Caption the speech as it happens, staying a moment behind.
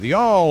The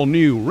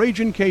all-new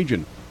Ragin'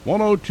 Cajun,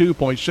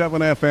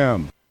 102.7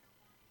 FM.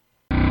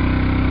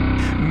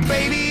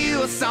 Baby,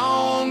 you a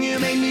song, you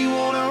make me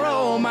wanna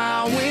roll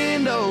my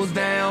windows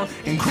down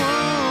and cruise.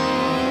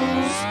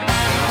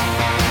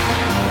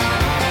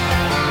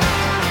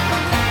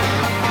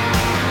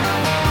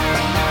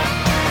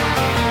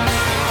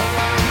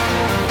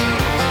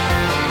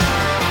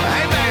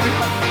 Hey, baby.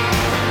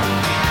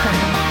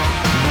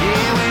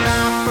 Yeah, when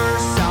I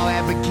first saw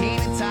that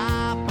bikini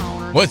top on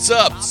her. What's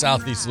up,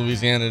 Southeast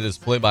Louisiana? It is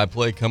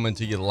play-by-play coming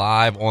to you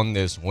live on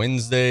this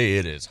Wednesday.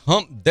 It is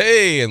Hump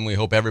Day, and we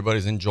hope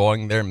everybody's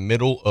enjoying their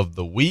middle of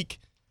the week.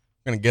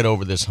 We're going to get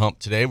over this hump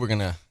today. We're going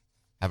to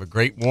have a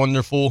great,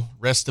 wonderful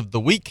rest of the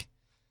week,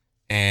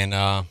 and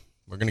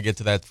we're going to get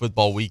to that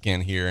football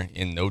weekend here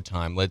in no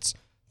time. Let's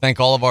thank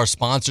all of our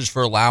sponsors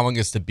for allowing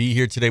us to be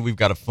here today. We've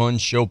got a fun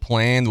show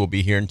planned. We'll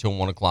be here until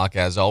 1 o'clock,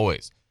 as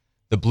always.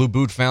 The Blue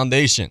Boot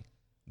Foundation,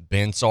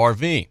 Bent's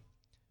RV,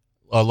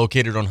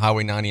 located on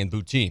Highway 90 in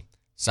Boutique,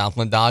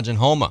 Southland Dodge and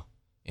Homa,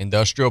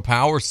 Industrial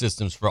Power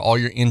Systems for all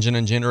your engine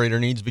and generator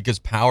needs because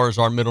power is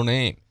our middle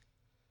name.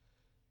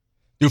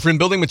 Dufresne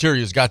Building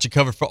Materials got you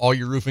covered for all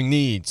your roofing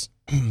needs.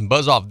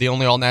 Buzz Off, the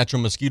only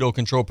all-natural mosquito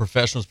control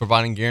professionals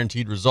providing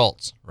guaranteed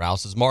results.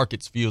 Rouse's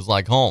Markets feels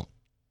like home.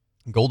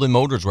 Golden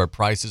Motors, where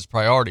price is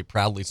priority,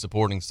 proudly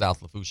supporting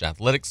South Lafourche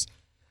athletics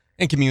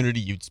and community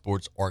youth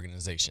sports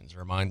organizations. A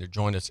reminder,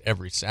 join us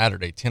every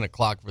Saturday, 10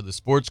 o'clock for the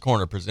Sports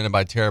Corner, presented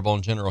by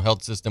Terrebonne General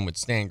Health System with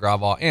Stan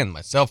Gravaw and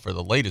myself for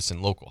the latest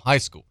in local high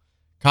school,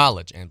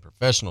 college, and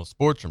professional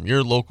sports from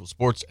your local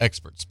sports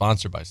experts,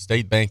 sponsored by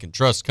State Bank and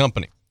Trust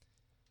Company.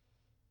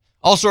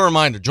 Also a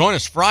reminder, join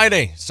us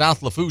Friday,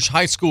 South Lafourche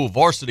High School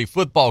varsity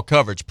football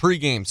coverage,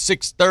 pregame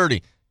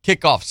 6:30,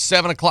 kickoff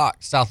 7 o'clock,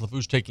 South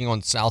Lafourche taking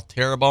on South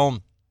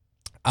Terrebonne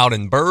out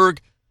in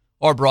Berg.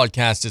 Our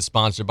broadcast is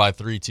sponsored by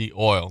 3T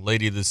Oil,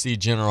 Lady of the Sea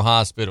General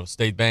Hospital,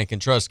 State Bank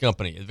and Trust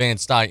Company,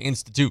 Advanced Eye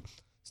Institute,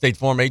 State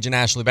Farm Agent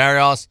Ashley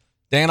Barrios,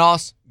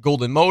 Danos,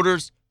 Golden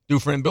Motors,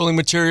 Dufresne Building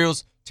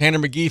Materials, Tanner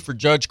McGee for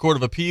Judge Court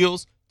of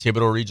Appeals,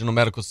 Thibodeau Regional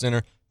Medical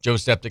Center, Joe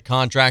Septic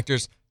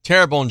Contractors,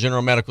 Terrebonne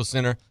General Medical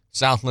Center,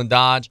 Southland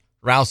Dodge,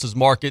 Rouse's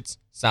Markets,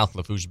 South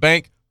Lafourche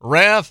Bank,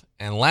 Rev,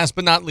 and last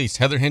but not least,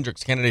 Heather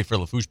Hendricks, candidate for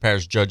Lafourche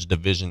Parish Judge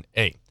Division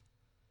A.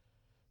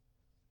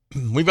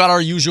 We've got our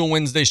usual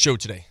Wednesday show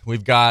today.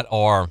 We've got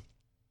our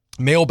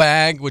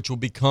mailbag, which will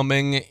be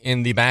coming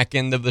in the back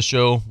end of the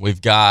show.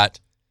 We've got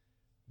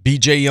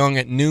BJ Young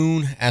at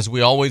noon, as we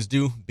always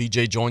do.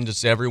 BJ joins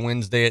us every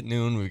Wednesday at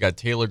noon. We've got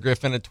Taylor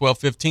Griffin at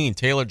 12:15.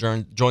 Taylor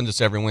joins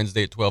us every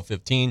Wednesday at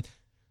 12:15.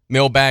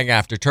 Mailbag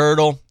after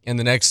Turtle. In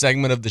the next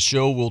segment of the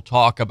show, we'll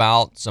talk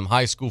about some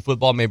high school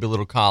football, maybe a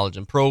little college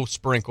and pro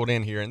sprinkled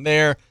in here and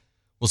there.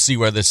 We'll see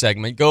where this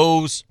segment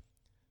goes.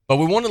 But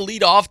we want to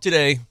lead off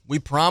today. We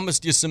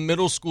promised you some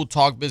middle school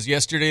talk because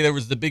yesterday there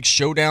was the big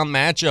showdown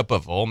matchup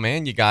of, oh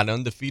man, you got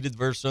undefeated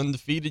versus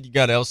undefeated. You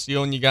got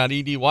LCO and you got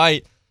E.D.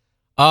 White.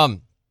 I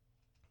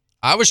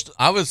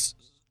was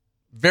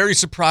very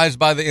surprised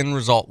by the end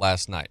result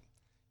last night.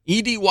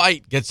 E.D.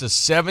 White gets a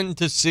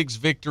 7-6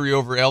 victory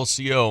over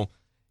LCO,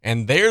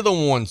 and they're the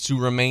ones who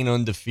remain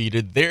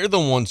undefeated. They're the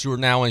ones who are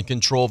now in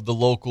control of the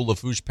local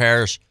Lafourche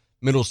Parish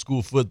middle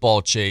school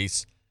football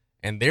chase.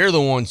 And they're the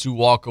ones who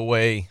walk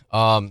away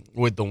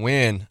with the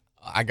win.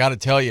 I got to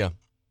tell you,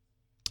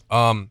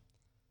 no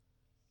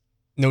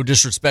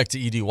disrespect to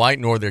E.D. White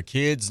nor their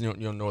kids,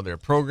 nor their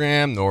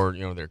program, nor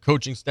their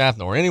coaching staff,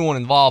 nor anyone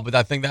involved. But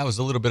I think that was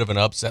a little bit of an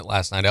upset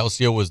last night.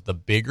 LCO was the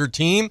bigger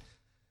team.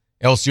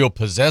 LCO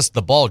possessed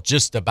the ball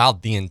just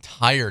about the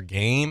entire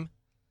game.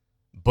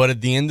 But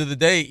at the end of the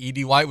day,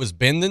 E.D. White was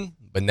bending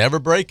but never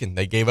breaking.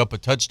 They gave up a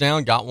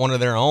touchdown, got one of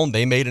their own.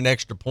 They made an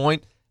extra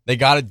point. They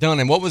got it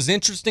done. And what was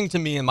interesting to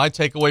me and my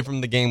takeaway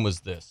from the game was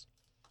this.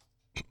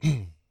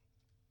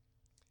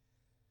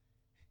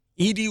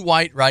 E.D.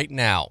 White right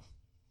now,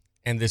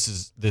 and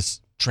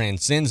this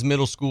transcends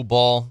middle school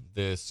ball.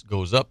 This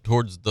goes up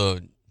towards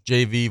the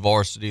JV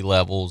varsity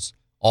levels,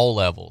 all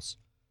levels.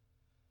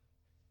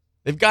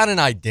 They've got an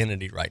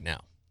identity right now.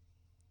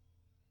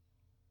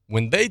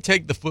 When they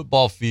take the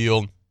football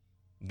field,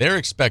 they're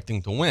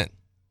expecting to win,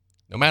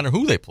 no matter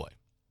who they play.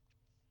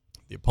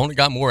 The opponent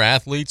got more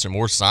athletes or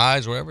more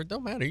size or whatever, it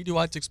don't matter. E.D.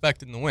 White's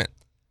expecting to win.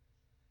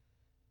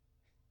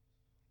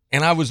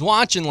 And I was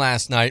watching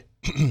last night,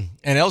 and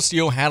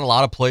LCO had a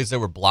lot of plays that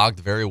were blocked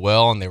very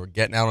well, and they were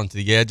getting out onto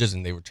the edges,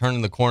 and they were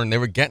turning the corner, and they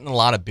were getting a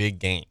lot of big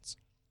gains.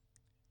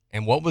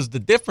 And what was the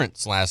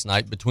difference last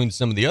night between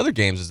some of the other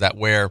games is that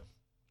where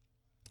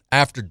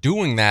after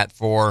doing that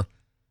for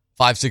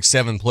 5, 6,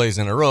 7 plays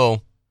in a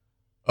row,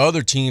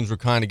 other teams were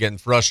kind of getting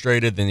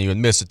frustrated, then you would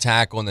miss a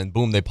tackle, and then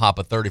boom, they pop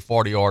a 30,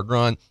 40-yard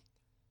run.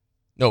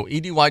 No,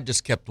 E.D. White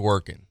just kept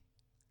working,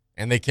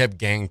 and they kept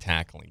gang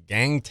tackling.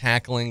 Gang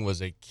tackling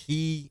was a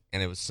key,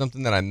 and it was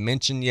something that I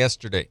mentioned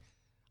yesterday.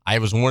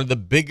 It was one of the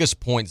biggest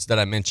points that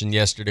I mentioned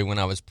yesterday when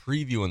I was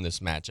previewing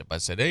this matchup. I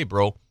said, hey,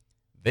 bro,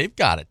 they've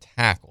got to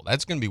tackle.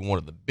 That's going to be one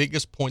of the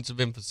biggest points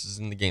of emphasis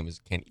in the game is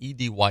can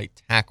E.D.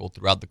 White tackle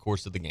throughout the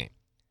course of the game?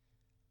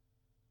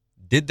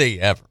 Did they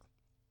ever?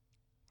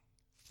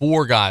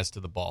 4 guys to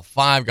the ball,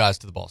 5 guys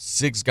to the ball,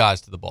 6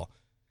 guys to the ball.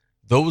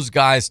 Those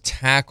guys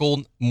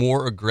tackled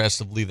more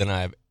aggressively than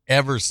I have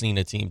ever seen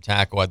a team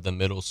tackle at the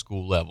middle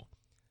school level.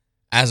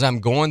 As I'm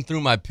going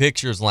through my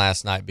pictures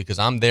last night, because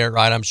I'm there,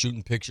 right? I'm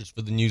shooting pictures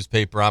for the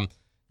newspaper. I'm,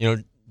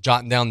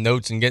 jotting down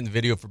notes and getting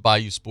video for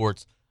Bayou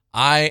Sports.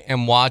 I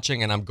am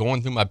watching and I'm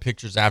going through my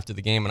pictures after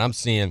the game, and I'm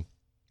seeing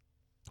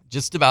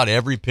just about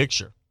every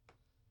picture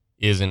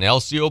is an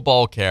LCO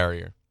ball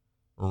carrier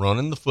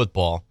running the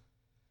football,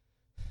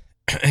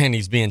 and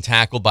he's being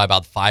tackled by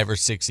about 5 or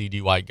 6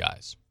 ED White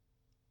guys.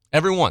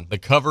 Everyone. The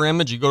cover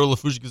image, you go to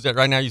Lafourche Gazette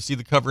right now, you see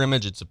the cover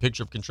image. It's a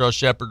picture of Kentrell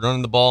Shepard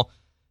running the ball.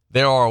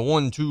 There are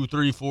 1, 2,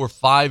 3, 4,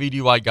 5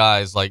 ED White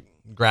guys like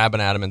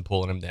grabbing at him and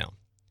pulling him down.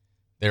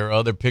 There are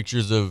other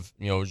pictures of,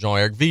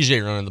 Jean-Eric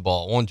Vigier running the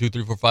ball. 1, 2,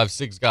 3, 4, 5,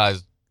 6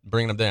 guys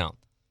bringing him down.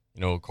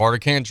 Carter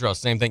Cantrell,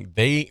 same thing.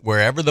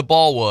 Wherever the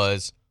ball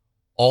was,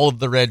 all of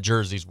the red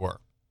jerseys were.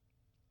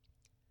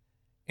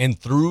 And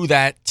through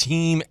that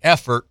team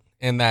effort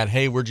and that,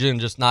 hey, we're going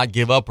to just not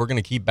give up, we're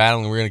going to keep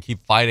battling, we're going to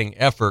keep fighting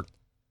effort,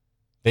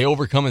 they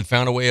overcome and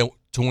found a way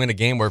to win a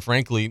game where,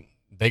 frankly,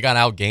 they got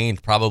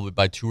outgained probably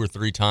by 2 or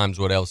 3 times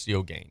what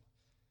LCO gained.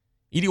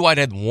 E.D. White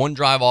had one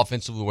drive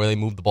offensively where they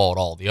moved the ball at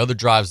all. The other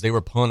drives, they were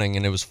punting,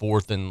 and it was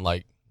 4th and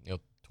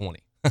 20.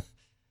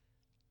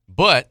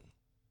 But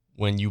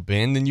when you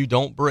bend and you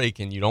don't break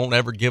and you don't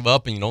ever give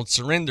up and you don't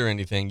surrender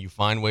anything, you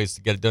find ways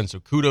to get it done. So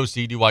kudos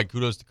to E.D. White,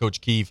 kudos to Coach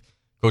Keefe,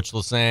 Coach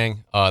Lasang.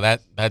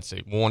 That's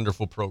a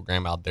wonderful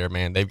program out there,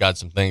 man. They've got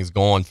some things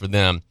going for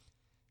them,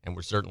 and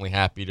we're certainly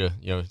happy to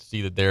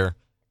see that they're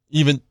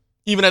even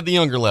at the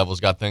younger levels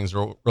got things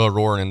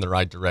roaring in the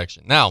right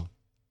direction. Now,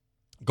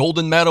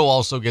 Golden Meadow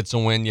also gets a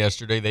win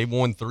yesterday. They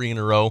won 3 in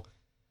a row,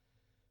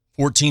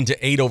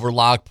 14-8 over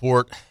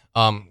Lockport.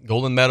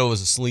 Golden Meadow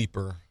is a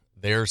sleeper.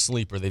 They're a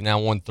sleeper. They've now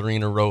won 3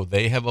 in a row.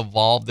 They have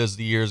evolved as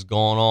the years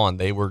gone on.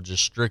 They were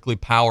just strictly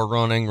power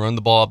running, run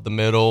the ball up the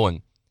middle,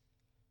 and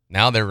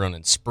now they're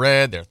running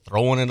spread. They're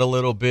throwing it a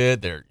little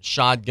bit. They're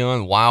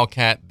shotgun,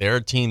 wildcat. They're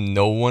a team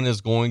no one is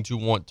going to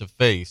want to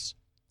face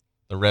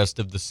the rest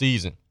of the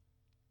season.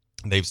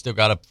 They've still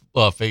got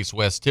to face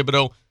West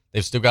Thibodaux.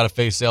 They've still got to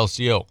face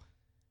LCO.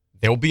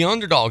 They'll be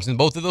underdogs in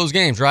both of those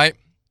games, right?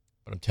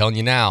 But I'm telling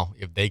you now,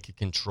 if they could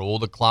control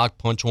the clock,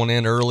 punch one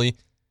in early,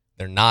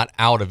 they're not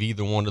out of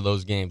either one of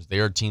those games. They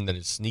are a team that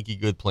is sneaky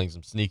good, playing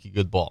some sneaky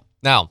good ball.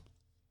 Now,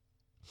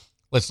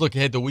 let's look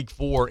ahead to Week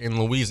 4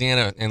 in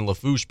Louisiana and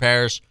Lafourche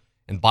Parish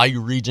and Bayou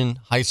Region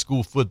High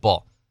School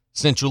football.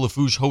 Central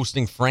Lafourche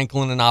hosting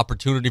Franklin, an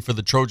opportunity for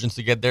the Trojans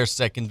to get their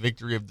second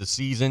victory of the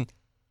season.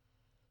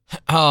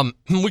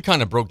 We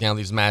kind of broke down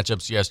these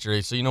matchups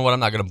yesterday, so you know what?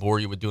 I'm not going to bore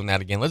you with doing that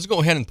again. Let's go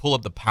ahead and pull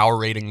up the power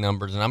rating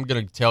numbers, and I'm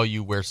going to tell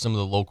you where some of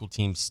the local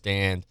teams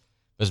stand.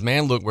 Because,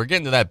 man, look, we're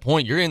getting to that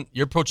point. You're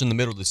approaching the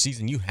middle of the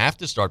season. You have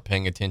to start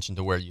paying attention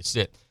to where you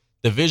sit.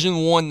 Division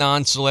I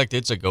non-select,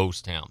 it's a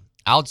ghost town.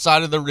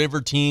 Outside of the river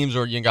teams,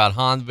 or you got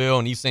Hanville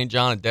and East St.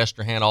 John and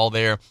Destrehan all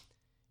there,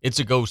 it's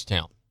a ghost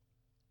town.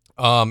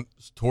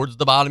 Towards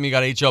the bottom, you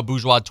got HL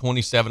Bourgeois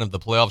 27. If the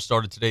playoffs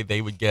started today,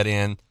 they would get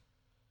in.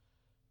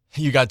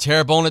 You got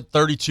Terrebonne at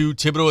 32,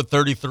 Thibodaux at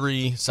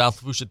 33, South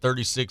Lafourche at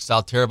 36,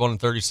 South Terrebonne at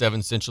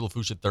 37, Central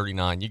Lafourche at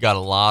 39. You got a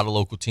lot of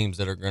local teams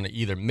that are going to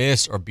either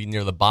miss or be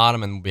near the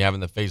bottom and be having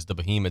to face the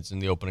Behemoths in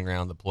the opening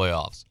round of the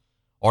playoffs.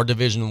 Our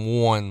Division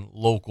I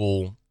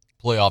local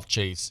playoff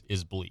chase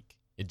is bleak.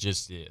 It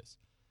just is.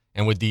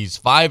 And with these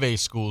 5A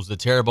schools, the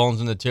Terrebonnes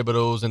and the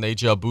Thibodaux and the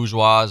HL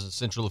Bourgeois and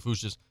Central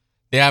Lafourches,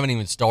 they haven't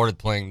even started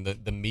playing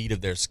the meat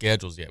of their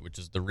schedules yet, which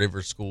is the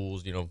river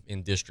schools,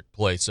 in district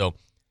play. So,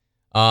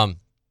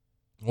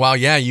 while,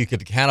 yeah, you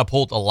could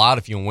catapult a lot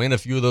if you win a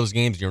few of those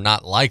games, you're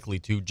not likely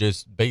to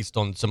just based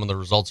on some of the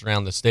results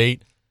around the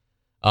state.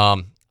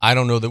 I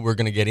don't know that we're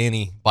going to get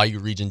any Bayou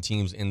Region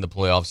teams in the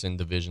playoffs in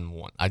Division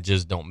I. I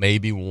just don't.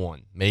 Maybe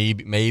one.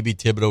 Maybe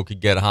Thibodaux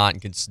could get hot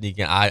and could sneak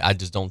in. I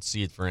just don't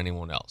see it for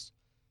anyone else.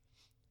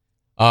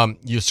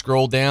 You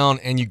scroll down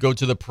and you go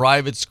to the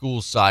private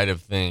school side of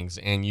things,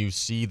 and you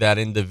see that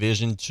in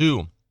Division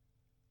II,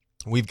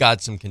 we've got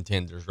some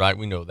contenders, right?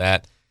 We know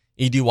that.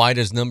 E.D. White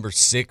is number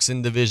 6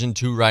 in Division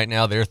II right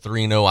now. They're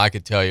 3-0. I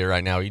could tell you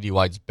right now, E.D.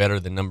 White's better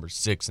than number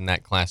 6 in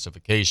that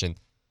classification.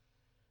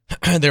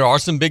 There are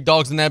some big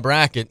dogs in that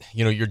bracket.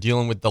 You're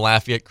dealing with the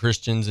Lafayette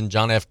Christians and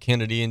John F.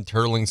 Kennedy and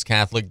Turlings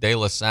Catholic, De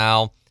La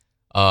Salle.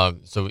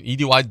 So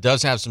E.D. White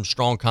does have some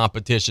strong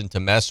competition to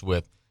mess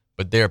with,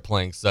 but they're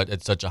playing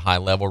at such a high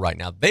level right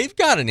now. They've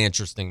got an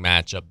interesting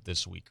matchup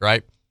this week,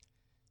 right?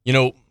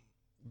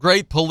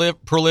 Great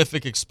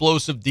prolific,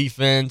 explosive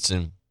defense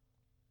and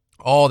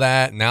all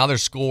that. Now they're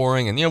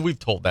scoring, and we've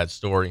told that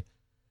story.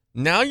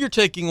 Now you're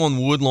taking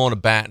on Woodlawn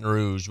of Baton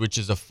Rouge, which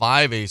is a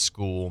 5A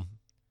school,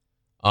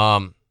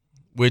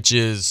 which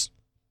is,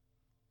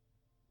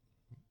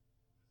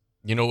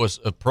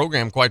 a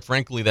program, quite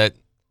frankly, that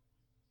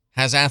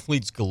has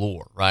athletes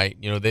galore, right?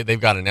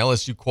 They've got an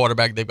LSU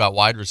quarterback, they've got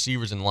wide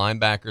receivers and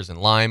linebackers and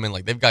linemen,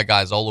 they've got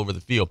guys all over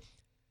the field.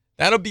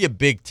 That'll be a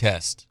big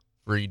test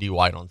for E.D.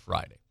 White on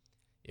Friday.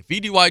 If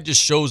E.D. White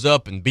just shows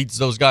up and beats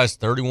those guys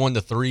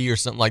 31-3 or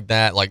something like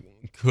that, like,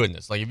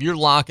 goodness. Like, if you're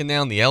locking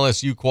down the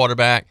LSU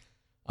quarterback,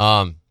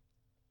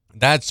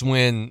 that's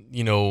when,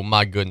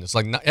 my goodness.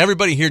 Like, not,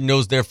 everybody here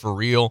knows they're for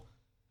real.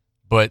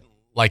 But,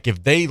 like,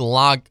 if they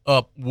lock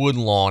up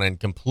Woodlawn and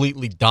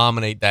completely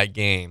dominate that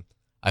game,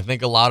 I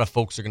think a lot of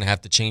folks are going to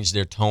have to change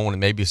their tone and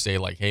maybe say,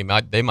 like, hey,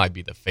 they might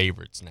be the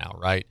favorites now,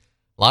 right?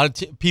 A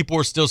lot of people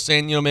are still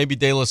saying, maybe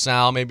De La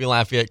Salle, maybe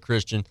Lafayette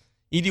Christian.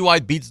 E.D.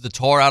 White beats the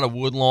tar out of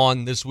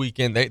Woodlawn this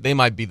weekend. They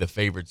might be the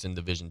favorites in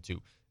Division II.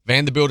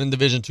 Vanderbilt in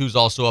Division II is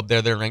also up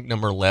there. They're ranked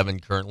number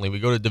 11 currently.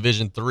 We go to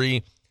Division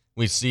III.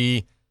 We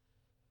see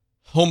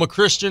Homa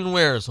Christian.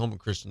 Where is Homa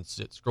Christian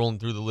sit? Scrolling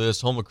through the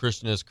list. Homa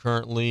Christian is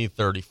currently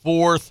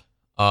 34th.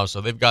 So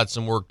they've got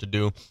some work to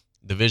do.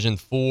 Division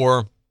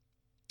IV,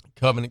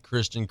 Covenant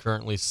Christian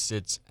currently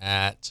sits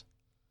at,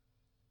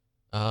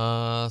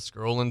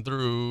 scrolling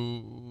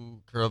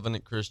through,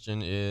 Covenant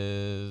Christian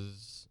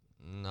is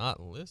not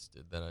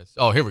listed.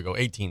 Here we go,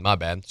 18, my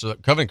bad. So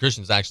Covenant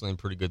Christian is actually in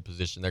pretty good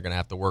position. They're going to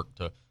have to work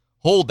to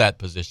hold that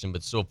position,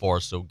 but so far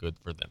so good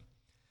for them.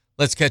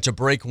 Let's catch a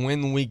break.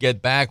 When we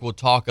get back, we'll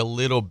talk a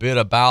little bit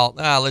about,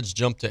 let's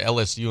jump to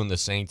LSU and the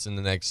Saints in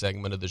the next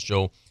segment of the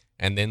show,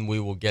 and then we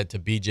will get to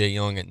BJ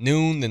Young at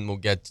noon, then we'll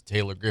get to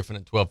Taylor Griffin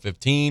at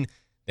 12:15,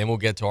 then we'll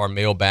get to our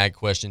mailbag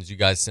questions. You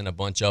guys sent a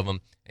bunch of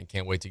them and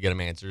can't wait to get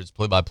them answered. It's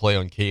play-by-play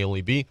on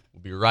KLEB.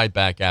 We'll be right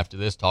back after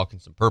this, talking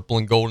some purple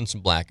and gold and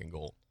some black and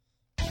gold.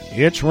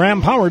 It's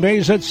Ram Power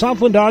Days at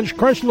Southland Dodge,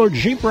 Chrysler,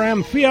 Jeep,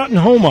 Ram, Fiat, and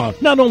Homa.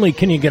 Not only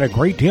can you get a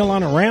great deal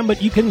on a Ram,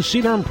 but you can see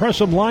their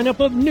impressive lineup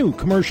of new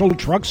commercial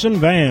trucks and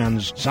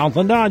vans.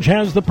 Southland Dodge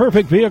has the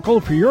perfect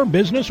vehicle for your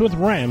business with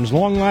Ram's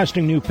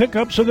long-lasting new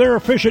pickups or their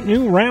efficient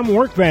new Ram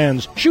work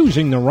vans.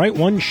 Choosing the right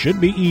one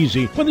should be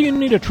easy. Whether you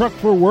need a truck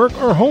for work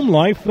or home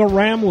life, the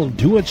Ram will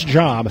do its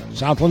job.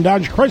 Southland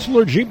Dodge,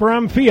 Chrysler, Jeep,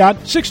 Ram,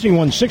 Fiat,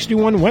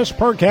 6161 West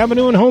Park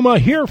Avenue in Homa,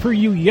 here for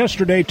you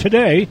yesterday,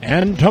 today,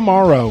 and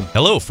tomorrow.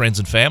 Hello, friends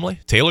and family.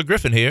 Taylor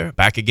Griffin here,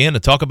 back again to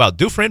talk about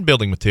Dufresne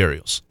Building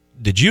Materials.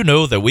 Did you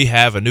know that we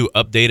have a new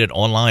updated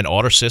online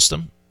order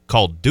system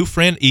called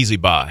Dufresne Easy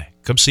Buy?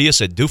 Come see us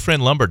at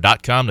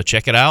DufresneLumber.com to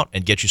check it out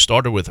and get you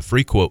started with a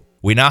free quote.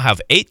 We now have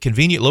 8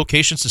 convenient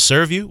locations to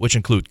serve you, which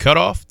include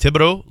Cutoff,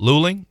 Thibodaux,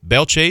 Luling,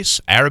 Bellchase,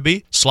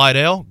 Araby,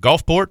 Slidell,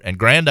 Gulfport, and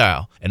Grand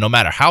Isle. And no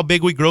matter how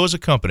big we grow as a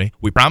company,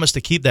 we promise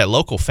to keep that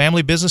local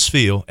family business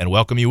feel and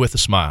welcome you with a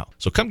smile.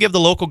 So come give the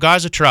local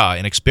guys a try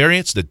and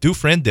experience the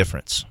Dufresne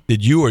difference.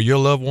 Did you or your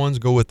loved ones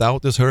go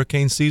without this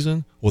hurricane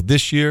season? Well,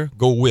 this year,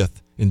 go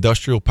with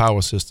Industrial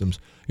Power Systems,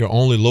 your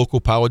only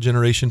local power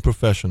generation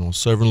professional,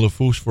 serving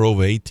Lafourche for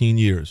over 18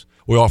 years.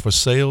 We offer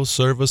sales,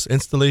 service,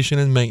 installation,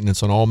 and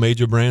maintenance on all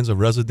major brands of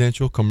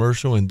residential,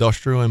 commercial,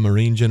 industrial, and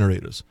marine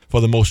generators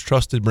for the most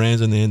trusted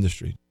brands in the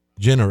industry.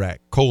 Generac,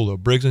 Kohler,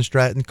 Briggs &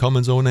 Stratton,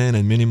 Cummins Onan,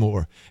 and many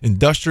more.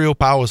 Industrial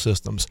Power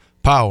Systems.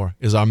 Power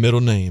is our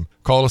middle name.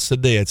 Call us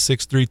today at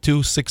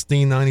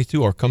 632-1692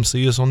 or come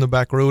see us on the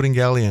back road in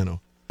Galliano.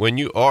 When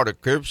you order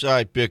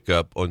curbside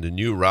pickup on the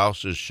new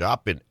Rouse's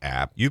shopping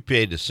app, you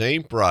pay the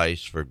same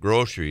price for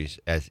groceries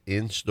as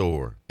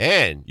in-store.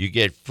 And you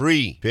get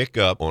free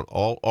pickup on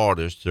all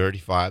orders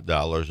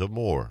 $35 or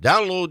more.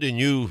 Download the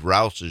new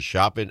Rouse's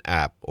shopping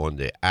app on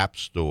the App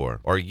Store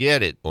or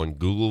get it on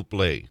Google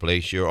Play.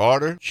 Place your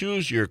order,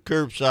 choose your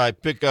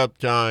curbside pickup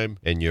time,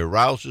 and your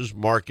Rouse's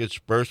Markets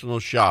personal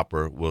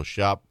shopper will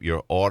shop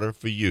your order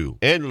for you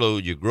and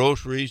load your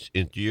groceries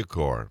into your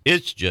car.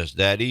 It's just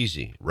that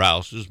easy.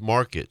 Rouse's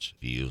Markets.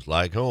 Feels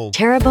like home.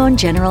 Terrebonne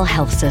General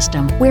Health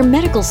System, where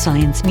medical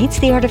science meets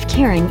the art of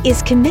caring,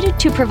 is committed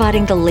to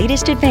providing the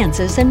latest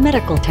advances in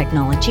medical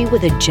technology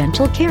with a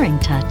gentle, caring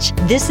touch.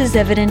 This is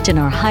evident in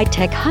our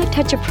high-tech,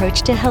 high-touch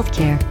approach to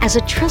healthcare. As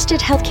a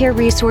trusted healthcare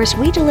resource,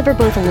 we deliver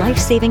both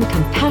life-saving,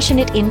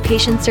 compassionate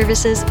inpatient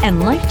services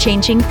and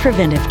life-changing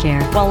preventive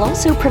care, while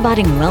also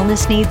providing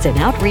wellness needs and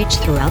outreach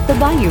throughout the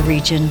Bayou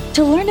region.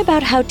 To learn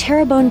about how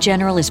Terrebonne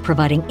General is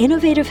providing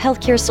innovative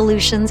healthcare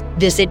solutions,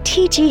 visit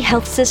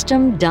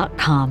tghealthsystem.com.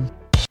 I'm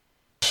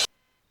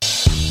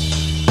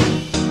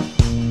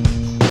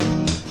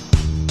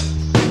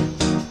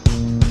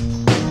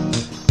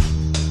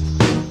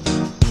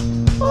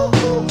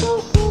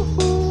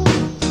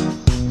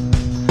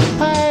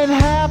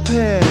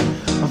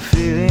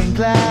feeling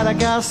glad I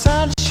got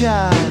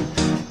sunshine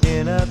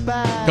in a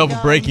bag. Couple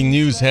breaking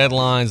news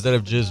headlines that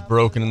have just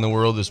broken in the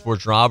world of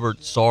sports. Robert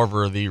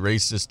Sarver, the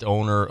racist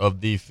owner of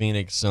the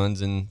Phoenix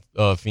Suns and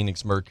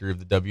Phoenix Mercury of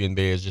the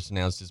WNBA, has just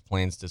announced his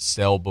plans to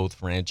sell both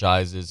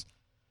franchises.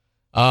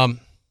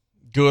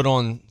 Good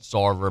on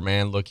Sarver,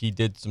 man. Look, he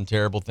did some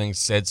terrible things,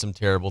 said some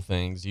terrible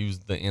things,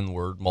 used the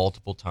N-word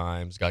multiple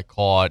times, got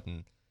caught,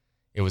 and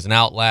it was an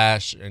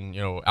outlash and,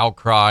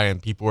 outcry,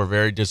 and people were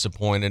very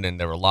disappointed, and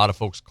there were a lot of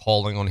folks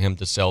calling on him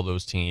to sell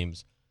those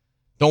teams.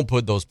 Don't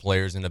put those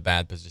players in a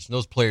bad position.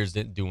 Those players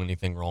didn't do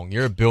anything wrong.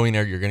 You're a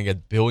billionaire. You're going to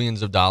get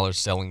billions of dollars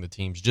selling the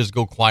teams. Just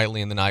go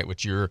quietly in the night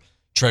with your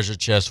treasure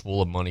chest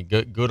full of money.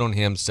 Good on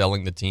him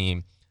selling the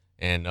team,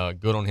 and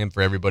good on him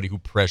for everybody who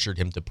pressured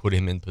him to put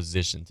him in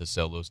position to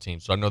sell those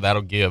teams. So I know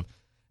that'll give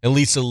at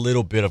least a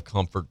little bit of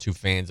comfort to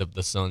fans of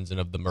the Suns and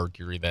of the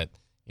Mercury that,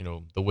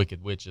 the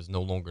Wicked Witch is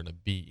no longer going to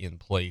be in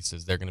place,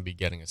 as they're going to be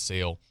getting a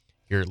sale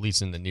here, at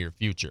least in the near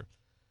future.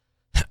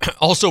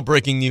 Also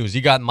breaking news,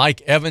 you got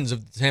Mike Evans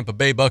of the Tampa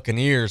Bay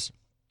Buccaneers.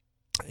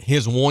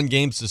 His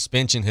one-game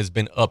suspension has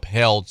been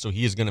upheld, so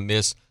he is going to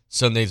miss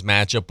Sunday's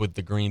matchup with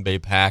the Green Bay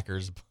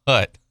Packers.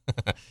 But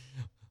a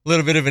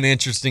little bit of an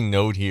interesting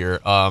note here.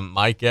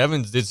 Mike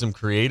Evans did some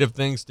creative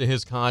things to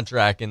his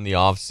contract in the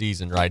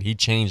offseason, right? He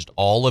changed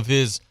all of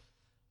his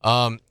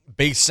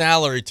base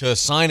salary to a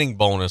signing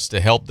bonus to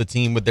help the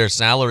team with their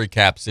salary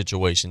cap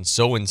situation.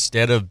 So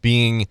instead of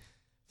being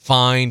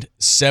fined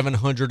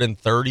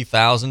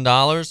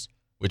 $730,000,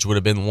 which would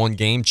have been one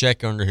game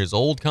check under his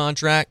old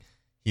contract,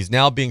 he's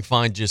now being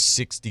fined just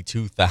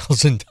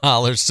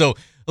 $62,000. So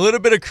a little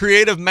bit of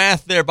creative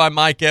math there by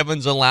Mike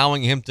Evans,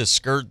 allowing him to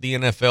skirt the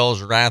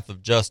NFL's wrath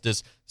of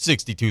justice.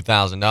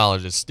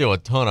 $62,000 is still a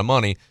ton of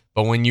money,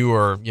 but when you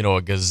are, a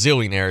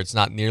gazillionaire, it's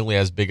not nearly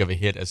as big of a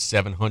hit as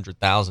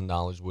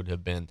 $700,000 would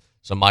have been.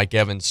 So Mike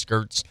Evans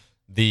skirts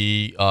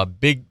the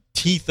big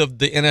teeth of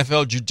the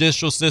NFL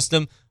judicial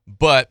system,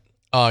 but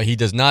he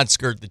does not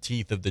skirt the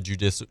teeth of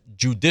the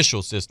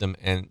judicial system.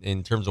 And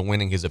in terms of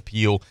winning his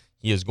appeal,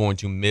 he is going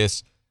to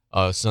miss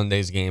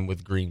Sunday's game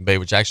with Green Bay,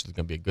 which actually is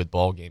going to be a good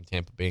ball game.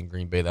 Tampa Bay and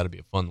Green Bay, that'll be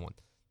a fun one.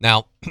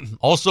 Now,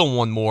 also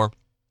one more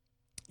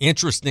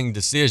interesting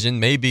decision,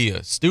 maybe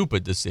a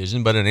stupid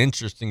decision, but an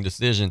interesting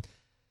decision.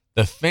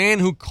 The fan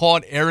who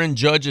caught Aaron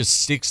Judge's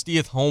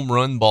 60th home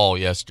run ball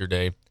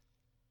yesterday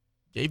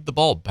gave the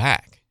ball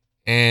back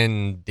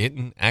and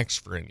didn't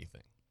ask for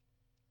anything.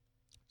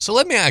 So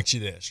let me ask you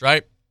this,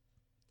 right?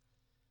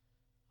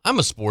 I'm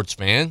a sports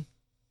fan.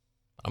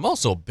 I'm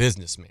also a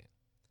businessman.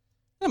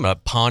 I'm going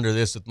to ponder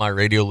this with my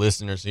radio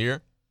listeners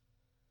here.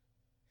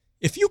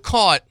 If you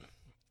caught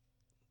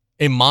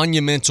a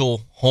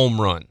monumental home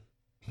run,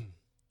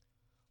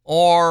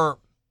 or,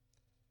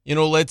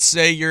 let's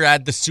say you're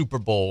at the Super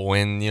Bowl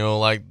and,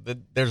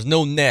 there's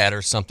no net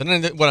or something.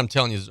 And what I'm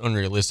telling you is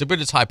unrealistic,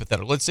 but it's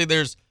hypothetical. Let's say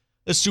there's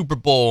a Super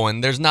Bowl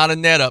and there's not a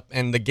net up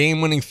and the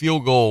game-winning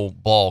field goal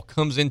ball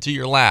comes into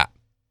your lap.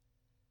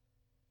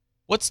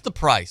 What's the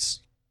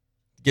price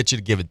to get you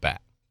to give it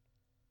back?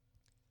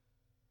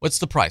 What's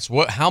the price?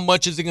 How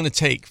much is it going to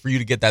take for you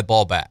to get that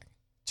ball back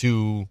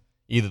to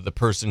either the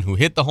person who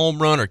hit the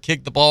home run or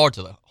kicked the ball, or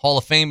to the Hall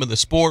of Fame of the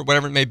sport,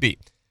 whatever it may be?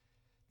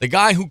 The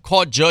guy who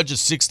caught Judge's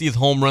 60th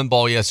home run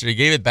ball yesterday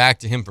gave it back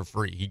to him for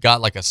free. He got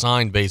like a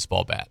signed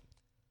baseball bat.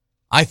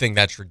 I think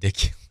that's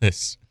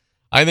ridiculous.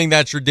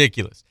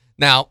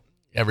 Now,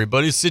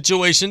 everybody's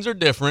situations are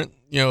different.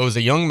 It was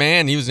a young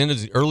man. He was in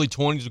his early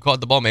 20s who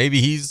caught the ball.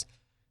 Maybe he's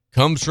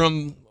comes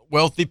from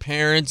wealthy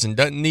parents and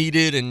doesn't need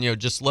it and,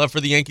 just love for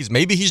the Yankees.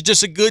 Maybe he's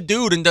just a good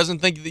dude and doesn't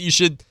think that you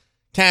should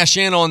cash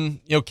in on,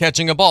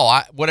 catching a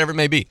ball, whatever it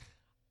may be.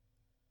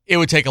 It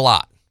would take a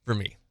lot for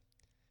me.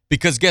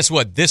 Because guess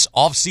what? This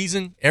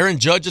offseason, Aaron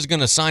Judge is going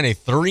to sign a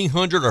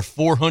 $300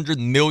 or $400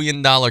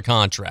 million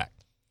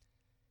contract.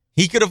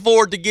 He could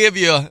afford to give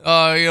you,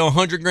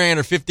 $100,000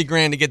 or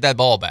 $50,000 to get that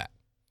ball back.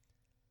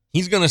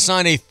 He's going to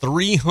sign a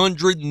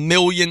 $300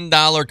 million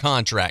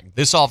contract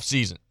this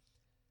offseason.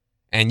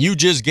 And you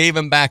just gave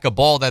him back a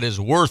ball that is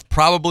worth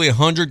probably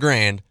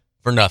 $100,000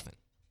 for nothing.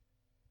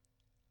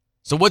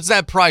 So what's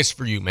that price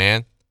for you,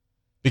 man?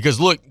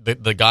 Because look,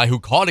 the guy who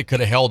caught it could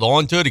have held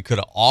on to it. He could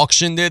have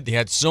auctioned it. They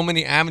had so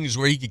many avenues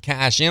where he could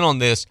cash in on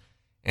this,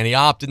 and he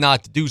opted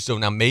not to do so.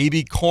 Now,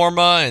 maybe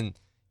karma and,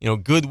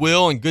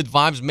 goodwill and good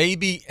vibes,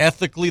 maybe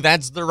ethically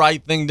that's the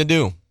right thing to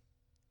do.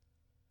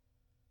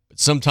 But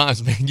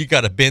sometimes, man, you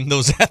got to bend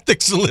those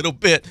ethics a little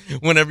bit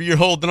whenever you're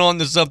holding on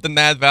to something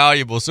that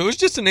valuable. So it's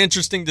just an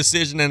interesting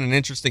decision and an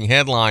interesting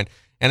headline.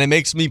 And it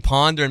makes me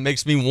ponder and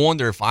makes me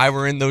wonder, if I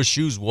were in those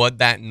shoes, what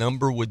that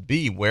number would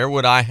be. Where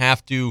would I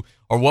have to,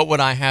 or what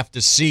would I have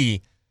to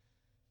see?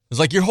 It's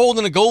like you're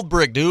holding a gold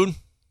brick, dude.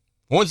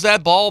 Once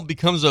that ball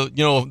becomes the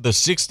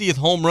 60th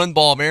home run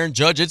ball of Aaron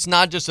Judge, it's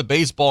not just a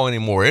baseball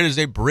anymore. It is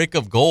a brick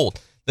of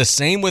gold. The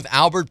same with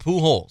Albert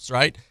Pujols,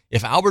 right?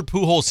 If Albert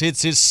Pujols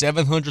hits his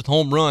 700th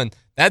home run,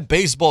 that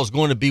baseball is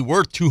going to be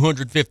worth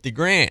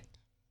 $250,000.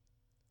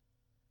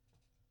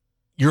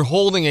 You're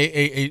holding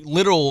a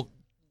literal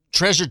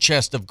treasure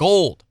chest of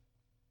gold.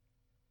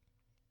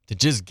 To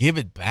just give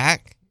it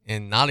back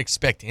and not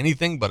expect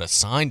anything but a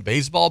signed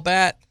baseball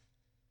bat?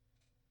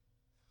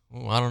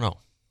 Oh, I don't know.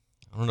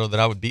 I don't know that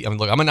I would be. I mean,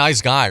 look, I'm a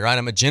nice guy, right?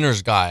 I'm a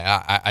generous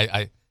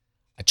guy.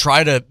 I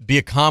try to be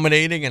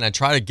accommodating and I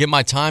try to give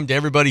my time to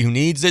everybody who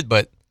needs it,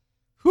 but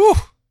whew,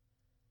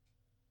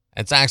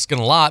 that's asking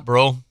a lot,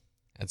 bro.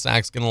 That's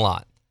asking a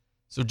lot.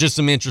 So just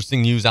some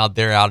interesting news out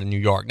there out in New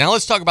York. Now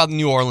let's talk about the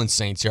New Orleans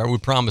Saints here. We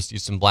promised you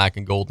some black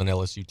and gold and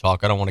LSU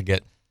talk. I don't want to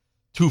get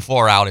too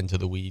far out into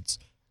the weeds.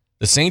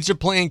 The Saints are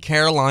playing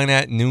Carolina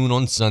at noon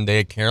on Sunday,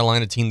 a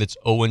Carolina team that's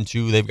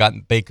 0-2. They've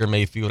got Baker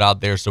Mayfield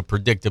out there, so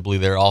predictably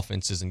their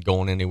offense isn't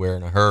going anywhere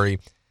in a hurry.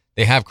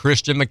 They have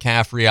Christian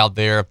McCaffrey out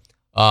there,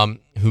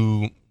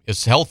 who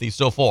is healthy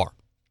so far.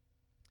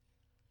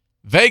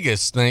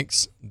 Vegas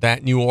thinks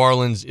that New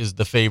Orleans is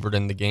the favorite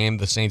in the game.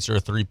 The Saints are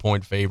a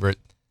 3-point favorite.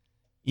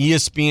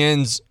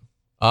 ESPN's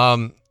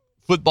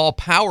Football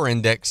Power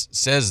Index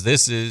says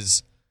this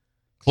is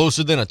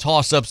closer than a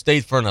toss-up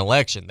state for an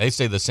election. They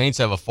say the Saints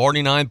have a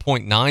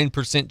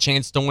 49.9%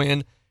 chance to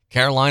win.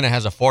 Carolina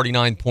has a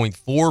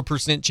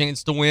 49.4%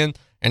 chance to win.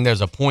 And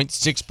there's a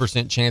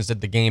 0.6% chance that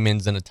the game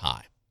ends in a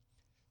tie.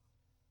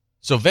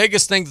 So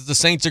Vegas thinks the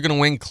Saints are going to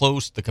win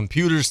close. The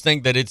computers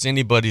think that it's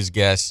anybody's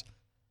guess.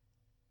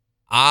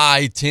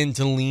 I tend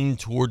to lean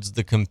towards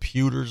the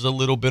computers a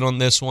little bit on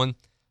this one.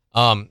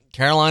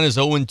 Carolina's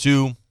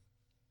 0-2,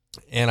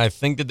 and I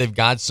think that they've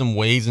got some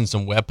ways and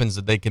some weapons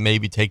that they can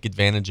maybe take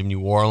advantage of New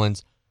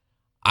Orleans.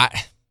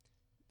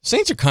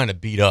 Saints are kind of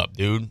beat up,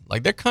 dude.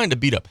 Like, they're kind of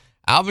beat up.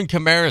 Alvin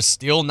Kamara's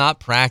still not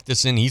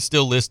practicing. He's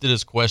still listed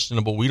as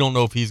questionable. We don't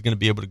know if he's going to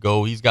be able to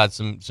go. He's got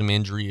some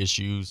injury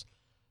issues.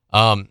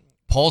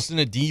 Paulson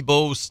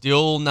Adebo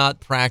still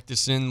not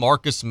practicing.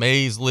 Marcus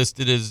Mays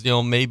listed as,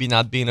 maybe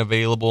not being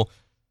available.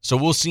 So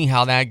we'll see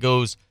how that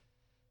goes.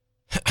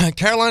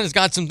 Carolina's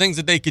got some things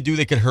that they could do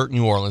that could hurt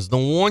New Orleans. The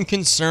one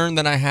concern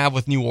that I have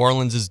with New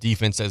Orleans'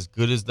 defense, as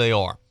good as they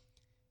are,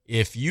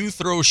 if you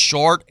throw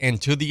short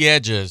and to the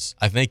edges,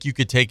 I think you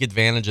could take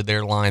advantage of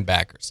their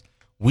linebackers.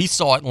 We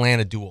saw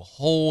Atlanta do a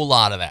whole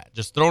lot of that.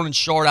 Just throwing it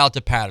short out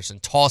to Patterson,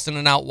 tossing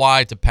it out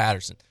wide to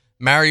Patterson.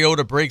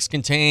 Mariota breaks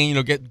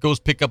contain, goes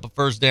pick up a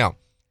first down.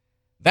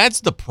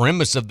 That's the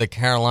premise of the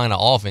Carolina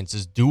offense,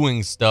 is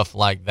doing stuff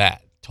like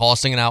that.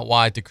 Tossing it out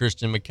wide to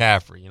Christian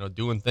McCaffrey,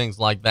 doing things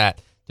like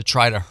that to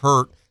try to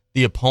hurt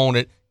the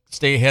opponent,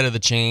 stay ahead of the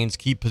chains,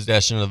 keep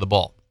possession of the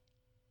ball.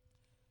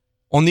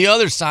 On the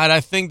other side,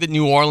 I think that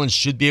New Orleans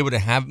should be able to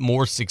have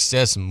more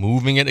success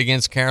moving it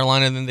against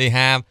Carolina than they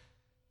have.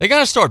 They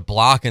got to start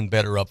blocking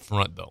better up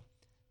front, though.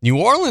 New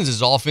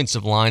Orleans'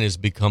 offensive line is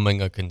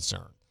becoming a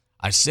concern.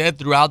 I said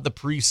throughout the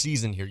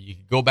preseason here, you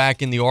could go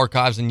back in the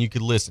archives and you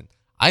could listen.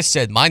 I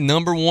said my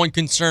number one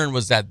concern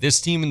was that this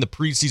team in the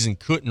preseason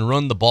couldn't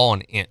run the ball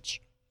an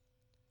inch.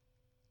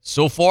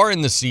 So far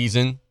in the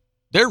season,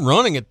 they're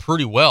running it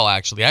pretty well,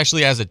 actually.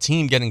 Actually, as a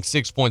team, getting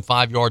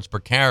 6.5 yards per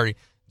carry.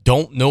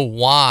 Don't know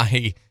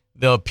why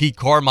the Pete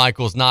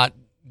Carmichael's not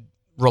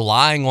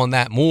relying on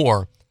that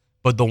more.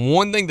 But the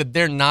one thing that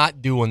they're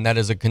not doing that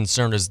is a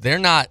concern is they're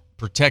not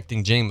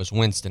protecting Jameis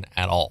Winston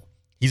at all.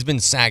 He's been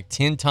sacked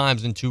 10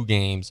 times in 2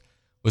 games,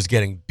 was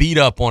getting beat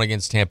up on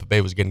against Tampa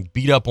Bay, was getting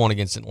beat up on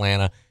against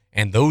Atlanta,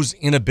 and those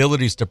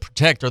inabilities to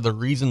protect are the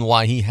reason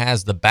why he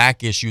has the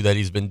back issue that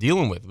he's been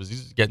dealing with, was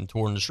he's getting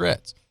torn to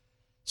shreds.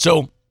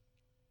 So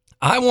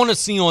I want to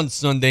see on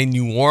Sunday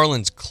New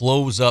Orleans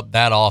close up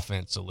that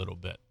offense a little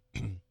bit.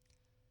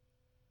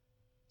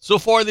 So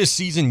far this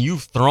season,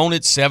 you've thrown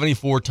it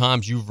 74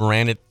 times, you've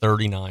ran it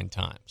 39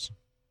 times.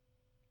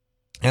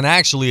 And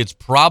actually, it's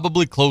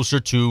probably closer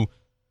to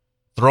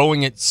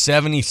throwing it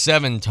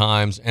 77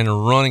 times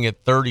and running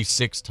it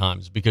 36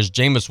 times, because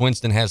Jameis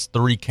Winston has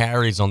 3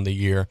 carries on the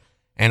year,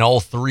 and all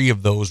 3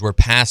 of those were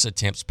pass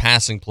attempts,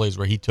 passing plays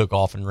where he took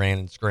off and ran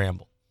and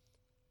scrambled.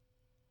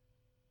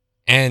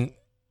 And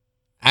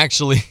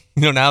actually,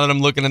 now that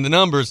I'm looking at the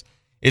numbers,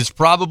 it's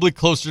probably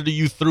closer to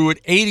you threw it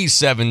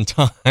 87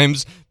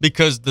 times,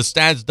 because the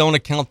stats don't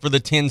account for the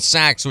 10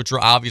 sacks, which are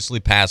obviously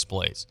pass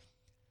plays.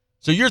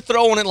 So you're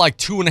throwing it like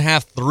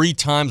 2.5, 3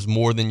 times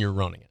more than you're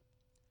running it.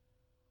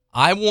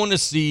 I want to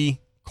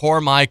see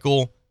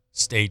Carmichael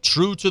stay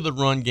true to the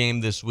run game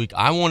this week.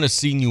 I want to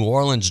see New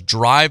Orleans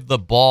drive the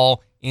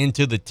ball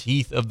into the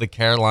teeth of the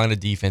Carolina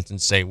defense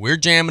and say, we're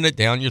jamming it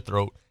down your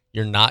throat.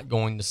 You're not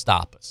going to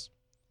stop us.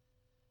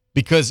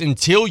 Because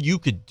until you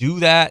could do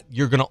that,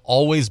 you're going to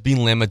always be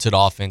limited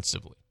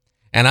offensively.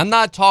 And I'm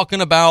not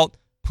talking about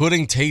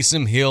putting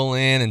Taysom Hill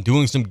in and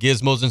doing some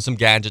gizmos and some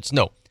gadgets.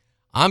 No,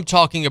 I'm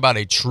talking about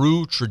a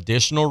true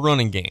traditional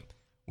running game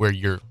where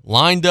you're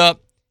lined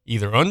up,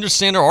 either under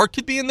center or it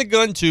could be in the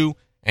gun too,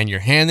 and you're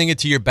handing it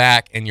to your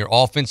back and your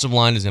offensive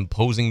line is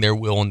imposing their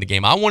will in the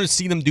game. I want to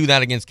see them do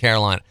that against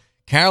Carolina.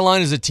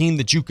 Carolina is a team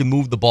that you can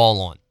move the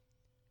ball on.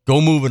 Go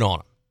move it on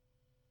them.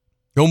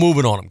 Go move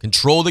it on them.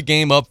 Control the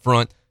game up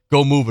front.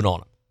 Go move it on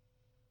them.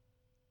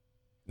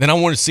 Then I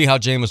want to see how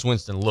Jameis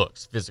Winston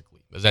looks physically,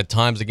 because at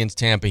times against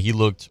Tampa, he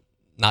looked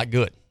not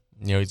good.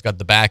 He's got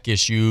the back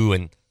issue,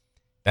 and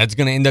that's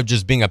going to end up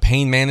just being a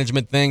pain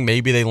management thing.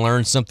 Maybe they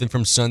learned something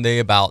from Sunday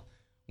about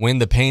when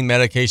the pain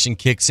medication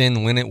kicks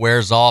in, when it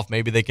wears off.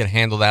 Maybe they can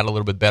handle that a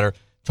little bit better.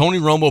 Tony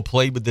Romo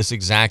played with this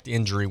exact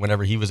injury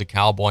whenever he was a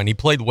Cowboy, and he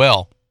played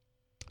well.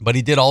 But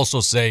he did also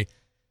say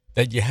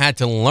that you had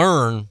to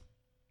learn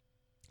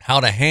how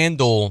to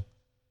handle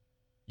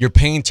your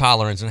pain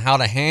tolerance and how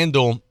to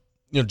handle,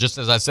 just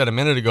as I said a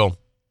minute ago,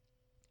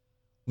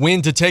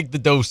 when to take the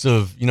dose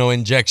of,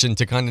 injection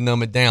to kind of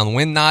numb it down,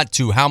 when not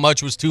to, how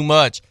much was too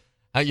much,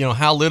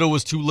 how little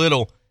was too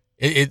little.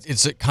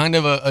 It's a kind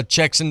of a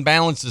checks and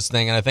balances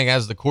thing, and I think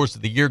as the course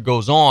of the year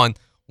goes on,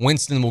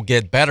 Winston will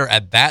get better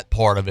at that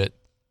part of it.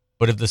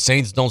 But if the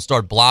Saints don't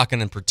start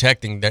blocking and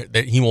protecting,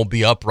 that he won't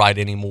be upright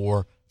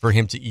anymore for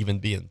him to even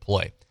be in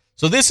play.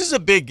 So this is a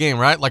big game,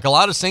 right? Like a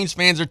lot of Saints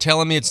fans are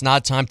telling me it's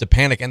not time to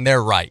panic, and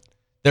they're right.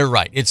 They're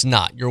right. It's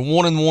not. You're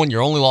 1-1.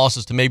 Your only loss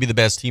is to maybe the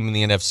best team in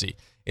the NFC.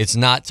 It's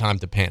not time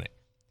to panic.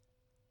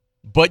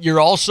 But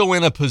you're also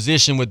in a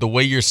position with the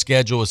way your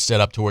schedule is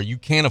set up to where you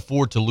can't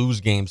afford to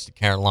lose games to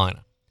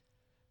Carolina.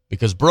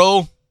 Because,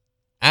 bro,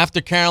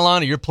 after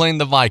Carolina, you're playing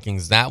the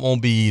Vikings. That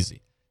won't be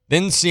easy.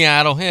 Then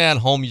Seattle, at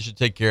home, you should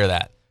take care of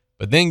that.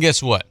 But then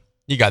guess what?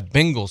 You got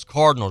Bengals,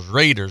 Cardinals,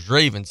 Raiders,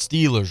 Ravens,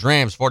 Steelers,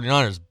 Rams,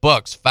 49ers,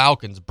 Bucks,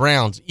 Falcons,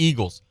 Browns,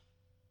 Eagles.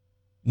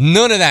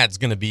 None of that's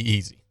going to be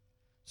easy.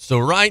 So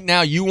right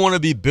now, you want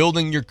to be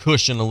building your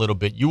cushion a little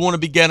bit. You want to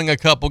be getting a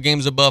couple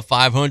games above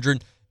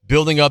 500,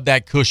 building up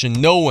that cushion,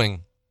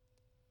 knowing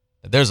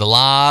that there's a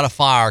lot of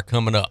fire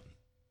coming up.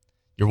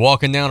 You're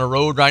walking down a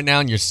road right now,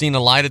 and you're seeing a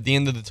light at the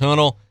end of the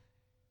tunnel.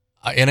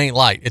 It ain't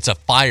light. It's a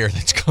fire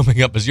that's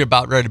coming up as you're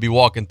about ready to be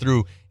walking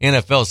through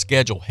NFL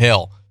schedule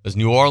hell. Because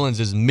New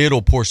Orleans'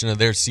 middle portion of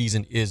their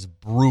season is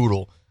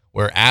brutal,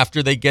 where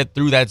after they get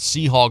through that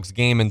Seahawks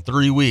game in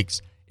 3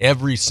 weeks,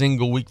 every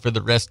single week for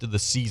the rest of the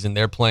season,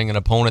 they're playing an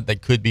opponent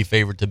that could be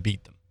favored to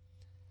beat them.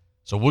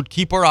 So we'll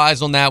keep our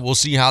eyes on that. We'll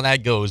see how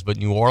that goes. But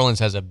New Orleans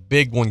has a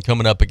big one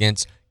coming up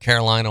against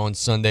Carolina on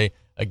Sunday,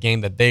 a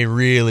game that they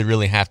really,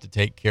 really have to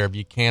take care of.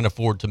 You can't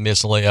afford to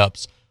miss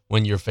layups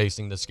when you're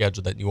facing the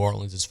schedule that New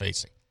Orleans is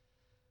facing.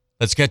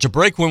 Let's catch a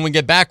break. When we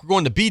get back, we're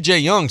going to B.J.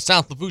 Young,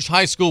 South Lafourche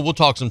High School. We'll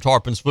talk some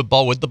Tarpons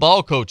football with the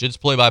ball coach. It's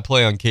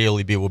play-by-play on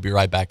KLEB. We'll be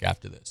right back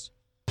after this.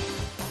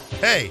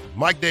 Hey,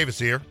 Mike Davis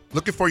here.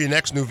 Looking for your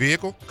next new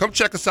vehicle? Come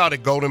check us out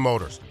at Golden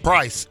Motors.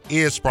 Price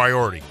is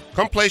priority.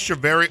 Come place your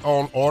very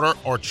own order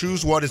or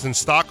choose what is in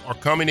stock or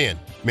coming in.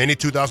 Many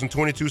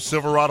 2022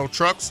 Silverado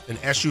trucks and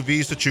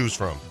SUVs to choose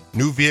from.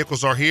 New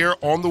vehicles are here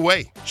on the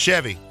way.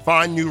 Chevy,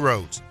 find new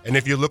roads. And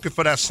if you're looking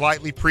for that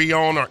slightly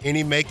pre-owned or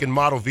any make and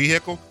model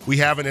vehicle, we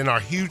have it in our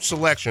huge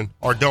selection,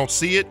 or don't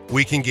see it,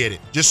 we can get it.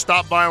 Just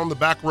stop by on the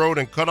back road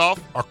and cut off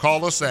or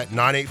call us at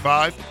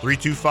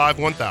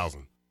 985-325-1000.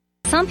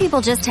 Some people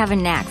just have a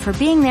knack for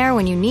being there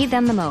when you need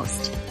them the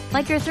most.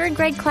 Like your third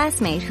grade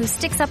classmate who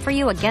sticks up for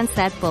you against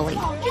that bully.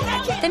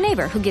 The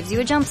neighbor who gives you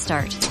a jump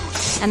start.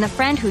 And the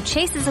friend who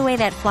chases away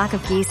that flock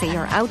of geese at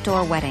your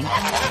outdoor wedding.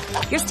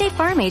 Your State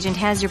Farm agent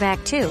has your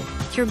back too,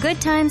 through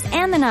good times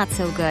and the not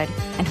so good.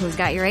 And who's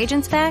got your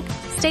agent's back?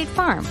 State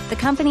Farm, the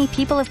company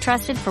people have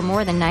trusted for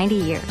more than 90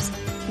 years.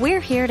 We're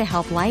here to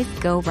help life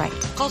go right.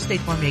 Call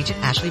State Farm agent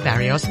Ashley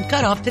Barrios and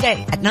cut off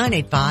today at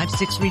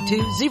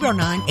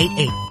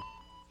 985-632-0988.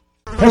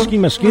 Pesky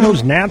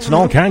mosquitoes, gnats, and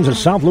all kinds of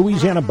South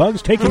Louisiana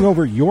bugs taking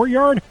over your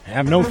yard?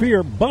 Have no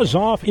fear. Buzz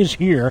Off is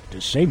here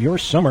to save your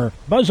summer.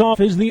 Buzz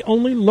Off is the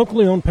only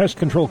locally owned pest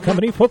control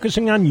company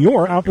focusing on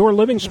your outdoor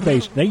living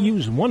space. They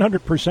use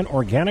 100%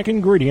 organic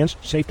ingredients,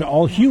 safe to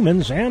all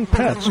humans and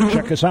pets.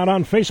 Check us out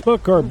on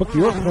Facebook or book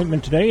your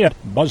appointment today at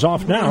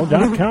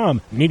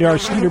buzzoffnow.com. Need our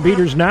skeeter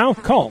beaters now?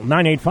 Call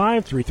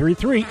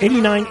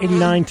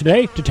 985-333-8989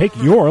 today to take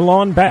your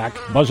lawn back.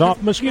 Buzz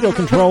Off Mosquito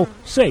Control.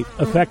 Safe,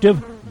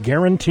 effective,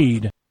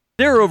 guaranteed.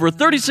 There are over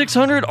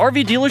 3,600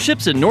 RV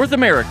dealerships in North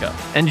America,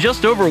 and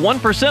just over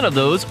 1% of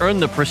those earn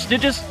the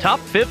prestigious Top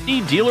 50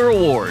 Dealer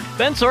Award.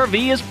 Bent's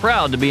RV is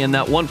proud to be in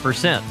that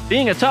 1%.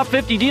 Being a Top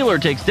 50 dealer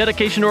takes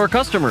dedication to our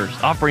customers,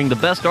 offering the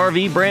best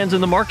RV brands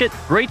in the market,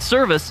 great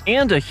service,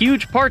 and a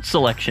huge parts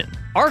selection.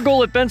 Our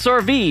goal at Bent's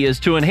RV is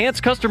to enhance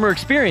customer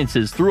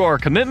experiences through our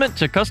commitment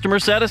to customer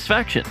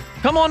satisfaction.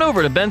 Come on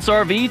over to Bent's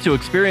RV to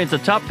experience a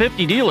Top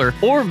 50 dealer,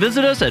 or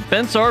visit us at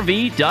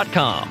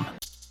bentsrv.com.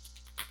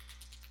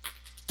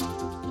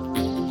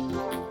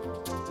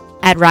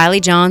 At Riley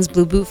John's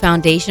Blue Boot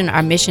Foundation,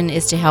 our mission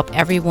is to help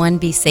everyone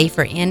be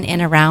safer in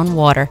and around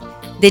water.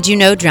 Did you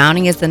know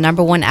drowning is the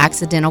 #1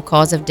 accidental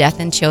cause of death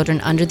in children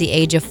under the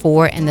age of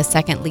 4 and the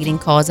second leading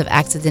cause of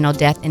accidental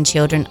death in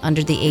children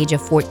under the age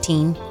of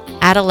 14?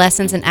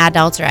 Adolescents and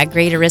adults are at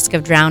greater risk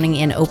of drowning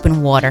in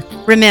open water.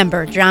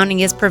 Remember,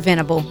 drowning is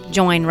preventable.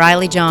 Join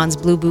Riley John's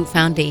Blue Boot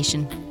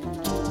Foundation.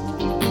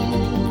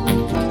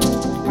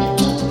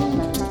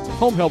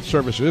 Home health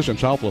services in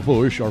South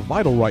Lafourche are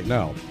vital right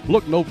now.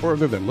 Look no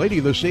further than Lady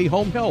of the Sea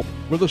Home Health.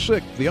 For the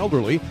sick, the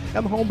elderly,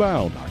 and the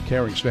homebound, our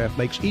caring staff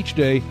makes each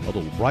day a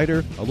little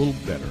brighter, a little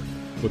better.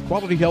 With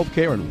quality health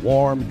care and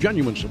warm,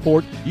 genuine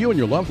support, you and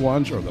your loved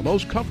ones are the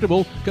most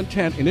comfortable,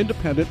 content, and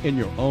independent in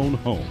your own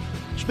home.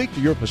 Speak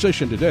to your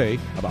physician today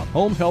about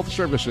home health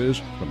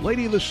services from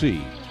Lady of the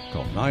Sea.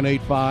 Call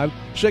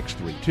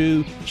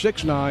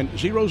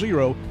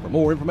 985-632-6900 for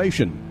more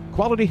information.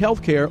 Quality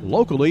health care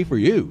locally for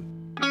you.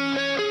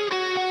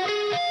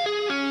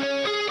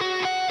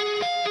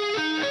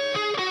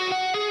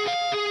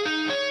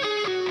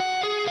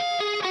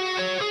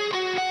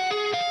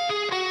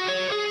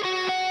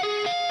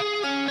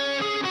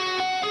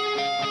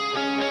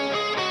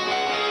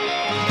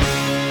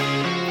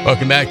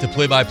 Welcome back to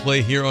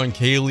Play-by-Play here on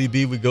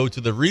KLEB. We go to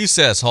the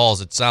recess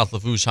halls at South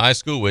Lafourche High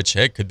School, which,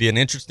 heck, could be an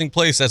interesting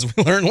place, as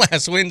we learned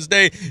last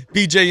Wednesday.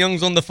 B.J.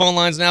 Young's on the phone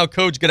lines now.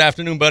 Coach, good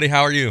afternoon, buddy.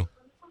 How are you?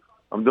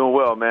 I'm doing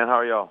well, man. How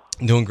are y'all?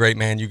 Doing great,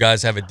 man. You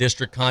guys have a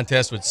district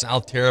contest with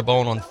South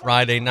Terrebonne on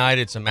Friday night.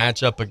 It's a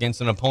matchup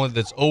against an opponent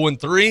that's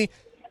 0-3,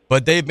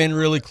 but they've been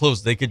really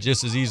close. They could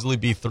just as easily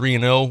be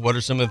 3-0. What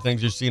are some of the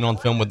things you're seeing on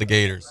film with the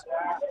Gators?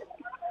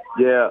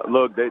 Yeah,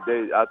 look,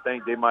 I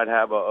think they might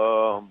have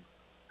a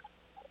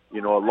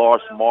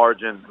loss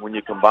margin when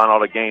you combine all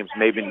the games.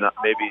 Maybe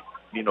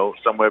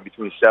somewhere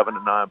between 7 to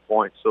 9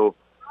 points. So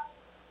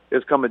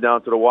it's coming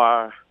down to the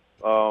wire.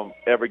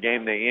 Every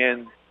game they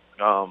in.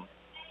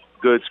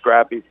 Good,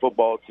 scrappy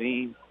football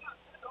team.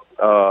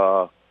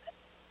 I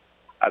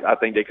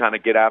think they kind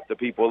of get after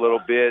people a little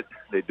bit.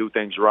 They do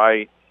things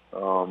right.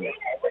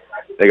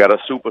 They got a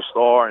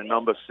superstar in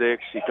number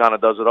 6. He kind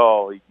of does it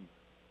all.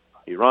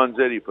 He runs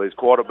it. He plays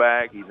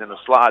quarterback. He's in the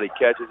slot. He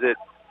catches it.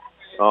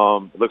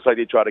 It looks like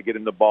they try to get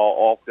him the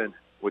ball often,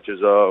 which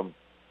is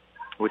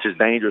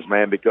dangerous,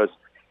 man, because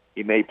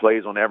he made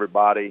plays on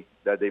everybody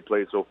that they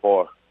played so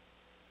far.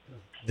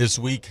 This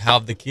week, how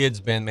have the kids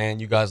been, man?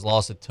 You guys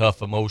lost a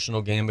tough,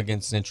 emotional game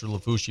against Central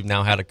Lafourche. You've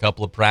now had a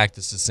couple of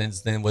practices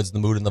since then. What's the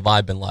mood and the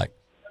vibe been like?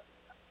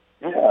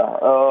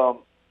 Yeah,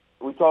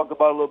 we talked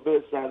about it a little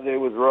bit. Saturday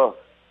was rough,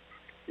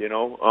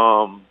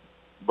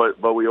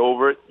 but we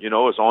over it.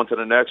 It's on to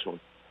the next one.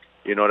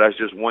 That's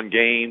just one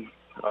game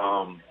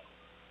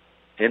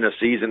in a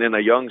season, in a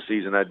young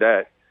season at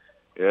that.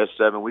 There's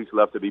 7 weeks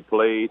left to be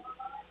played,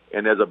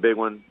 and there's a big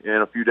one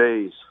in a few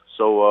days.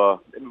 So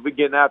we're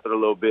getting after it a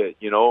little bit,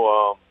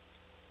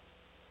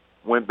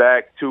 Went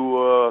back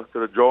to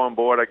the drawing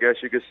board, I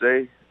guess you could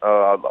say.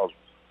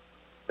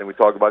 And we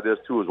talked about this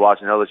too. Was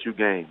watching LSU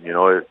game.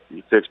 You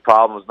fix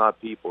problems, not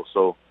people.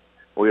 So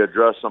we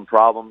address some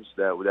problems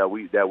that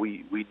we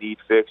need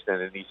fixed, and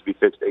it needs to be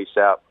fixed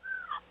ASAP.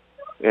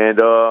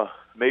 And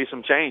made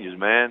some changes,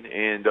 man.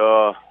 And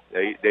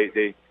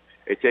they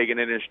taking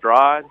it in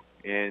stride.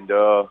 And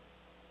I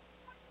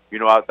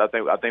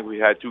think we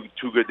had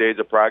two good days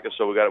of practice,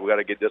 so we got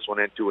to get this one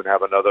into and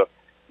have another,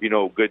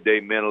 good day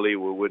mentally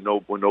with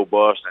no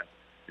bust.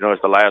 And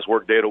it's the last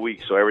work day of the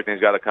week, so everything's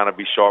got to kind of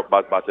be sharp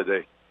by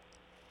today.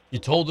 You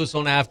told us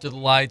on After the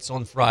Lights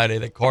on Friday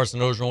that Carson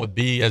Ogeron would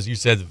be, as you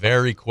said,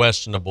 very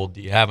questionable.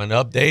 Do you have an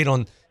update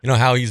on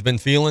how he's been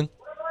feeling?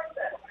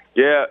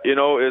 Yeah,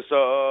 it's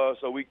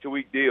a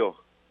week-to-week deal.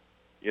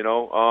 He's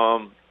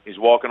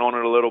walking on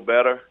it a little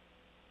better.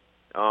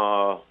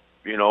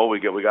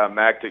 We got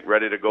Mac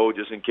ready to go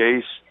just in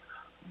case.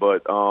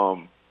 But,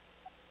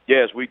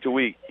 it's week to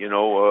week.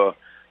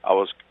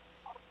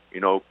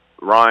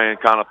 Ryan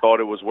kind of thought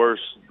it was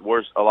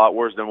a lot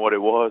worse than what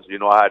it was.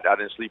 I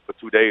didn't sleep for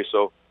 2 days,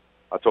 so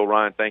I told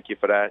Ryan, thank you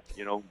for that,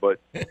 But,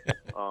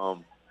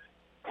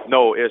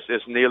 no,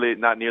 it's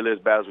not nearly as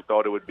bad as we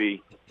thought it would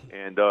be.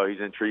 And he's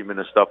in treatment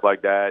and stuff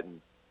like that. And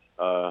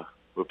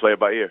we'll play it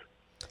by ear.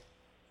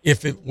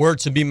 If it were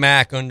to be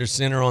Mac under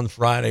center on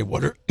Friday,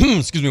 what are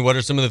what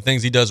are some of the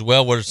things he does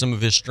well? What are some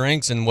of his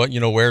strengths, and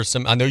where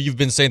some? I know you've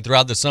been saying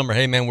throughout the summer,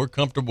 hey man, we're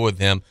comfortable with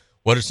him.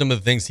 What are some of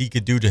the things he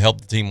could do to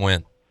help the team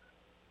win?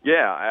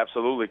 Yeah,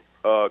 absolutely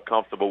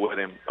comfortable with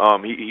him.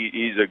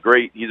 He's a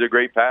great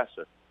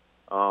passer.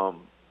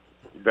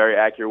 Very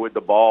accurate with the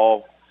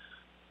ball.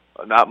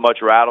 Not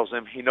much rattles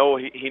him. He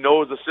knows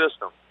the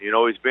system.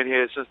 He's been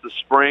here since the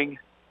spring,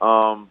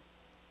 and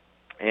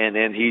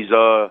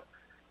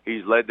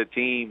he's led the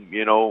team,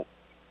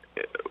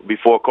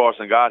 before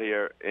Carson got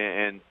here,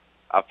 and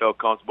I felt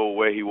comfortable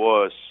where he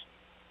was.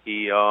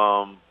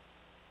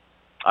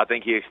 I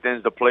think he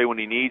extends the play when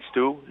he needs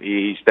to.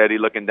 He's steady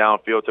looking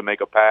downfield to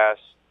make a pass.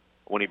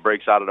 When he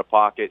breaks out of the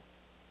pocket,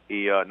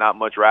 he not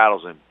much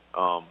rattles him.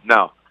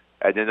 Now,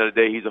 at the end of the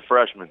day, he's a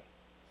freshman,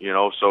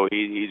 so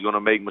he's going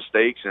to make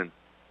mistakes, and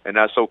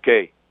that's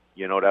okay.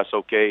 That's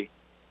okay.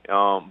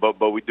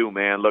 But we do,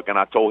 man. Look, and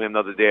I told him the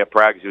other day at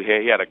practice,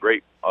 he had a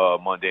great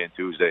Monday and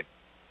Tuesday.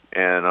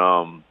 And,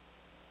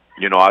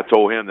 I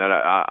told him that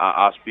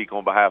I speak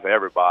on behalf of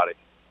everybody,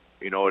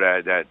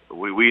 that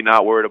we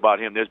not worried about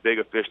him. There's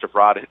bigger fish to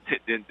fry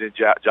than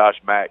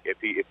Josh Mack. If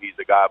he's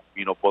the guy,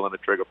 pulling the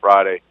trigger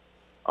Friday,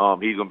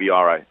 he's going to be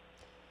all right.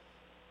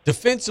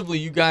 Defensively,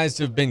 you guys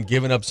have been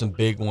giving up some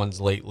big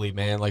ones lately,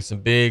 man, like some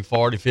big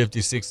 40,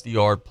 50,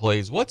 60-yard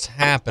plays. What's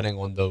happening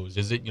on those?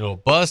 Is it, a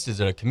bust? Is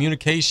it a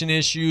communication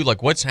issue?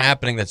 Like, what's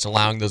happening that's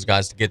allowing those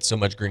guys to get so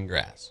much green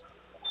grass?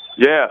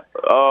 Yeah,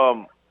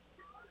 I'm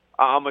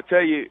going to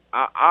tell you,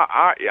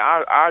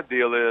 our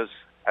deal is,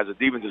 as a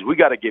defense, is we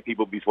got to get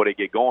people before they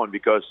get going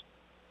because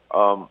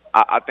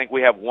I think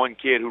we have one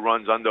kid who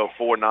runs under a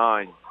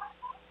 4.9,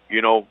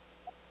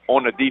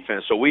 on the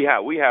defense. So we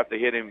have to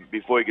hit him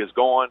before he gets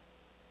going.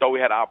 So we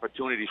had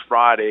opportunities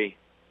Friday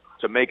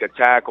to make a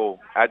tackle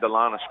at the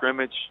line of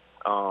scrimmage,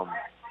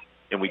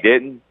 and we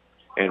didn't.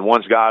 And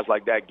once guys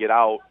like that get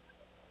out,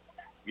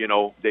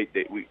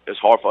 it's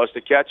hard for us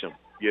to catch them,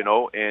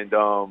 And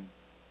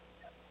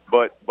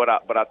but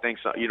I think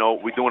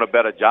we're doing a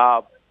better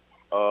job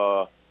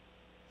of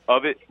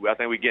it. I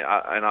think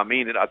and I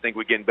mean it. I think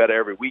we're getting better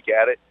every week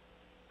at it.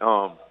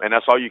 And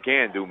that's all you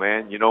can do,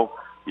 man. You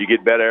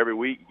get better every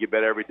week, you get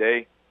better every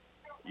day.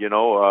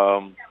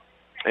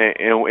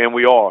 and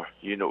we are.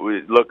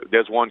 Look,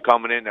 there's one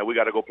coming in that we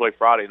got to go play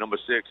Friday, number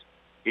 6.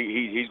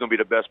 He's going to be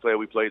the best player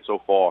we played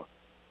so far,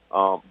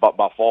 but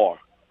by far.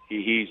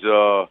 He's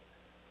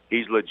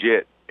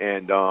legit,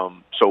 and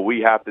so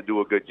we have to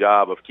do a good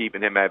job of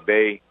keeping him at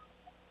bay.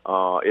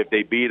 If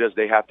they beat us,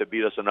 they have to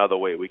beat us another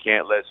way. We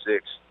can't let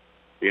 6,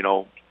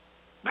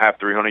 have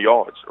 300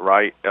 yards,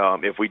 right?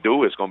 If we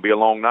do, it's going to be a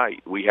long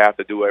night. We have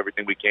to do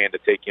everything we can to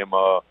take him.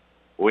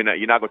 You're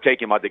not going to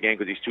take him out the game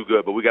because he's too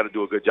good, but we got to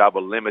do a good job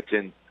of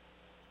limiting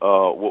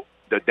the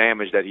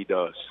damage that he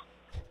does.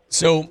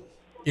 So,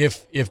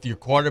 if your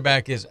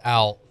quarterback is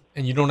out,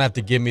 and you don't have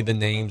to give me the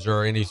names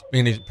or any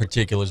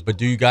particulars, but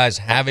do you guys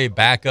have a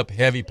backup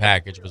heavy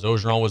package? Was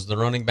Ogeron was the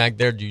running back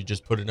there? Do you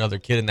just put another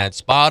kid in that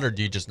spot, or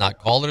do you just not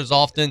call it as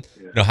often?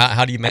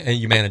 How do you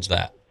manage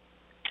that?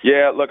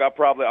 Yeah, look, I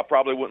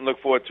probably wouldn't look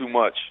for it too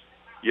much.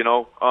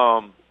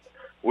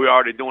 We're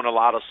already doing a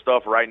lot of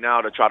stuff right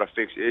now to try to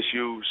fix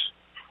issues,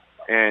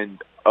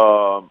 and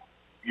the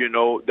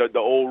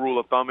old rule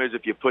of thumb is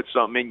if you put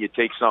something in, you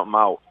take something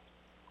out,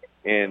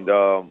 and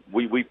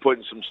we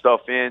putting some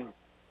stuff in.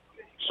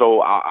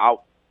 So I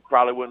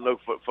probably wouldn't look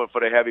for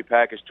the heavy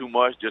package too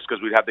much, just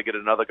because we'd have to get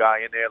another guy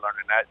in there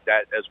learning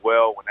that as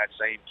well when that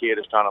same kid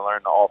is trying to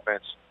learn the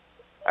offense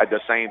at the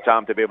same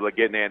time to be able to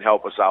get in there and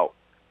help us out.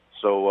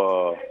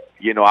 So,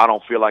 I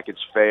don't feel like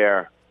it's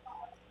fair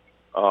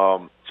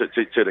to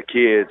the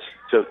kids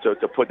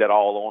to put that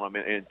all on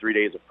them in 3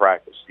 days of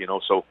practice.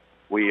 So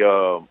we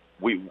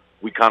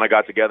kind of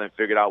got together and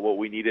figured out what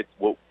we needed,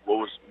 what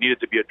was needed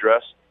to be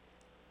addressed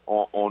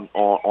on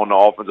the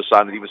offensive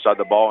side and the defensive side of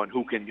the ball, and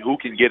who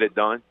can get it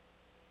done.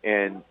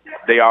 And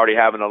they already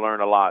having to learn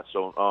a lot.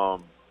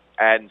 So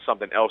adding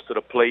something else to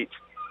the plate,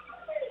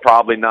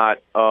 probably not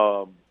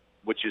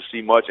what you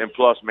see much. And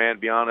plus, man,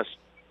 to be honest,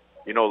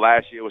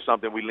 last year was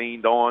something we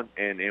leaned on,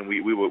 and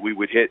we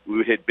would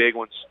hit big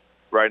ones.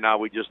 Right now,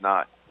 we just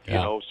not.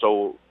 Yeah.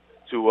 So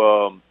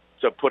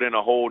to put in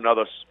a whole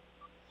nother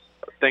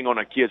thing on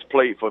a kid's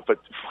plate for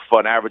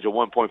an average of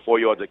 1.4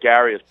 yards a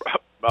carry is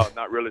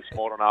not really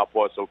smart on our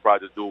part. So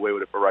probably just do away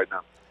with it for right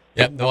now.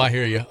 Yep. No, I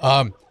hear you.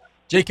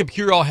 Jacob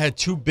Curall had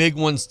 2 big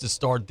ones to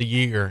start the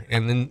year,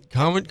 and then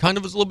kind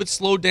of was a little bit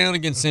slowed down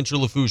against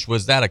Central Lafourche.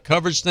 Was that a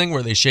coverage thing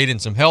where they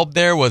shaded some help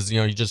there? Was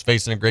you just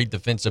facing a great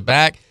defensive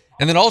back?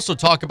 And then also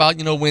talk about,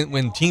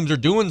 when teams are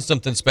doing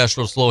something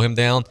special to slow him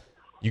down,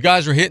 you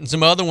guys are hitting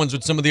some other ones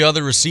with some of the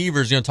other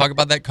receivers. Talk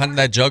about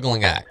that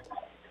juggling act.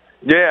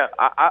 Yeah,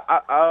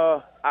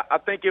 I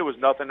think it was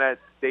nothing that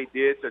they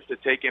did to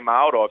take him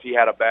out, or if he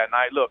had a bad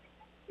night. Look,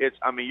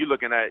 you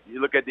look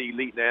at the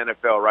elite in the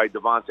NFL, right?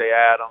 Devontae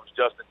Adams,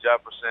 Justin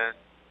Jefferson,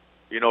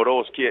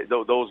 those kids,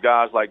 those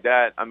guys like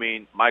that.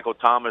 Michael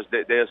Thomas.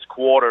 There's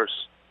quarters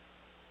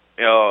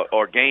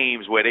or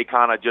games where they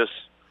kind of just.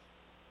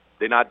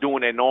 They're not doing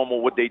their normal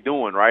what they're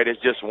doing, right?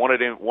 It's just one of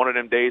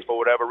them days for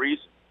whatever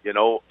reason.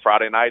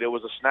 Friday night it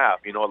was a snap.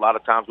 A lot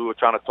of times we were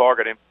trying to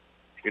target him.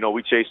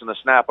 We chasing a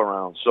snap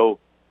around. So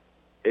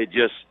it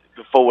just,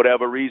 for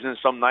whatever reason,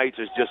 some nights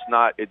it's just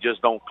not. It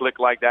just don't click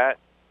like that.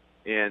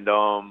 And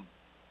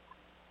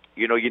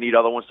you need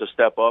other ones to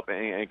step up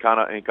and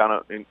kind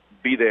of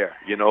be there.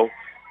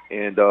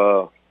 And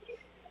but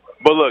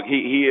look,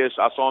 he is.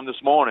 I saw him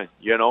this morning.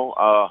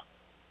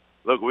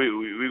 Look,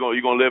 you're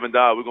gonna live and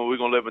die. We're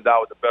gonna live and die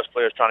with the best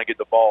players trying to get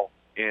the ball,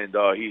 and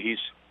he's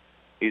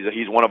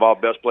one of our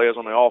best players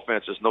on the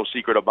offense. There's no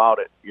secret about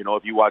it.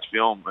 If you watch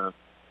film,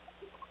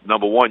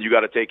 number one, you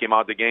got to take him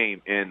out the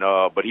game, and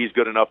but he's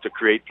good enough to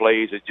create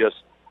plays. It just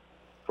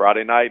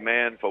Friday night,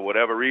 man, for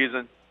whatever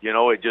reason,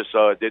 it just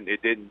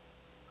it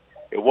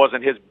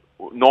wasn't his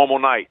normal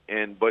night.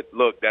 But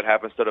look, that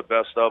happens to the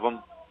best of them,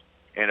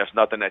 and it's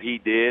nothing that he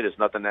did. It's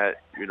nothing that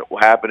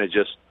happened. It's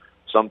just.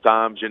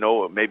 Sometimes,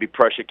 maybe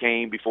pressure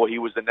came before he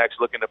was the next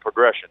looking at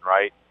progression,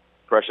 right?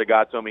 Pressure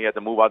got to him, he had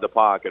to move out the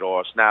pocket,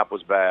 or a snap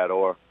was bad,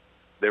 or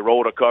they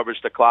rolled a coverage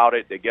to cloud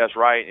it, they guessed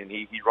right, and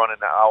he's running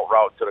the out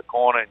route to the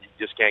corner, and you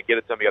just can't get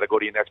it to him. You got to go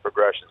to your next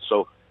progression.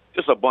 So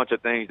just a bunch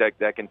of things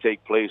that can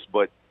take place.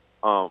 But,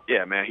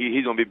 yeah, man,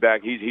 he's going to be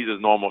back. He's his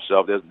normal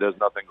self. There's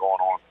nothing going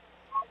on.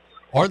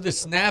 Are the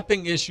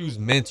snapping issues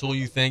mental,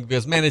 you think?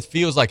 Because, man, it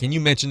feels like, and you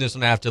mentioned this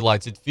on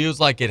Afterlights, it feels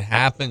like it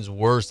happens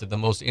worse at the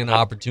most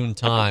inopportune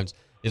times.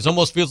 It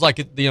almost feels like,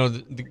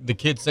 the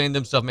kids saying to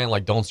themselves, man,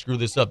 like, don't screw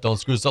this up, don't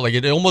screw this up. Like,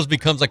 it almost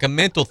becomes like a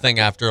mental thing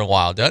after a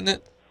while, doesn't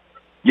it?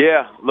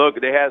 Yeah,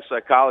 look, they had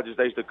psychologists.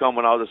 They used to come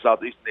when I was in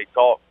Southeast, and they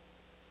talk,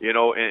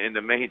 and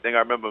the main thing I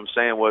remember them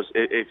saying was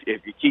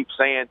if you keep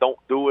saying don't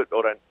do it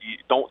or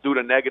don't do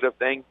the negative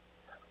thing,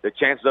 the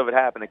chances of it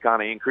happening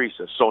kind of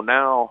increases. So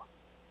now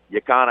you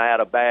kind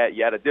of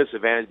at a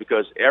disadvantage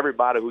because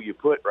everybody who you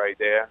put right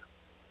there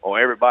or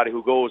everybody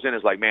who goes in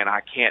is like, man, I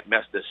can't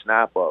mess this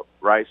snap up,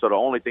 right? So the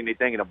only thing they're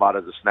thinking about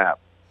is the snap,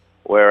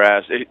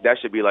 whereas that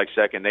should be like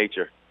second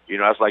nature.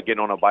 That's like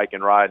getting on a bike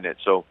and riding it.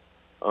 So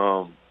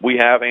we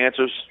have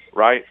answers,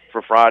 right,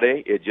 for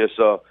Friday. It just,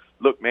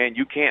 look, man,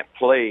 you can't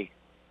play.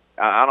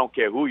 I don't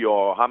care who you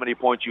are, how many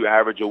points you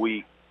average a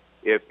week.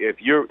 If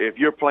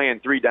you're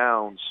playing 3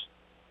 downs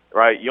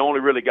right? You only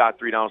really got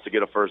 3 downs to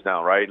get a first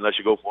down, right? Unless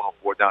you go for it on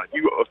 4th down.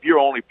 If you're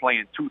only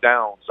playing 2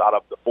 downs out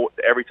of the 4,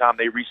 every time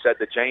they reset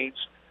the chains,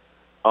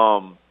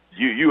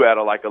 you at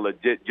a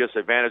legit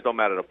disadvantage. Don't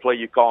matter the play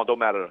you call. Don't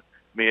matter.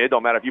 It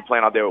don't matter if you're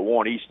playing out there with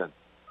Warren Easton,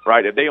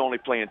 right? If they only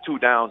playing 2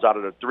 downs out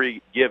of the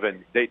 3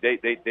 given, they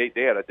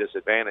had a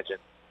disadvantage. And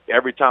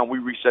every time we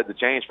reset the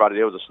chains Friday,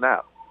 there was a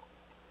snap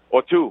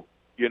or 2,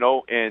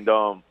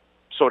 and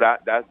so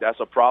that's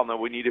a problem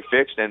that we need to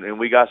fix, and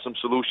we got some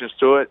solutions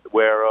to it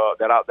where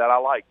that I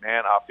like,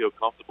 man. I feel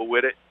comfortable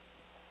with it,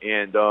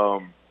 and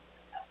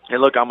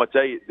look, I'm gonna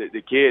tell you,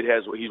 the kid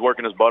he's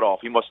working his butt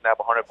off. He must snap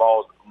 100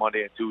 balls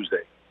Monday and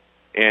Tuesday,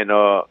 and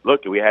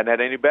look, we hadn't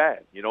had any bad,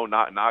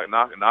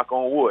 knock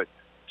on wood.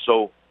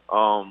 So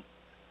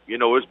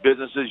it's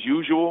business as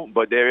usual,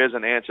 but there is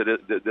an answer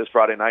this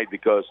Friday night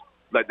because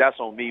that's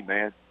on me,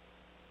 man.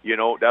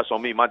 That's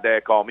on me. My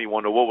dad called me,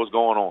 wonder what was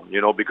going on,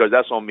 because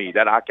that's on me.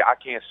 That I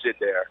can't sit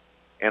there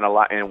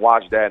and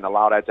watch that and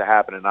allow that to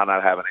happen and not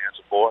have an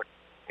answer for it.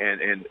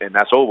 And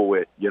that's over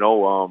with.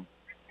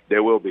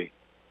 There will be.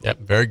 Yep,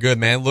 very good,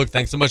 man. Look,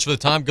 thanks so much for the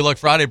time. Good luck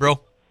Friday,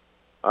 bro.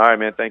 All right,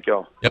 man. Thank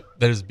y'all. Yep,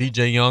 that is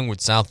BJ Young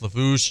with South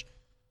Lafourche.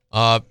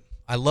 I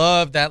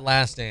love that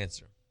last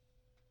answer.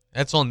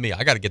 That's on me.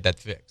 I got to get that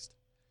fixed.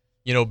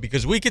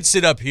 Because we could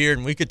sit up here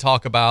and we could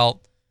talk about,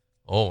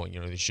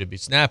 they should be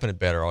snapping it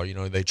better. Or,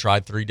 they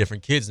tried 3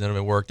 different kids, none of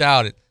it worked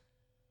out.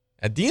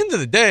 At the end of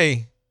the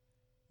day,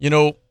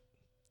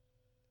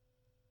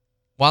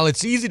 while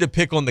it's easy to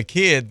pick on the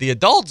kid, the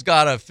adults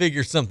got to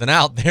figure something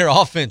out there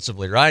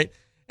offensively, right?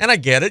 And I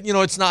get it.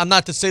 I'm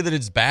not to say that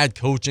it's bad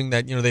coaching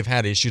that, they've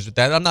had issues with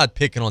that. I'm not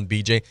picking on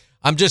BJ.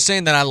 I'm just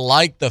saying that I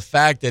like the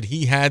fact that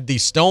he had the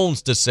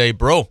stones to say,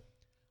 bro,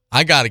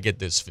 I got to get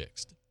this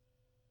fixed.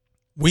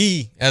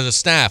 We, as a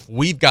staff,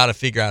 we've got to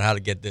figure out how to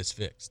get this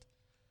fixed.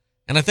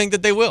 And I think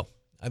that they will.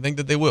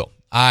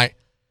 I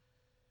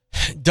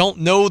don't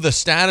know the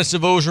status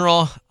of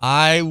Ogeron.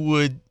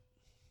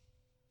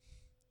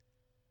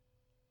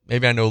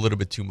 Maybe I know a little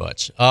bit too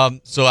much.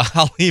 So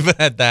I'll leave it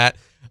at that.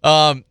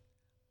 I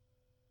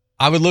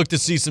would look to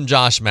see some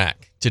Josh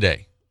Mack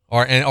today,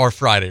 or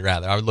Friday,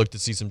 rather. I would look to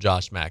see some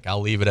Josh Mack.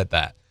 I'll leave it at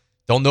that.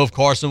 Don't know if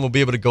Carson will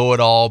be able to go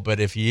at all, but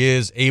if he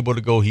is able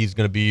to go, he's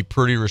going to be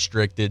pretty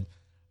restricted.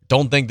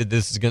 Don't think that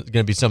this is going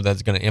to be something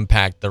that's going to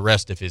impact the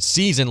rest of his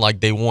season like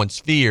they once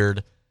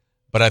feared,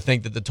 but I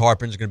think that the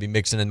Tarpons are going to be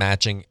mixing and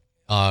matching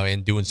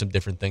and doing some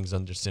different things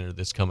under center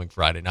this coming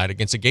Friday night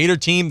against a Gator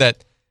team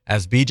that,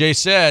 as BJ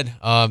said,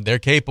 they're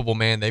capable,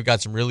 man. They've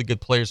got some really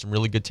good players, some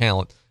really good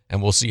talent,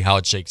 and we'll see how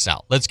it shakes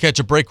out. Let's catch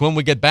a break. When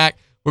we get back,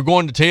 we're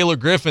going to Taylor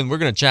Griffin. We're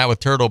going to chat with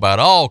Turtle about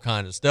all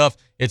kinds of stuff.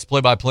 It's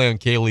play-by-play on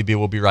KLEB.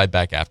 We'll be right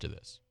back after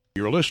this.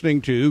 You're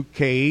listening to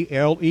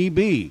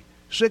KLEB,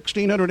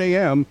 1600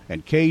 AM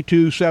and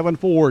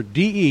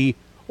K274DE,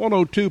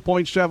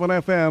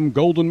 102.7 FM,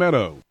 Golden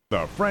Meadow.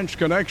 The French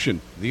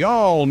Connection, the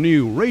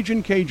all-new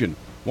Ragin' Cajun,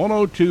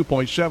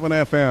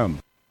 102.7 FM.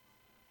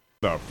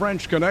 The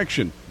French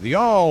Connection, the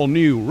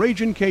all-new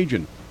Ragin'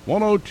 Cajun,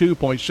 102.7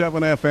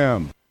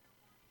 FM.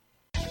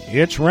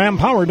 It's Ram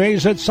Power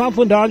Days at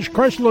Southland Dodge,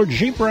 Chrysler,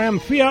 Jeep, Ram,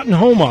 Fiat, and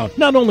Homa.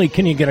 Not only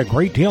can you get a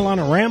great deal on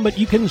a Ram, but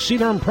you can see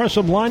their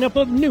impressive lineup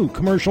of new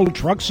commercial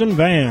trucks and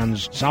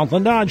vans.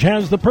 Southland Dodge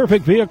has the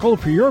perfect vehicle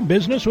for your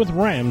business with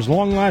Ram's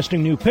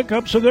long-lasting new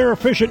pickups or their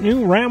efficient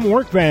new Ram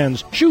work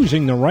vans.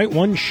 Choosing the right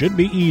one should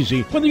be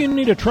easy. Whether you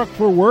need a truck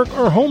for work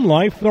or home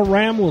life, the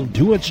Ram will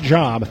do its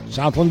job.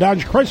 Southland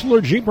Dodge,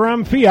 Chrysler, Jeep,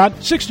 Ram,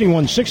 Fiat,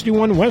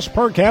 6161 West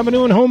Park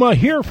Avenue in Homa,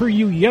 here for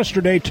you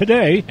yesterday,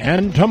 today,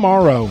 and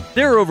tomorrow.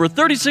 There are over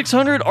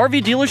 3,600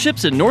 RV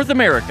dealerships in North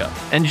America,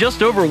 and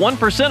just over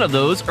 1% of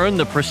those earn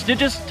the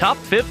prestigious Top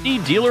 50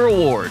 Dealer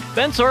Award.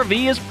 Bent's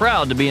RV is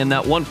proud to be in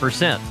that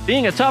 1%.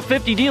 Being a Top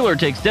 50 dealer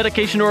takes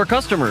dedication to our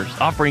customers,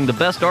 offering the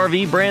best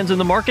RV brands in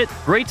the market,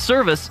 great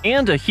service,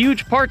 and a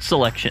huge parts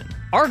selection.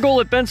 Our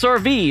goal at Bent's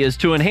RV is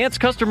to enhance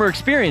customer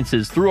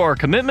experiences through our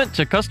commitment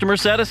to customer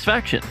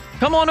satisfaction.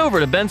 Come on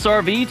over to Bent's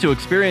RV to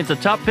experience a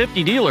Top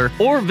 50 dealer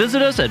or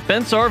visit us at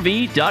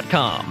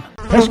bentsrv.com.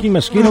 Pesky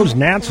mosquitoes,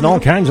 gnats, and all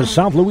kinds of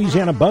South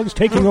Louisiana bugs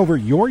taking over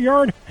your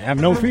yard? Have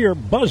no fear,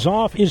 Buzz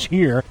Off is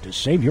here to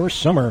save your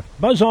summer.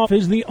 Buzz Off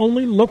is the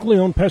only locally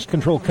owned pest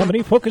control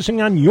company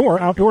focusing on your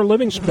outdoor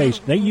living space.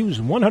 They use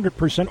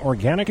 100%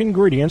 organic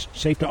ingredients,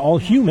 safe to all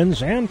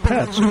humans and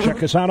pets.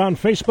 Check us out on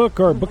Facebook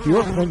or book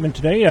your appointment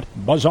today at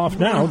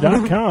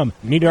buzzoffnow.com.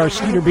 Need our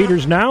skeeter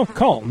beaters now?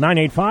 Call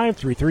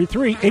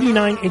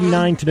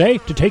 985-333-8989 today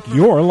to take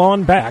your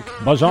lawn back.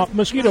 Buzz Off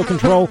Mosquito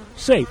Control.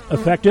 Safe,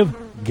 effective,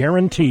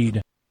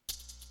 guaranteed.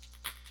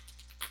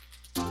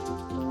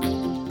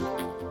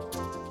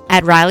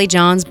 At Riley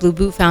John's Blue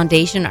Boot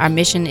Foundation, our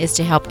mission is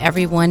to help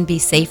everyone be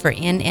safer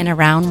in and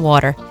around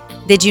water.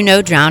 Did you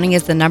know drowning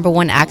is the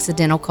 #1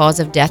 accidental cause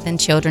of death in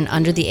children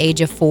under the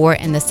age of 4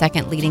 and the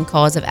second leading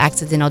cause of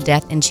accidental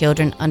death in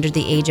children under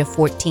the age of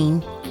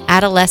 14?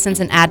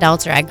 Adolescents and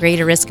adults are at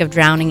greater risk of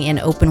drowning in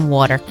open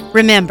water.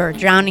 Remember,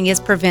 drowning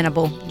is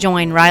preventable.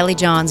 Join Riley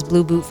John's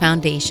Blue Boot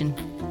Foundation.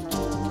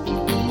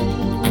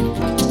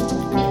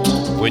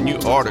 When you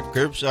order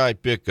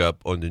curbside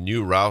pickup on the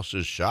new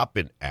Rouse's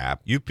shopping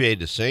app, you pay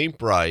the same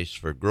price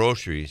for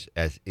groceries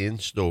as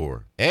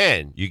in-store.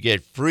 And you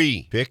get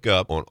free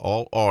pickup on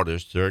all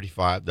orders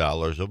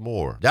 $35 or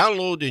more.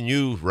 Download the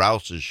new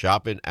Rouse's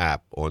shopping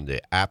app on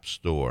the App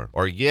Store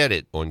or get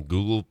it on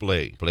Google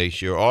Play. Place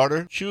your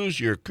order, choose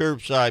your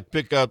curbside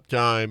pickup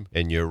time,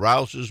 and your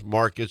Rouse's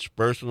Markets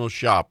personal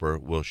shopper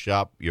will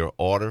shop your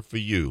order for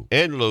you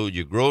and load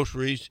your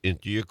groceries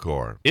into your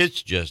car.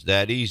 It's just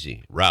that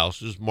easy.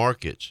 Rouse's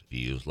Markets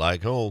feels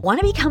like home. Want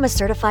to become a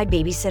certified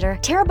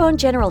babysitter? Terrebonne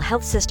General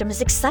Health System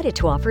is excited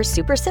to offer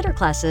Super Sitter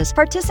classes.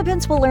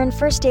 Participants will learn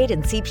first aid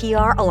and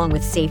CPR along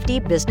with safety,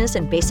 business,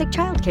 and basic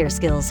childcare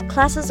skills.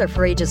 Classes are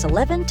for ages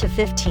 11 to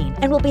 15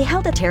 and will be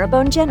held at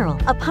Terrebonne General.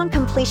 Upon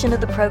completion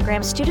of the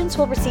program, students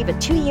will receive a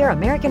 2-year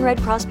American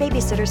Red Cross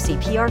Babysitter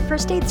CPR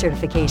first aid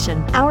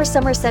certification. Our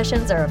summer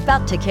sessions are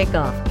about to kick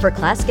off. For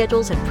class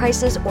schedules and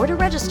prices or to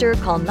register,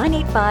 call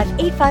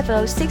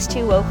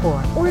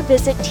 985-850-6204 or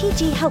visit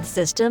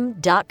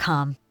tghealthsystem.com.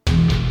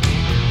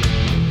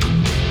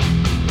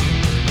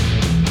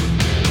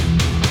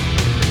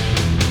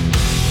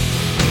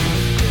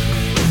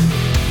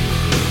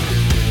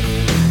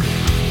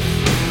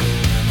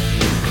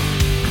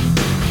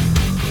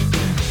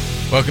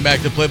 Welcome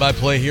back to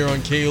Play-by-Play here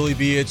on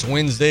KLEB. It's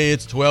Wednesday.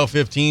 It's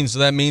 12:15, so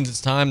that means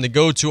it's time to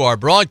go to our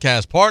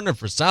broadcast partner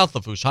for South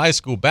Lafourche High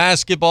School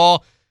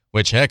basketball,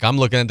 which, heck, I'm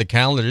looking at the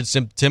calendar. It's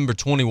September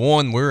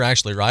 21. We're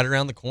actually right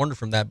around the corner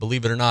from that,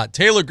 believe it or not.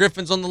 Taylor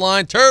Griffin's on the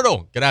line.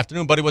 Turtle, good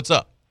afternoon, buddy. What's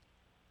up?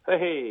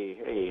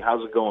 Hey,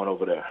 how's it going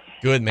over there?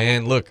 Good,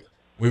 man. Look,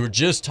 we were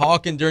just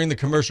talking during the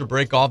commercial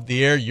break off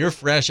the air. You're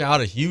fresh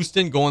out of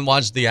Houston. Go and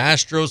watch the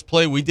Astros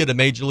play. We did a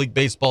Major League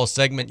Baseball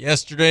segment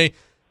yesterday.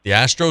 The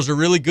Astros are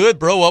really good,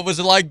 bro. What was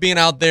it like being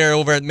out there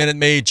over at Minute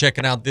Maid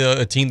checking out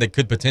a team that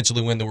could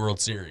potentially win the World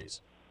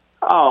Series?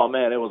 Oh,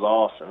 man, it was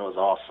awesome. It was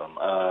awesome.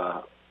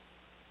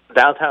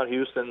 Downtown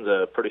Houston's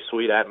a pretty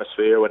sweet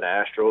atmosphere when the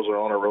Astros are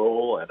on a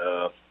roll. And,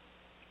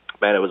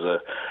 man, it was a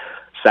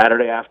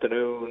Saturday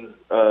afternoon,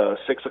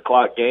 6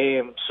 o'clock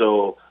game.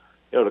 So,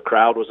 you know, the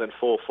crowd was in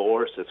full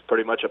force. It's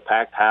pretty much a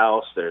packed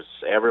house.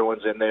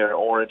 Everyone's in there,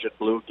 orange and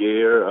blue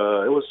gear.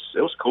 It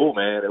was cool,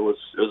 man. It was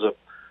a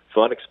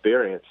fun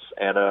experience.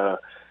 And,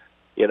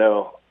 you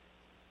know,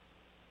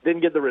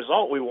 didn't get the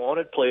result we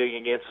wanted playing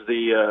against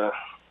the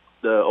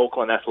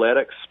Oakland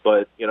Athletics,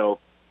 but, you know,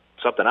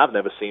 something I've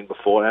never seen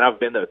before. And I've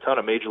been to a ton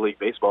of Major League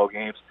Baseball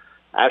games.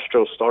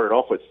 Astros started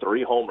off with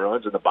 3 home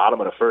runs in the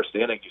bottom of the first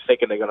inning. You're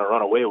thinking they're going to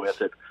run away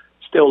with it.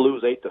 Still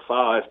lose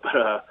 8-5.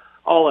 But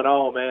all in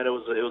all, man, it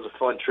was a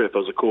fun trip. It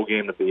was a cool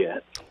game to be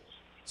at.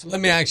 So let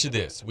me ask you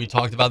this. We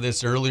talked about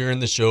this earlier in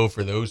the show.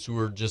 For those who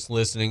are just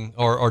listening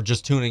or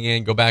just tuning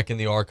in, go back in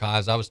the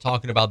archives. I was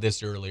talking about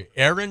this earlier.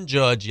 Aaron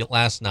Judge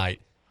last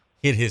night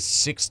hit his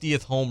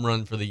 60th home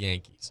run for the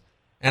Yankees.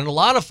 And a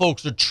lot of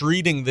folks are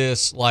treating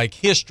this like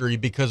history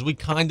because we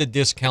kind of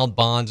discount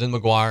Bonds and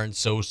McGuire and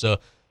Sosa.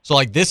 So,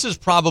 like, this is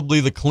probably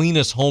the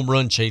cleanest home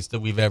run chase that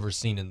we've ever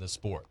seen in the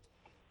sport.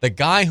 The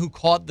guy who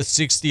caught the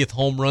 60th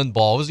home run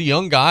ball was a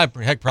young guy,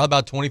 heck, probably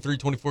about 23,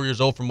 24 years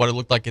old from what it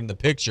looked like in the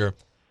picture.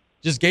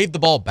 Just gave the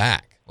ball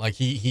back. Like,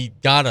 he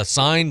got a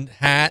signed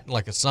hat,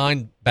 like a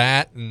signed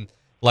bat, and,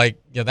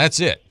 like, yeah, that's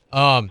it.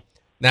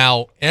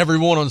 Now,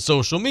 everyone on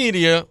social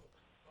media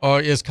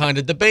is kind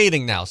of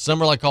debating now.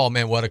 Some are like, oh,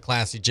 man, what a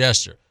classy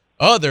gesture.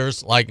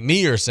 Others, like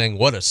me, are saying,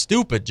 what a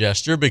stupid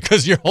gesture,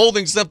 because you're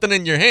holding something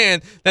in your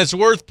hand that's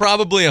worth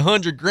probably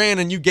 $100,000,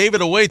 and you gave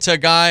it away to a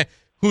guy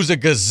who's a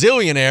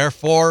gazillionaire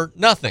for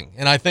nothing.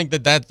 And I think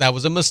that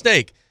was a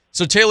mistake.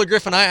 So, Taylor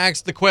Griffin, I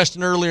asked the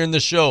question earlier in the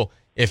show,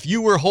 if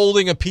you were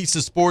holding a piece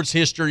of sports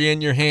history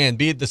in your hand,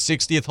 be it the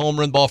 60th home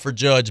run ball for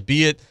Judge,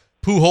 be it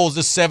Pujols'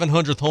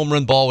 700th home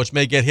run ball, which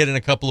may get hit in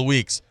a couple of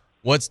weeks,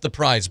 what's the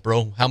price,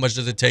 bro? How much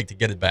does it take to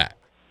get it back?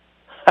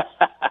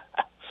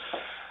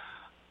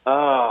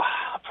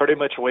 Pretty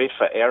much wait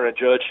for Aaron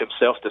Judge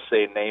himself to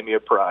say, name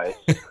your price.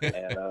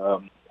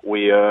 And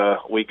we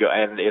go,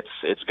 and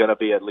it's going to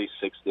be at least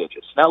 6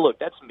 digits. Now, look,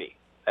 that's me.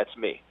 That's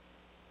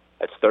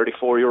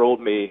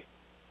 34-year-old me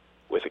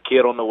with a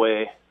kid on the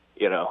way.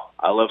 You know,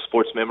 I love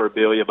sports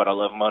memorabilia, but I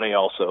love money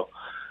also.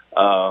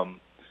 I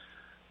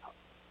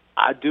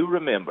do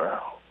remember.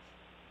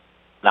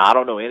 Now, I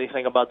don't know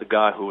anything about the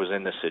guy who was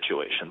in this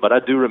situation, but I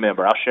do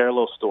remember. I'll share a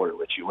little story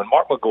with you. When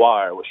Mark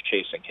McGuire was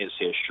chasing his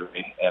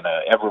history, and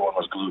everyone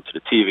was glued to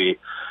the TV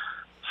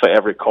for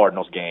every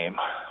Cardinals game,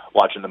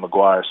 watching the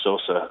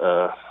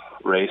McGuire-Sosa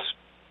race,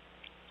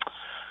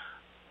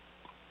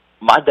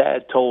 my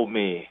dad told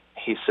me,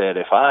 he said,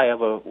 if I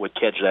ever would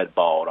catch that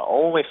ball, the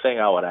only thing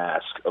I would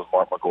ask of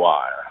Mark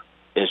McGuire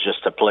is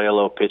just to play a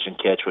little pitch and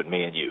catch with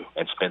me and you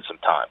and spend some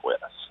time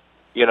with us.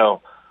 You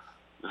know,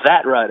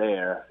 that right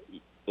there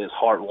is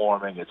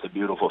heartwarming. It's a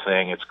beautiful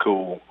thing. It's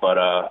cool. But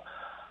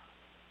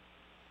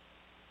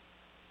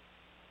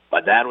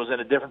my dad was in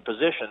a different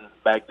position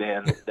back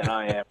then than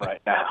I am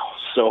right now.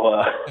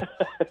 So,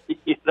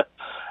 you know,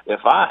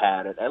 if I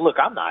had it, and look,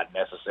 I'm not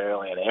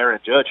necessarily an Aaron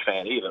Judge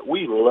fan either.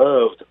 We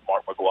loved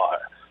Mark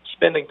McGuire.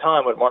 spending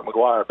time with Mark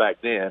McGwire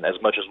back then,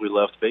 as much as we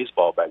loved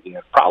baseball back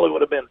then, probably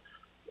would have been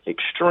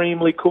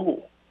extremely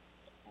cool.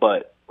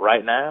 But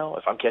right now,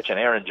 if I'm catching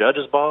Aaron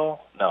Judge's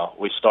ball, no,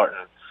 we're starting.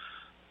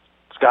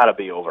 It's got to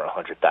be over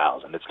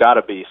 $100,000. It's got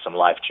to be some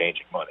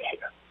life-changing money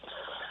here.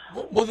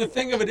 Well, the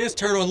thing of it is,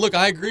 Turtle, and look,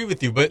 I agree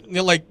with you, but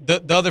like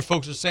the other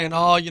folks are saying,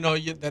 oh,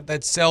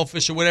 that's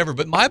selfish or whatever.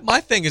 But my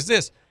thing is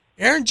this.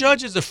 Aaron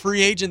Judge is a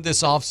free agent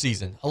this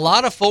offseason. A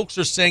lot of folks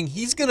are saying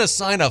he's going to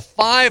sign a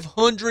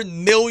 $500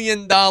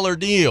 million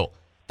deal.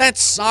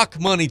 That's sock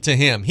money to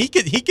him. He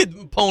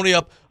could pony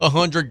up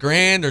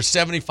 $100,000 or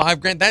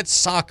 $75,000. That's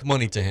sock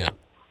money to him.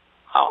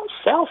 Oh,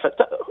 selfish?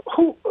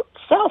 Who?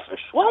 Selfish?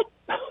 What?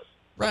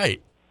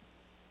 Right.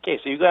 Okay,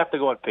 so you have to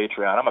go on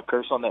Patreon. I'm a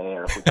curse on the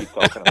air if we keep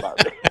talking about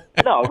this.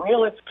 No,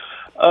 really.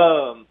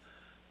 $100,000,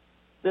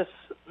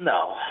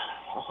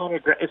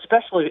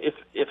 especially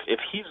if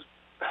he's.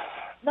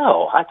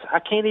 No, I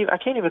can't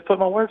even put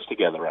my words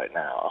together right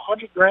now.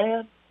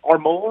 $100,000 or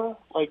more,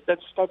 like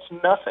that's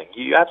nothing.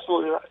 You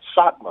absolutely right.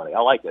 Sock money.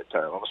 I like that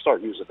term. I'm gonna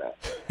start using that.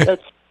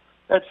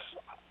 That's.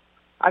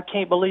 I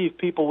can't believe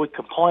people would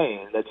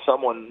complain that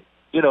someone,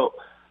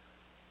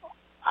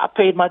 I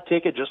paid my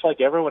ticket just like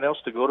everyone else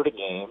to go to the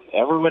game.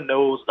 Everyone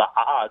knows the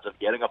odds of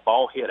getting a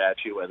ball hit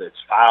at you, whether it's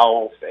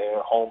foul, fair,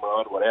 home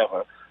run,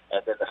 whatever.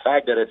 And then the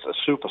fact that it's a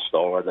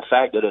superstar, the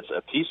fact that it's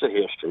a piece of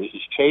history,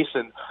 he's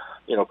chasing,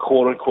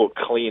 quote-unquote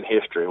clean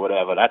history,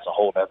 whatever. That's a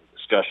whole other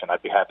discussion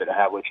I'd be happy to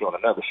have with you on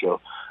another show.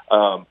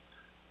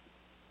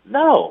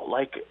 No,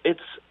 like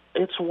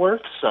it's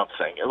worth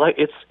something. Like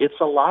it's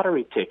a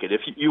lottery ticket.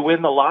 If you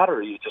win the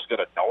lottery, you're just going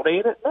to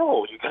donate it?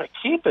 No, you're going to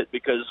keep it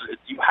because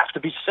you have to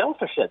be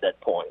selfish at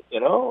that point,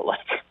 Like,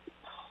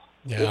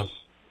 yeah.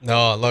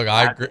 No, look,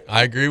 I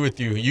agree with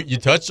you. You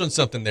touched on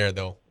something there,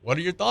 though. What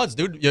are your thoughts,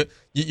 dude?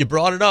 You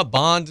brought it up.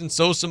 Bonds and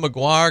Sosa,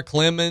 McGuire,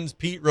 Clemens,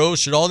 Pete Rose.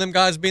 Should all them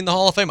guys be in the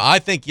Hall of Fame? I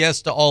think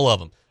yes to all of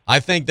them. I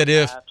think that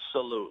if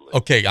absolutely.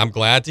 Okay, I'm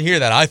glad to hear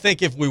that. I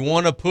think if we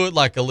want to put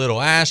like a little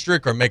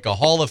asterisk or make a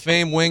Hall of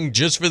Fame wing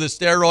just for the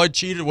steroid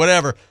cheater,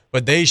 whatever,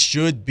 but they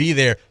should be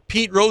there.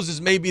 Pete Rose is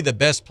maybe the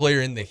best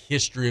player in the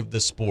history of the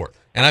sport,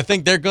 and I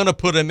think they're going to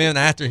put him in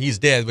after he's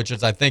dead, which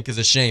I think is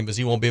a shame because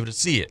he won't be able to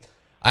see it.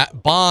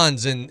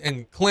 Bonds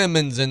and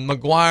Clemens and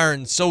McGuire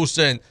and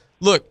Sosa. And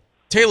look,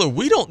 Taylor,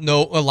 we don't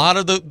know. A lot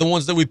of the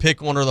ones that we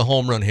pick on are the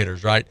home run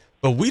hitters, right?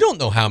 But we don't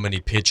know how many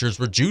pitchers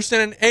were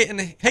juicing.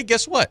 And hey,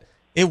 guess what?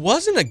 It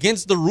wasn't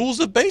against the rules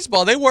of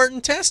baseball. They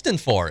weren't testing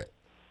for it.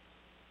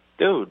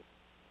 Dude,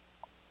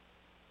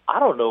 I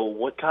don't know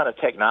what kind of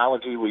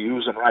technology we're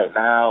using right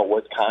now,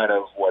 what kind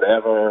of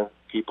whatever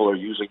people are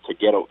using to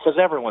get – because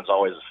everyone's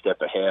always a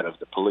step ahead of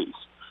the police.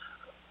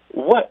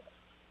 What?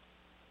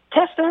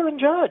 Test Aaron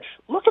Judge.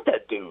 Look at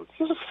that dude.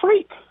 He's a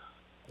freak.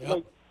 Yep.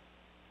 Like,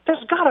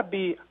 there's got to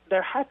be –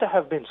 there had to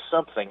have been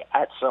something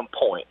at some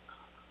point,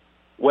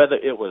 whether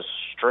it was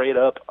straight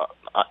up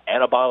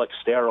anabolic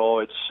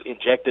steroids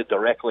injected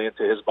directly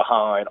into his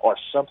behind or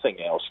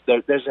something else.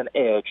 There's an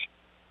edge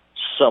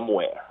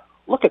somewhere.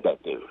 Look at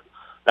that dude.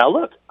 Now,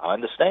 look, I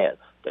understand.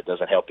 That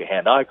doesn't help your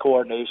hand-eye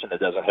coordination. That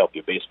doesn't help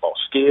your baseball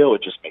skill.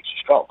 It just makes you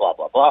strong, blah,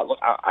 blah, blah. Look,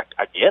 I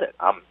get it.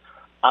 I'm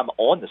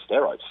on the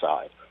steroid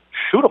side.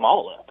 Shoot them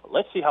all up.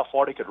 Let's see how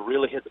far they could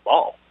really hit the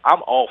ball.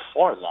 I'm all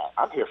for that.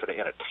 I'm here for the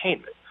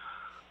entertainment.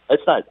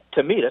 It's not,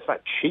 to me, that's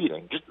not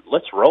cheating. Just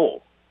let's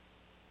roll.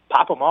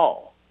 Pop them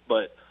all.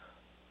 But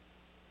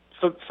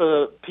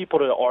for people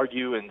to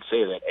argue and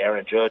say that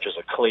Aaron Judge is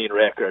a clean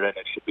record and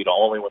it should be the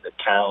only one that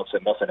counts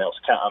and nothing else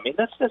counts, I mean,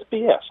 that's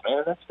BS,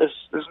 man.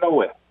 There's no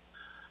way.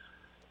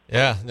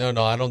 Yeah,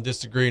 no, I don't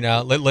disagree.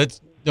 Now,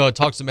 let's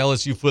talk some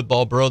LSU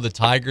football, bro. The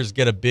Tigers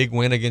get a big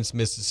win against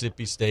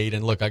Mississippi State.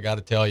 And, look, I got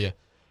to tell you,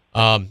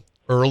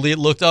 early it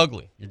looked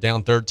ugly. You're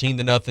down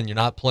 13-0. You're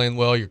not playing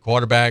well. Your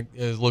quarterback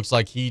looks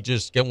like he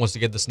just wants to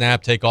get the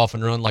snap, take off,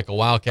 and run like a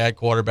Wildcat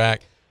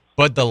quarterback.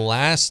 But the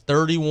last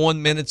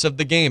 31 minutes of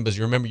the game, because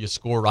you remember you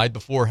score right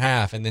before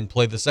half and then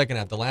play the second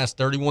half, the last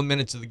 31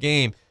 minutes of the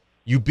game,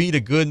 you beat a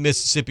good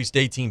Mississippi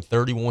State team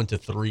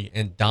 31-3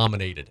 and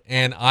dominated.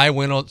 And I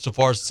went on so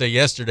far as to say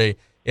yesterday,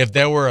 if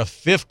there were a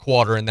fifth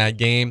quarter in that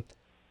game,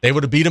 they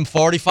would have beat them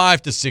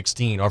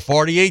 45-16 or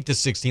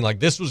 48-16.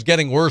 Like, this was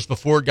getting worse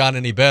before it got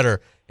any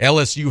better.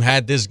 LSU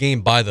had this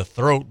game by the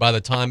throat by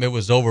the time it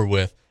was over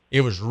with.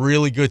 It was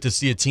really good to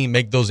see a team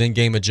make those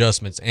in-game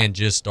adjustments and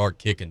just start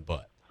kicking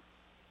butt.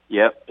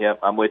 Yep,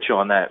 I'm with you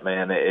on that,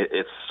 man.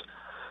 It's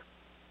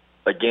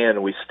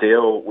again, we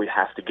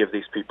have to give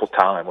these people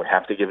time. We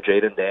have to give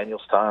Jaden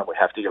Daniels time. We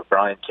have to give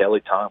Brian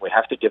Kelly time. We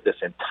have to give this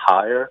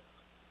entire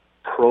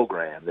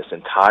program, this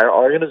entire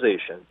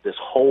organization, this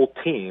whole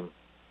team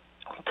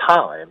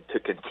time to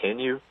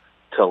continue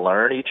to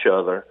learn each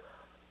other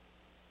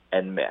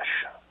and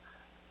mesh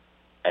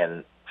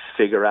and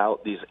figure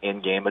out these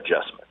in-game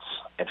adjustments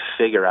and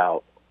figure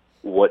out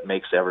what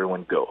makes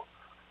everyone go.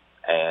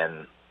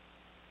 And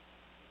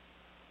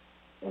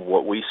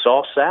what we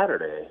saw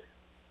Saturday,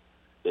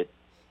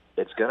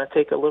 it's going to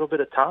take a little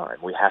bit of time.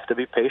 We have to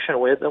be patient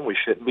with them. We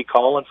shouldn't be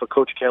calling for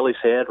Coach Kelly's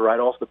head right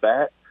off the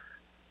bat.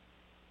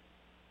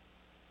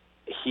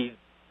 he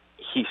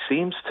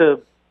seems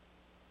to.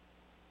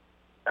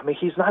 I mean,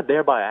 he's not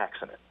there by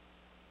accident.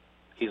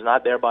 He's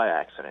not there by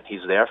accident.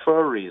 He's there for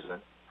a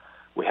reason.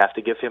 We have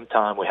to give him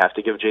time. We have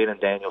to give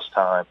Jaden Daniels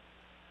time.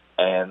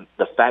 And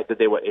the fact that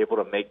they were able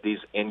to make these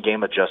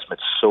in-game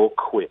adjustments so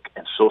quick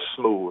and so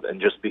smooth and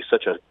just be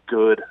such a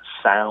good,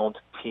 sound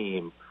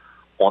team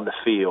on the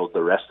field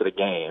the rest of the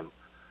game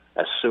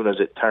as soon as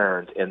it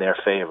turned in their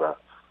favor,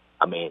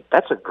 I mean,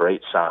 that's a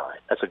great sign.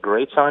 That's a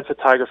great sign for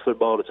Tiger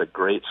football. It's a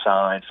great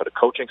sign for the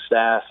coaching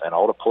staff and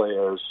all the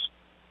players.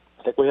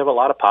 I think we have a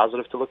lot of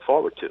positive to look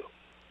forward to.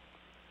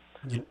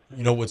 You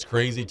know what's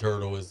crazy,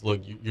 Turtle, is,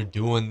 look, you're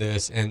doing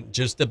this, and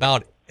just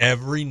about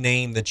every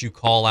name that you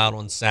call out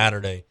on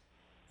Saturday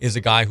is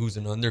a guy who's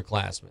an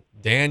underclassman.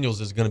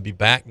 Daniels is going to be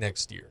back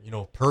next year. You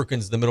know,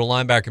 Perkins, the middle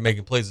linebacker,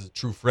 making plays as a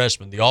true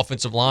freshman. The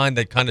offensive line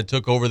that kind of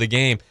took over the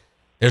game,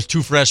 there's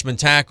 2 freshman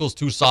tackles,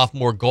 2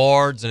 sophomore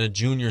guards, and a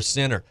junior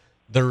center.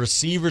 The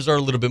receivers are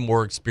a little bit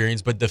more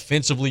experienced, but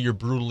defensively you're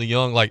brutally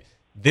young. Like,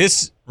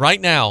 this right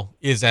now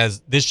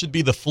this should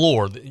be the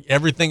floor.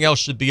 Everything else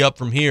should be up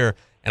from here.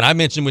 And I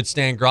mentioned with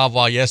Stan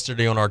Gravois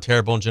yesterday on our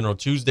Terrebonne General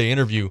Tuesday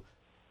interview,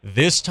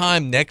 this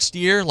time next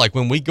year, like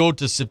when we go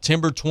to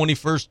September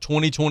 21st,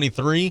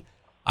 2023,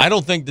 I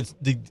don't think that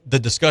the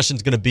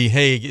discussion's going to be,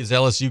 hey, is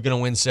LSU going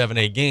to win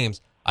 7-8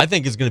 games? I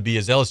think it's going to be,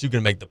 is LSU going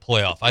to make the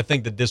playoff? I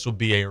think that this will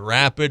be a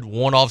rapid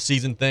one-off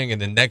season thing,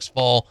 and then next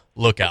fall,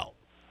 look out.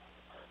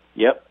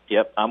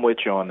 Yep, I'm with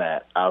you on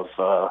that. I've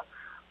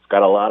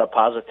got a lot of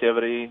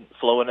positivity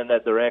flowing in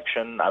that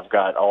direction. I've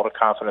got all the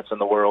confidence in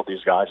the world.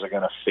 These guys are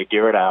going to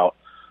figure it out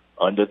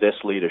under this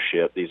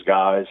leadership. These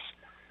guys,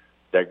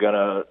 they're going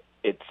to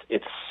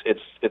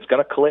it's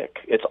going to click.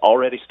 It's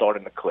already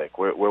starting to click.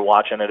 We're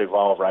watching it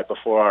evolve right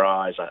before our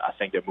eyes. I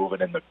think they're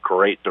moving in the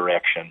great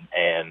direction,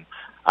 and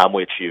I'm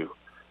with you.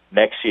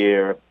 Next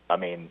year, I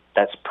mean,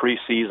 that's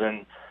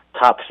preseason,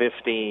 top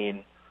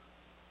 15.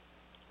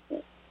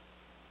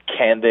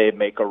 Can they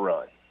make a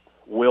run?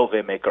 Will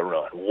they make a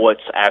run?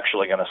 What's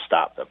actually going to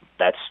stop them?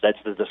 That's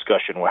the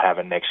discussion we're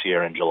having next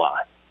year in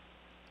July.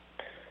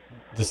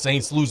 The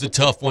Saints lose a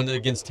tough one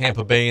against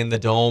Tampa Bay in the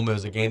Dome. It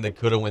was a game that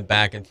could have went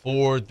back and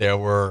forth. There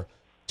were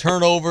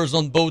turnovers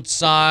on both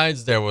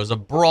sides. There was a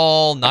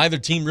brawl. Neither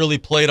team really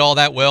played all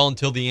that well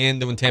until the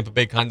end when Tampa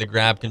Bay kind of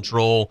grabbed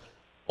control.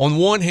 On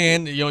one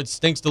hand, you know, it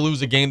stinks to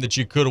lose a game that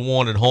you could have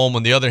won at home.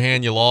 On the other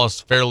hand, you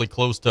lost fairly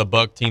close to a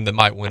Buck team that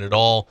might win it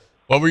all.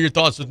 What were your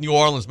thoughts with New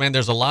Orleans, man?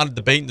 There's a lot of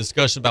debate and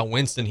discussion about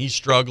Winston. He's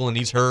struggling.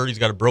 He's hurt. He's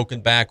got a broken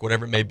back,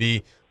 whatever it may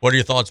be. What are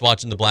your thoughts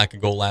watching the black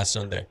and gold last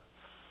Sunday?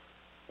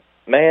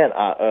 Man,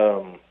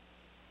 I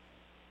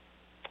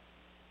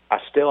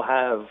still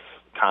have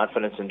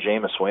confidence in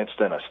Jameis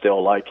Winston. I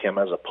still like him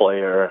as a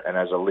player and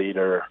as a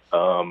leader. A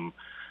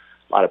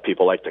lot of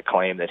people like to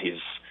claim that he's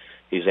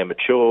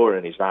immature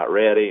and he's not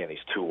ready and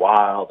he's too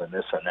wild and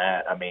this and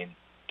that. I mean,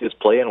 he's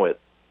playing with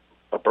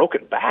a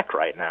broken back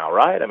right now,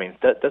 right? I mean,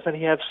 doesn't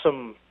he have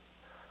some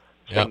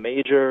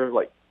major,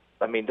 like,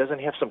 I mean, doesn't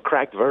he have some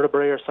cracked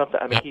vertebrae or something?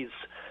 I mean,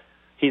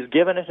 he's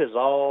given it his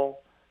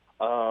all.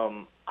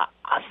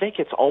 I think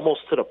it's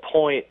almost to the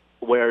point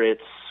where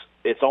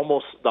it's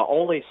almost the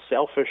only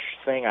selfish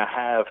thing I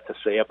have to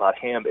say about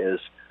him is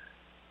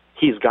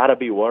he's got to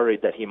be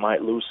worried that he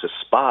might lose his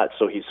spot,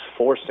 so he's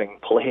forcing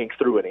playing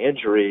through an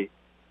injury,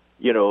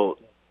 you know,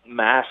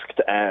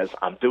 masked as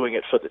I'm doing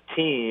it for the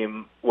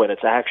team when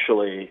it's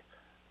actually,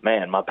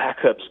 man, my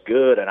backup's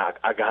good and I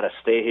got to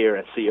stay here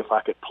and see if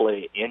I could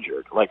play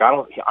injured. Like, I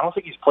don't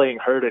think he's playing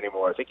hurt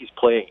anymore. I think he's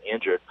playing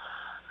injured.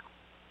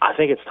 I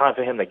think it's time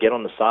for him to get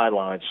on the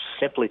sidelines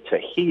simply to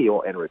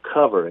heal and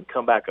recover and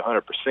come back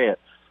 100%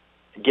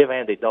 and give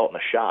Andy Dalton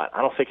a shot.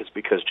 I don't think it's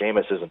because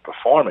Jameis isn't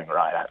performing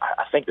right.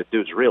 I think the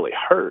dude's really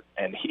hurt,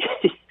 and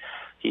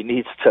he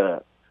needs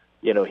to,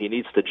 you know, he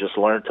needs to just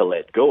learn to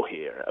let go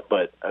here.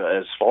 But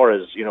as far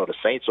as, you know, the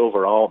Saints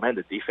overall, man,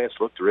 the defense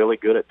looked really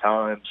good at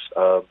times.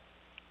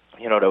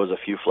 You know, there was a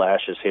few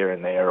flashes here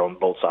and there on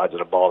both sides of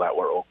the ball that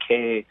were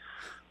okay,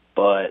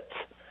 but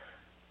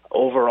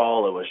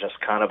overall, it was just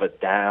kind of a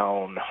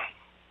down,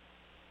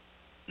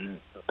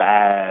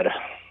 bad,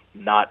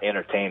 not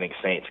entertaining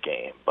Saints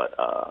game. But,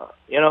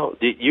 you know,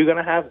 you're going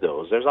to have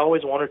those. There's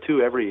always one or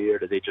two every year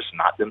that they just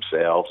knock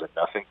themselves and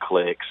nothing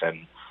clicks.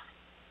 And,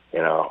 you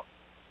know,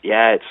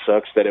 yeah, it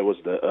sucks that it was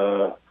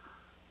the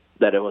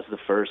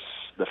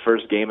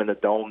first game in the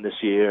Dome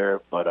this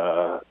year. But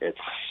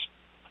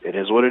it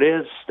is what it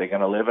is. They're going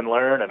to live and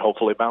learn and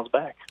hopefully bounce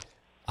back.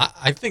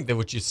 I think that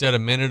what you said a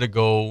minute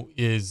ago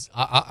is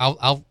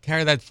I'll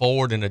carry that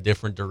forward in a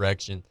different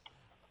direction.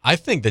 I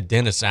think that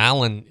Dennis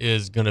Allen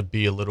is going to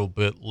be a little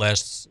bit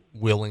less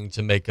willing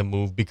to make a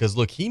move because,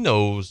 look, he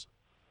knows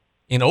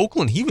in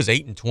Oakland he was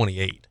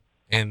 8-28,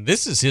 and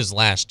this is his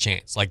last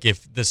chance. Like,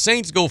 if the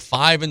Saints go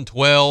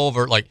 5-12,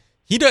 or like,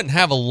 he doesn't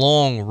have a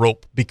long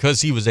rope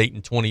because he was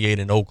 8-28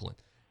 in Oakland.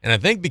 And I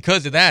think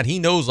because of that, he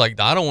knows, like,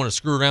 I don't want to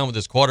screw around with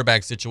this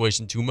quarterback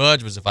situation too much,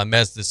 because if I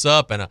mess this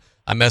up and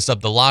I mess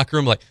up the locker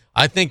room, like,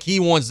 I think he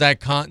wants that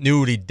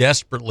continuity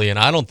desperately, and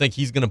I don't think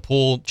he's going to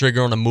pull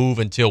trigger on a move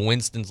until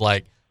Winston's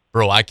like,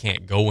 bro, I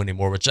can't go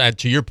anymore, which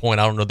to your point,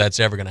 I don't know if that's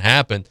ever going to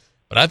happen.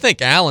 But I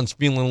think Allen's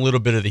feeling a little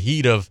bit of the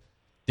heat of,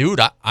 dude,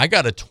 I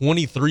got a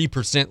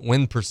 23%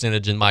 win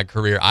percentage in my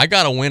career. I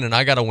got to win, and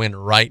I got to win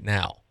right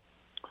now.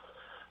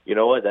 You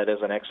know what? That is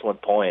an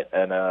excellent point,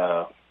 and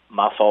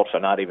my fault for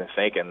not even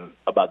thinking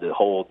about the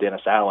whole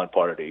Dennis Allen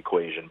part of the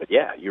equation. But,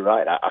 yeah, you're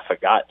right. I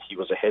forgot he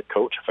was a head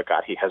coach. I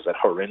forgot he has that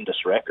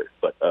horrendous record.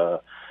 But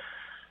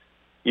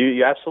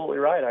you're absolutely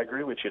right. I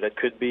agree with you. That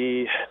could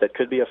be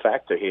a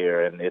factor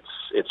here, and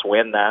it's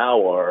win now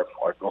or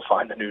go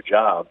find a new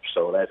job.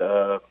 So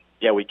that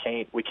we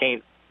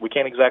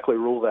can't exactly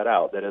rule that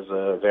out. That is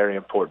a very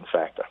important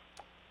factor.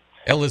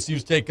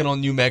 LSU's taking on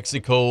New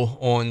Mexico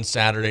on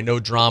Saturday. No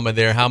drama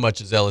there. How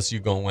much is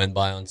LSU going to win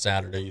by on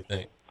Saturday, you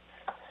think?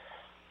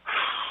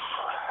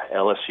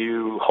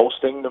 LSU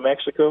hosting New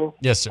Mexico?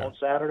 Yes, sir. On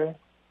Saturday?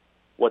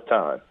 What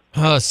time?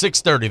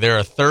 6:30. They're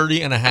a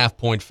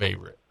 30.5-point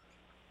favorite.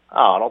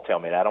 Oh, don't tell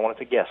me that. I wanted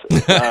to guess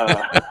it.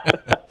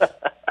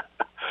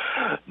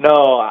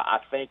 No,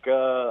 I think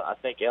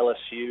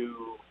LSU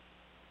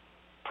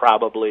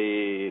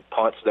probably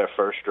punts their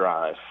first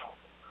drive.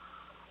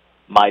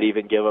 Might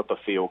even give up a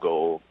field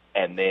goal,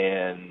 and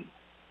then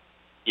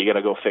you're going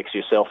to go fix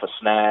yourself a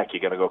snack,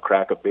 you're going to go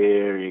crack a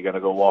beer, you're going to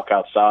go walk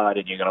outside,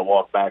 and you're going to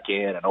walk back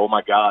in, and oh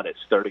my God, it's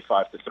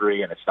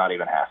 35-3, and it's not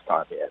even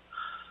halftime yet.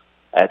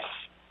 That's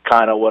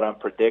kind of what I'm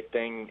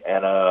predicting,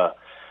 and I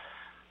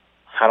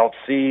don't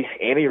see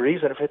any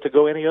reason for it to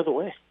go any other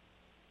way.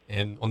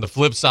 And on the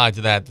flip side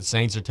to that, the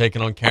Saints are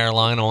taking on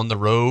Carolina on the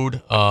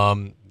road.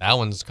 That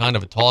one's kind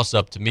of a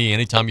toss-up to me.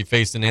 Anytime you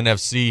face an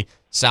NFC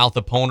South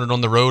opponent on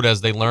the road,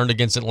 as they learned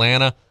against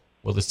Atlanta,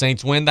 will the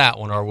Saints win that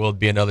one, or will it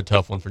be another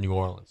tough one for New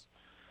Orleans?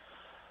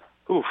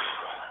 Oof,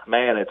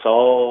 man, it's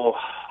all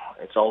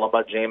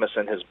about Jameis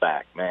and his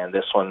back, man.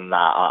 This one,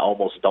 I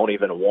almost don't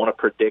even want to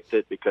predict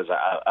it because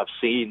I've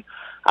seen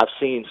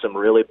some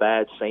really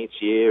bad Saints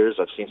years.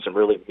 I've seen some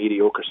really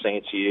mediocre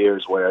Saints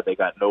years where they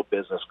got no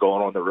business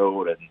going on the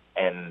road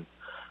and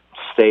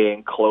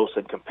staying close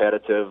and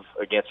competitive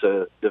against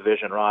a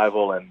division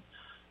rival, and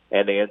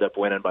they end up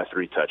winning by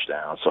 3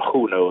 touchdowns. So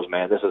who knows,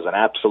 man? This is an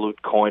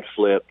absolute coin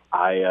flip.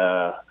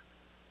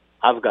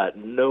 I've got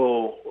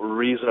no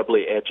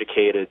reasonably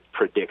educated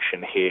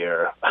prediction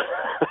here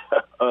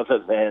other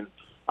than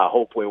I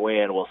hope we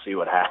win. We'll see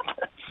what happens.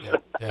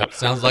 Yep.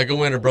 Sounds like a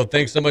winner, bro.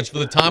 Thanks so much for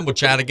the time. We'll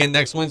chat again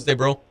next Wednesday,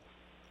 bro.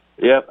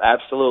 Yep,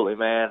 absolutely,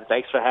 man.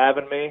 Thanks for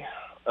having me.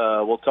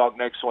 We'll talk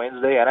next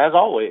Wednesday. And as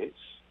always,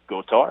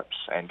 go Tarps,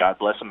 and God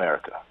bless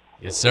America.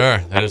 Yes,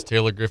 sir. That is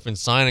Taylor Griffin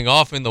signing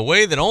off in the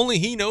way that only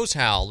he knows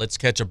how. Let's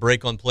catch a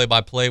break on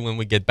play-by-play when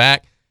we get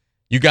back.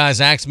 You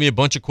guys asked me a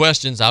bunch of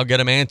questions. I'll get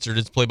them answered.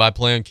 It's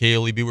play-by-play on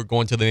KLEB. We're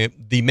going to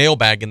the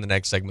mailbag in the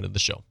next segment of the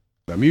show.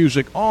 The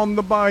music on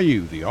the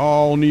Bayou, the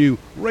all-new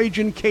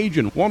Ragin'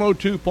 Cajun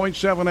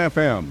 102.7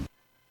 FM.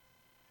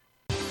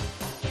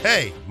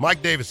 Hey,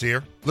 Mike Davis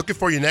here. Looking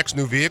for your next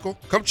new vehicle?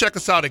 Come check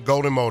us out at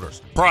Golden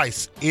Motors.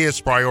 Price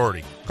is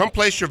priority. Come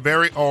place your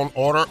very own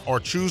order or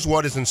choose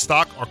what is in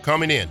stock or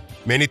coming in.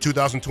 Many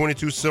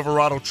 2022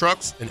 Silverado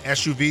trucks and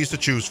SUVs to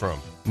choose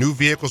from. New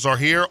vehicles are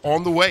here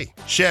on the way.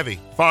 Chevy,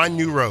 find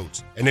new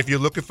roads. And if you're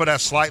looking for that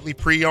slightly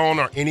pre-owned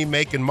or any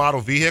make and model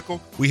vehicle,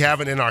 we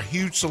have it in our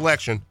huge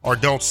selection, or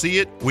don't see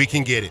it, we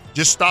can get it.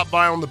 Just stop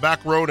by on the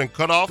back road and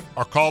cut off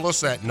or call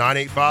us at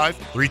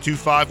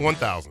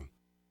 985-325-1000.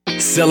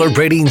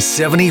 Celebrating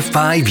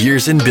 75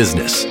 years in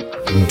business,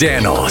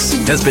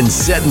 Danos has been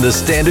setting the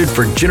standard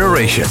for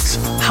generations.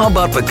 How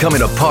about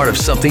becoming a part of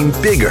something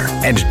bigger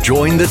and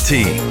join the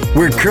team?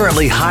 We're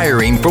currently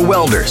hiring for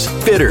welders,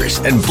 fitters,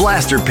 and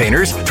blaster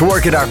painters to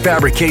work at our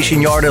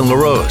fabrication yard in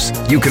LaRose.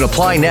 You can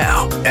apply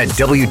now at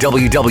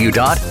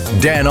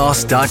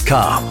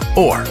www.danos.com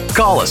or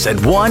call us at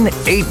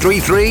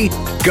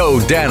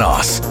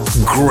 1-833-GO-DANOS.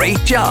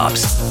 Great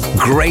jobs,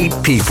 great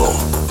people.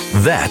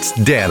 That's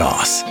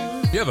Danos.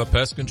 You have a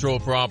pest control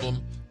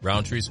problem?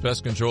 Roundtree's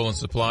Pest Control and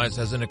Supplies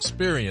has an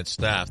experienced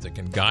staff that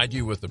can guide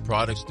you with the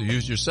products to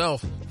use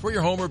yourself for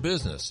your home or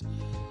business.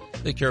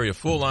 They carry a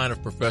full line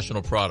of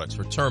professional products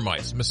for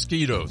termites,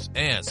 mosquitoes,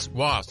 ants,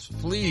 wasps,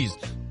 fleas,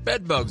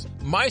 bed bugs,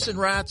 mice and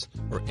rats,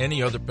 or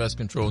any other pest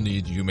control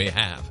needs you may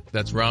have.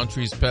 That's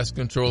Roundtree's Pest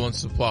Control and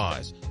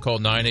Supplies. Call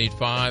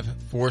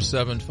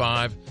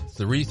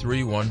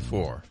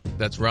 985-475-3314.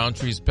 That's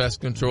Roundtree's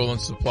Pest Control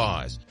and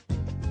Supplies.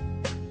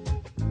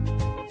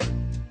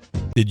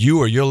 Did you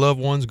or your loved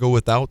ones go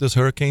without this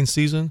hurricane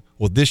season?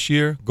 Well, this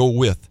year, go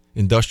with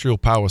Industrial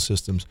Power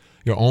Systems,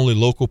 your only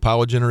local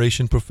power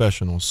generation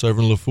professional,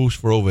 serving Lafourche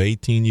for over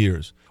 18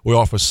 years. We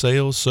offer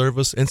sales,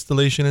 service,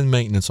 installation, and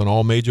maintenance on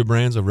all major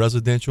brands of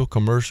residential,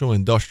 commercial,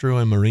 industrial,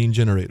 and marine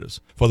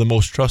generators for the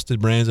most trusted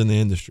brands in the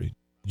industry.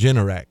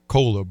 Generac,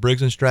 Kohler,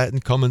 Briggs & Stratton,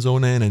 Cummins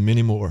Onan, and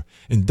many more.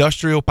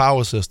 Industrial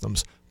Power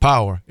Systems.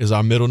 Power is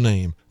our middle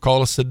name.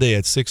 Call us today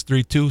at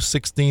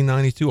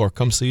 632-1692 or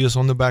come see us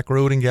on the back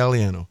road in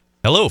Galliano.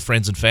 Hello,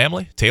 friends and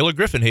family. Taylor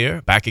Griffin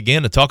here, back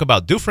again to talk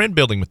about Dufresne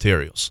Building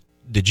Materials.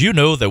 Did you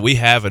know that we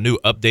have a new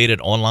updated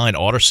online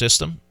order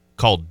system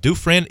called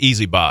Dufresne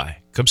Easy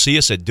Buy? Come see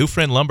us at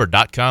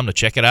DufresneLumber.com to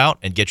check it out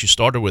and get you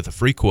started with a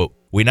free quote.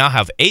 We now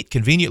have 8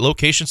 convenient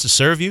locations to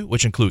serve you,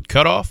 which include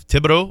Cutoff,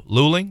 Thibodaux,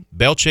 Luling,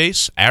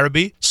 Bellchase,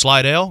 Araby,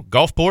 Slidell,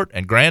 Gulfport,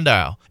 and Grand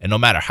Isle. And no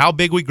matter how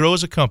big we grow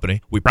as a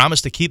company, we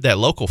promise to keep that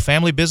local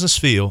family business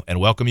feel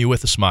and welcome you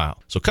with a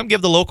smile. So come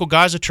give the local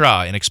guys a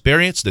try and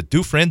experience the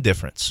Dufresne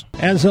difference.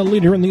 As a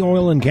leader in the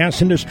oil and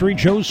gas industry,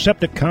 Joe's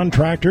Septic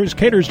Contractors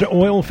caters to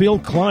oil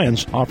field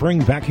clients,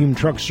 offering vacuum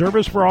truck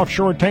service for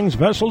offshore tanks,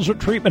 vessels, or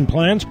treatment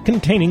plants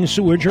containing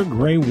sewage or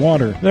gray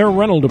water. Their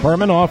rental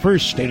department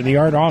offers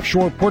state-of-the-art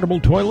offshore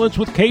portable toilets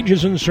with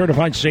cages and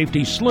certified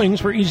safety slings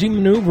for easy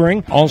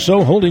maneuvering.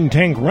 Also holding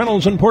tank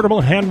rentals and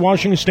portable hand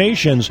washing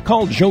stations.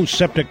 Call Joe's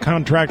Septic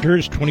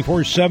Contractors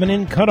 24/7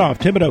 in Cutoff,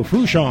 Thibodaux,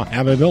 Fouchon,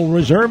 Abbeville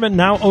Reserve, and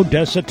now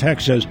Odessa,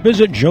 Texas.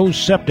 Visit Joe's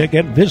Septic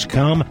at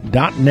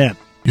viscom.net.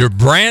 Your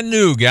brand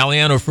new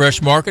Galliano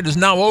Fresh Market is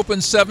now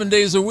open 7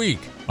 days a week.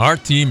 Our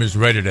team is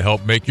ready to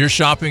help make your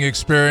shopping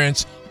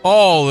experience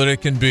all that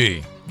it can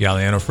be.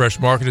 Galliano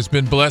Fresh Market has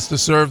been blessed to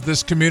serve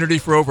this community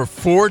for over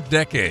 4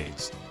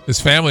 decades. This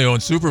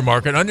family-owned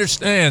supermarket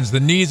understands the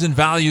needs and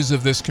values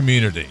of this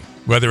community.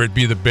 Whether it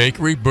be the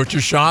bakery, butcher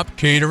shop,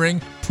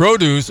 catering,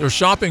 produce, or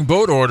shopping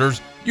boat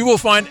orders, you will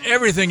find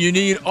everything you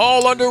need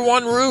all under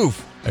one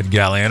roof at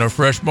Galliano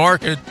Fresh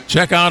Market.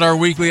 Check out our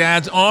weekly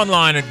ads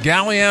online at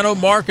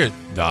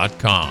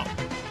GallianoMarket.com.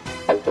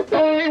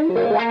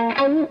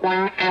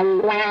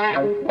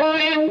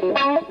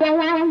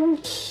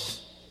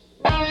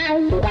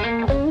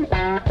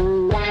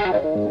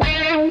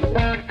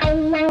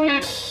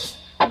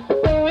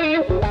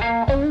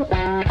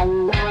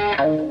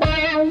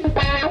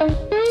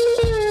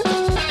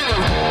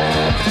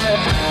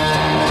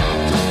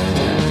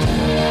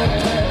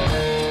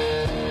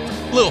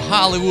 Little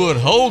Hollywood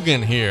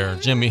Hogan here.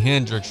 Jimi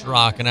Hendrix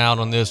rocking out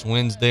on this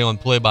Wednesday on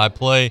Play by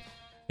Play.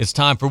 It's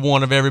time for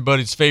one of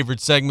everybody's favorite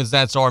segments.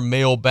 That's our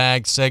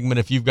mailbag segment.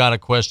 If you've got a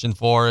question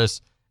for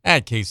us,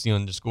 at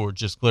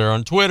Casey_JustClaire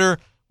on Twitter.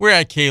 We're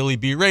at Kaylee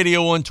B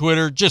Radio on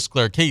Twitter.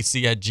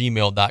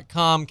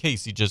 JustClaireCasey@gmail.com.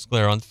 Casey Just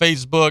Claire on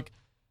Facebook.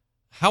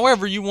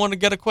 However you want to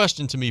get a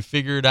question to me,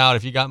 figure it out.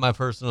 If you got my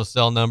personal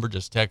cell number,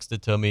 just text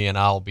it to me, and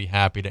I'll be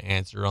happy to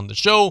answer on the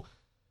show.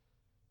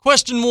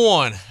 Question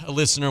 1, a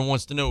listener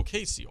wants to know,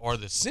 Casey, are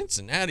the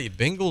Cincinnati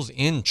Bengals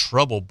in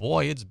trouble?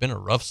 Boy, it's been a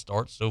rough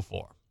start so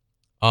far.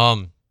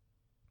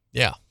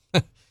 Yeah.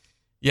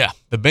 Yeah,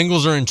 the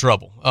Bengals are in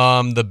trouble.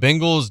 The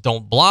Bengals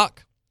don't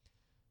block.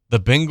 The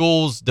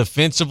Bengals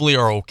defensively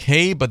are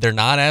okay, but they're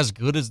not as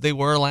good as they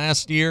were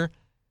last year,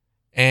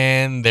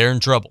 and they're in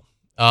trouble.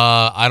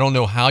 I don't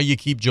know how you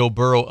keep Joe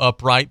Burrow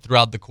upright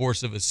throughout the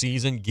course of a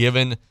season,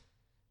 given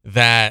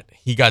that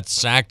he got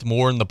sacked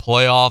more in the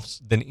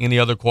playoffs than any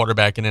other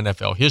quarterback in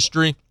NFL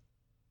history,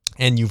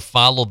 and you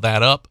followed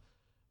that up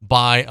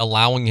by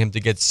allowing him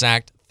to get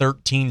sacked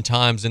 13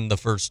 times in the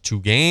first 2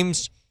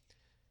 games.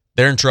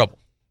 They're in trouble.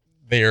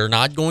 They are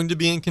not going to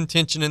be in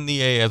contention in the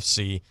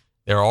AFC.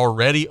 They're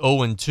already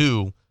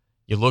 0-2.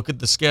 You look at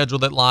the schedule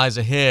that lies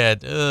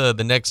ahead.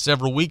 The next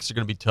several weeks are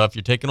going to be tough.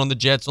 You're taking on the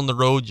Jets on the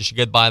road. You should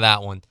get by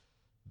that one.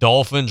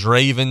 Dolphins,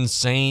 Ravens,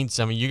 Saints.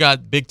 I mean, you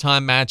got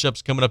big-time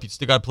matchups coming up. You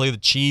still got to play the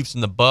Chiefs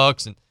and the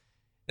Bucks, and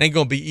it ain't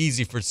going to be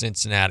easy for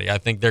Cincinnati. I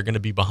think they're going to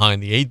be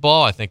behind the 8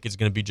 ball. I think it's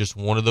going to be just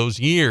one of those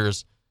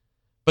years.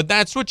 But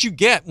that's what you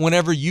get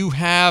whenever you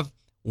have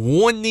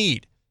one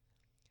need.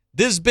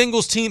 This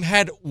Bengals team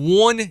had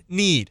one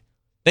need.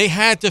 They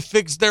had to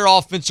fix their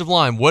offensive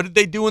line. What did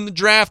they do in the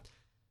draft?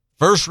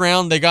 First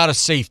round, they got a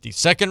safety.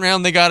 Second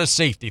round, they got a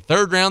safety.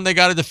 Third round, they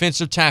got a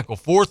defensive tackle.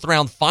 Fourth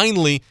round,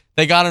 finally,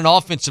 they got an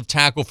offensive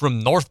tackle from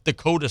North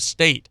Dakota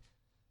State,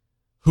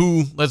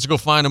 who, let's go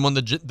find him on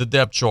the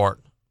depth chart.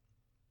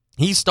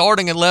 He's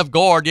starting at left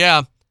guard.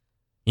 Yeah,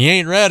 he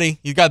ain't ready.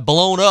 He got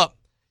blown up.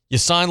 You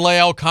signed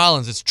La'el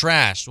Collins. It's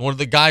trash. One of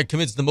the guys who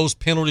commits the most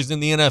penalties in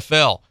the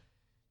NFL.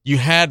 You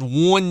had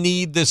one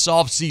need this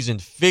offseason.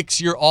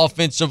 Fix your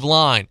offensive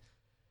line.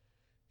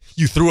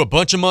 You threw a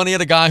bunch of money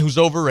at a guy who's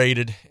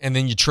overrated, and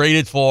then you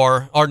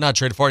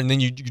and then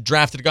you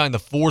drafted a guy in the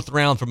 4th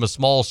round from a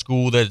small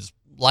school that is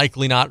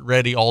likely not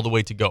ready all the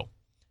way to go.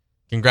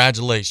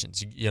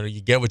 Congratulations.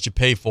 You get what you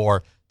pay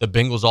for. The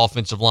Bengals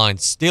offensive line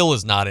still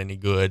is not any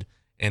good,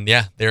 and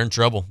yeah, they're in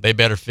trouble. They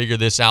better figure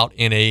this out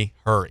in a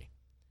hurry.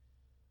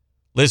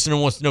 Listener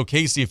wants to know,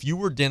 Casey, if you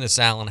were Dennis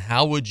Allen,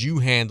 how would you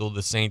handle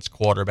the Saints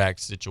quarterback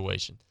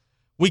situation?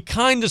 We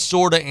kind of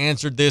sort of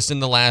answered this in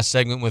the last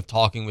segment with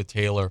talking with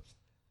Taylor.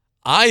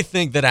 I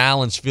think that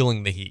Allen's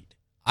feeling the heat.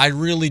 I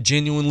really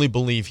genuinely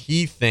believe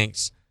he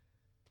thinks,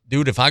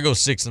 dude, if I go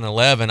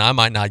 6-11, I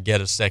might not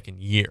get a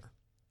second year,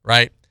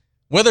 right?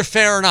 Whether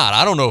fair or not,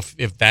 I don't know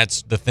if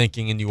that's the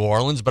thinking in New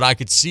Orleans, but I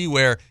could see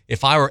where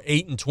if I were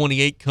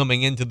 8-28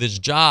 coming into this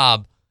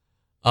job,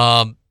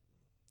 I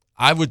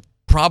would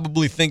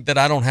probably think that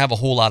I don't have a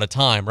whole lot of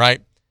time,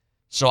 right?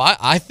 So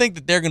I think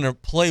that they're going to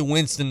play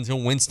Winston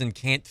until Winston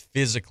can't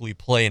physically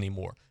play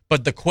anymore.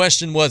 But the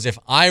question was, if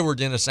I were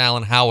Dennis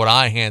Allen, how would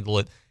I handle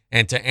it?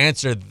 And to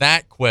answer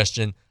that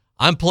question,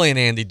 I'm playing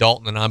Andy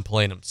Dalton, and I'm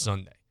playing him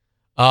Sunday.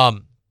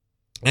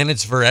 And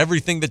it's for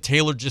everything that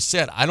Taylor just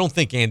said. I don't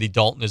think Andy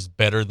Dalton is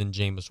better than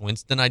Jameis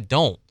Winston. I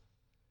don't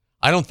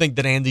think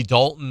that Andy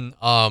Dalton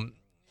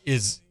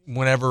is,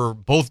 whenever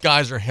both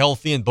guys are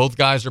healthy and both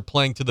guys are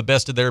playing to the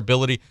best of their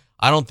ability,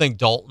 I don't think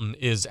Dalton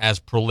is as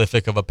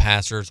prolific of a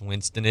passer as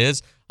Winston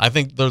is. I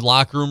think the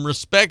locker room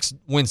respects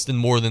Winston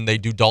more than they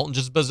do Dalton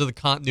just because of the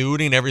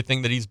continuity and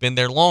everything that he's been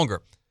there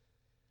longer.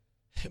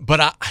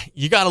 But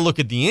you got to look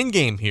at the end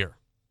game here.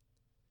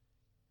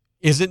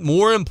 Is it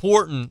more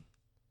important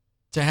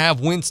to have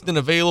Winston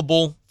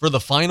available for the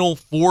final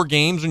 4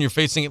 games when you're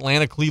facing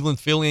Atlanta, Cleveland,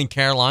 Philly, and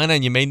Carolina,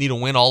 and you may need to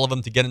win all of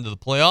them to get into the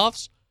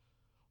playoffs?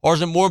 Or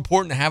is it more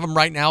important to have him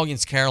right now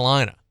against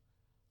Carolina?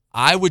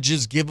 I would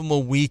just give him a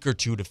week or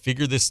 2 to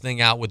figure this thing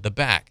out with the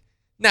back.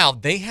 Now,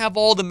 they have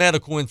all the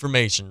medical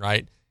information,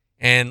 right?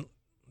 And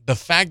the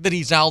fact that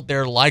he's out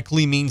there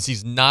likely means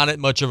he's not at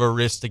much of a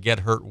risk to get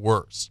hurt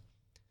worse.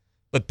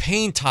 But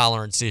pain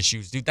tolerance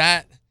issues, dude,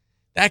 that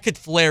could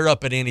flare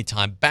up at any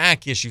time.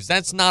 Back issues,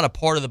 that's not a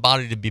part of the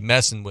body to be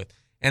messing with.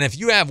 And if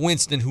you have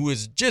Winston, who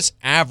is just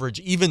average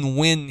even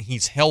when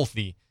he's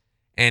healthy,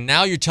 and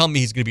now you're telling me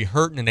he's going to be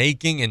hurting and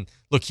aching, and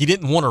look, he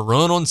didn't want to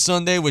run on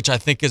Sunday, which I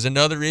think is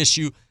another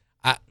issue.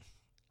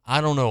 I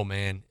don't know,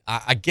 man.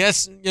 I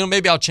guess,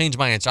 maybe I'll change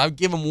my answer. I'll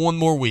give him 1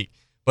 more week.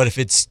 But if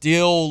it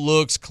still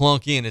looks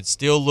clunky and it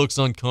still looks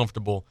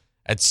uncomfortable,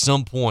 at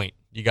some point,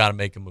 you got to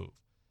make a move.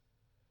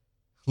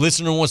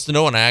 Listener wants to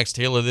know, and I asked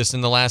Taylor this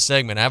in the last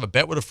segment, I have a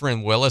bet with a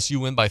friend. Will LSU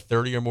win by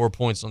 30 or more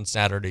points on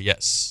Saturday?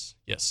 Yes,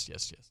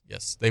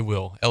 they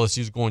will. LSU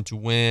is going to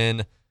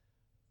win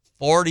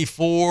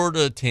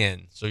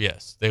 44-10. So,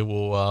 yes, they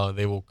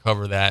will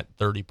cover that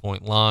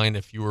 30-point line.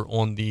 If you were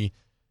on the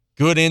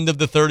good end of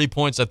the 30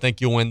 points, I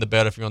think you'll win the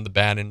bet. If you're on the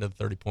bad end of the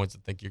 30 points, I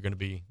think you're going to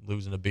be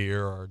losing a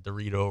beer or a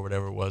Dorito or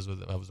whatever it was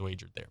I was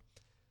wagered there.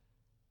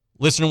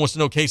 Listener wants to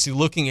know, Casey,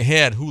 looking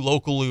ahead, who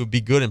locally would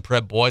be good in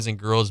prep boys and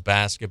girls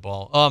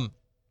basketball?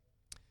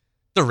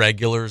 The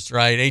regulars,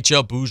 right?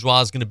 H.L.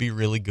 Bourgeois is going to be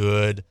really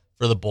good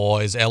for the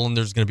boys.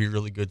 Ellender's going to be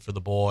really good for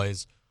the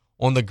boys.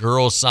 On the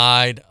girls'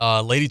 side,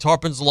 Lady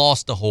Tarpon's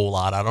lost a whole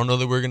lot. I don't know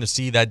that we're going to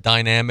see that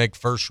dynamic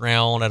first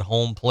round at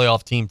home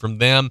playoff team from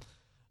them.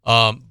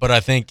 But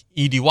I think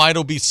Edie White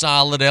will be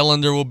solid.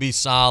 Ellender will be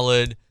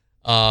solid.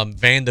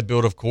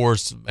 Vanderbilt, of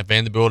course.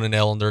 Vanderbilt and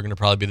Ellender are going to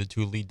probably be the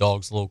 2 lead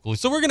dogs locally.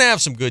 So we're going to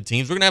have some good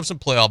teams. We're going to have some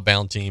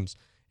playoff-bound teams.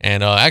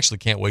 And I actually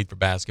can't wait for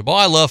basketball.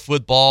 I love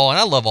football, and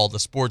I love all the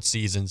sports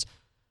seasons.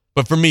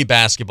 But for me,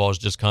 basketball is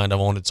just kind of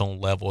on its own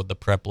level, at the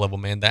prep level,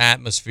 man. The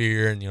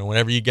atmosphere, and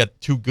whenever you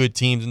get 2 good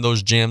teams in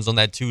those gyms on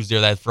that Tuesday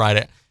or that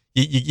Friday,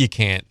 you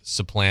can't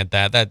supplant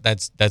that.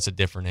 That's a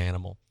different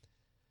animal.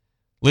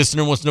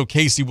 Listener wants to know,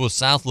 Casey, will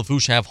South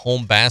Lafourche have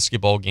home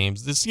basketball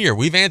games this year?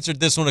 We've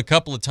answered this one a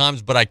couple of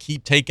times, but I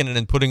keep taking it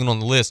and putting it on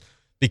the list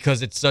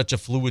because it's such a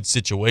fluid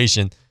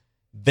situation.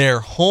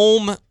 Their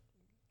home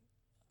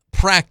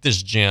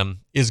practice gym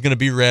is going to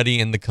be ready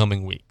in the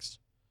coming weeks.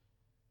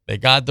 They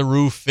got the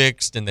roof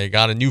fixed and they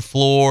got a new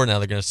floor. Now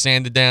they're going to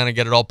sand it down and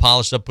get it all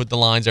polished up, put the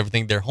lines,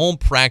 everything. Their home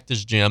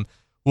practice gym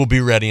will be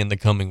ready in the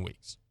coming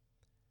weeks.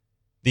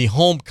 The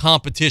home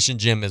competition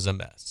gym is a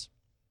mess.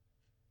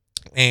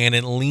 And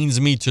it leans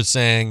me to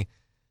saying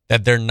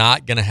that they're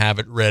not going to have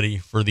it ready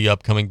for the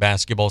upcoming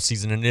basketball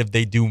season. And if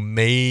they do,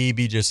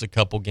 maybe just a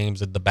couple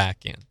games at the back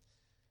end.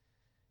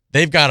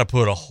 They've got to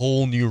put a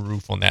whole new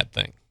roof on that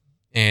thing.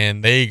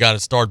 And they got to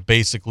start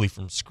basically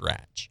from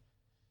scratch.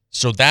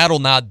 So that'll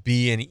not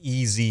be an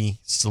easy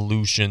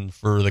solution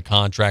for the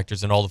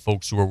contractors and all the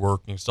folks who are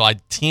working. So I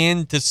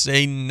tend to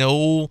say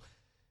no,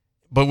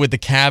 but with the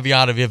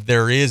caveat of if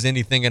there is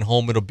anything at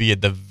home, it'll be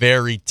at the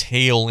very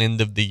tail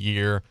end of the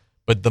year.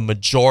 But the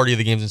majority of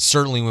the games, and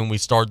certainly when we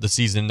start the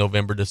season in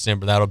November,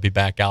 December, that'll be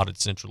back out at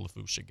Central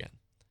Lafourche again.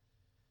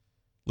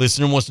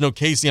 Listener wants to know,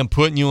 Casey, I'm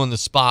putting you on the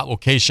spot. Will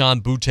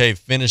Kayshon Boutte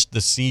finish the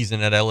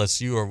season at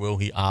LSU, or will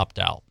he opt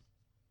out?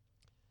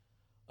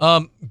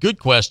 Good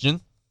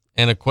question,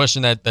 and a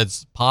question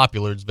that's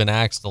popular. It's been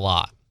asked a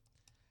lot.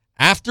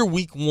 After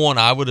week 1,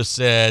 I would have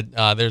said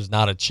there's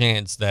not a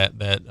chance that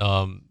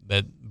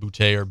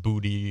Boutte or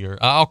Booty, or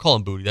I'll call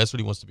him Booty. That's what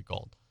he wants to be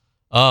called.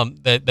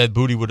 That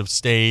Booty would have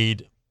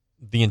stayed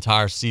the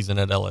entire season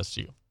at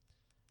LSU.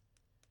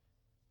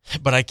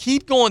 But I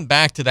keep going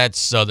back to that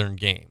Southern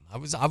game. I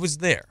was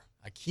there.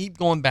 I keep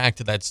going back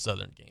to that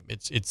Southern game.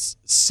 It's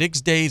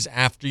 6 days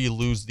after you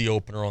lose the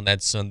opener on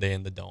that Sunday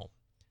in the Dome.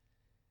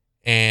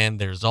 And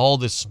there's all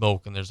this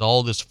smoke and there's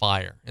all this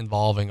fire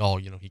involving,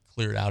 he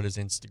cleared out his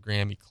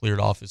Instagram. He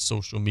cleared off his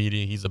social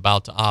media. He's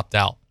about to opt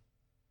out.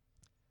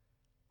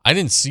 I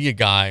didn't see a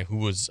guy who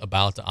was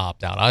about to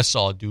opt out. I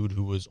saw a dude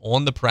who was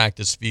on the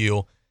practice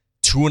field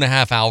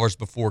 2.5 hours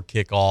before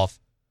kickoff,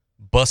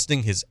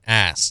 busting his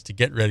ass to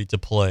get ready to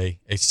play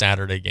a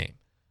Saturday game.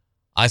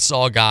 I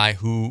saw a guy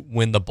who,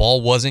 when the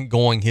ball wasn't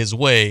going his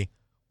way,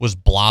 was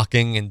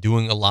blocking and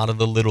doing a lot of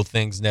the little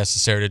things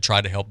necessary to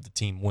try to help the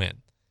team win.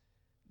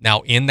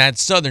 Now, in that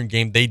Southern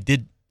game, they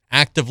did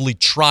actively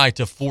try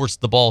to force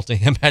the ball to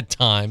him at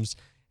times,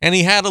 and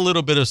he had a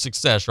little bit of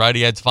success, right?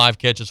 He had 5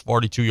 catches,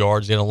 42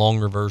 yards. He had a long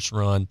reverse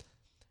run.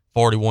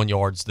 41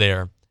 yards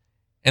there.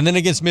 And then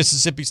against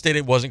Mississippi State,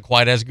 it wasn't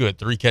quite as good.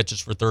 3 catches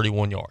for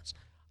 31 yards.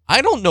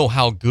 I don't know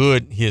how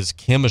good his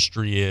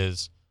chemistry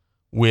is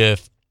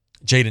with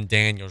Jaden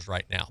Daniels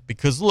right now.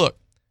 Because, look,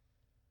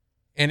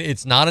 and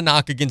it's not a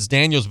knock against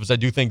Daniels, because I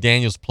do think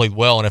Daniels played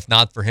well. And if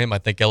not for him, I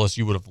think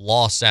LSU would have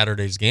lost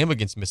Saturday's game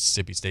against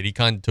Mississippi State. He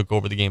kind of took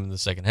over the game in the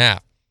second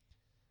half.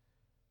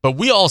 But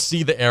we all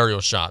see the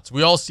aerial shots.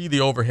 We all see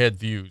the overhead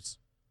views.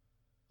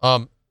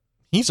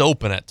 He's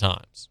open at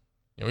times.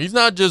 He's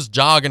not just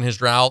jogging his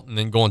route and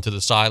then going to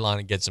the sideline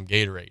and get some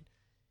Gatorade.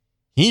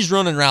 He's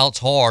running routes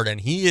hard, and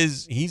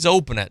he's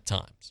open at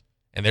times,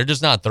 and they're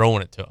just not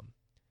throwing it to him.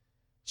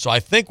 So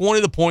I think one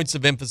of the points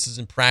of emphasis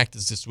in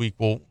practice this week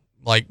will,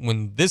 like,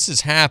 when this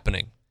is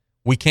happening,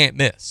 we can't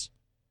miss.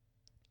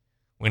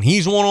 When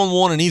he's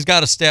one-on-one and he's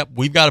got a step,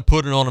 we've got to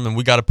put it on him, and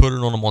we got to put it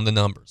on him on the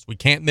numbers. We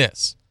can't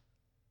miss.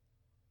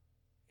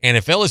 And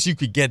if LSU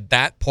could get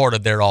that part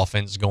of their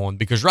offense going,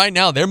 because right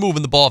now they're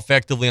moving the ball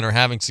effectively and are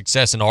having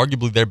success, and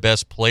arguably their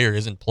best player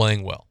isn't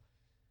playing well.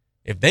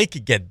 If they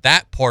could get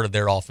that part of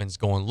their offense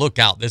going, look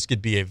out. This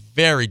could be a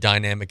very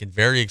dynamic and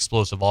very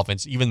explosive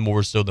offense, even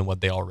more so than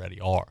what they already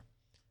are.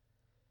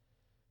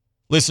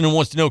 Listener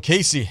wants to know,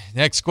 Casey,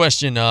 next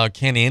question,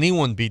 can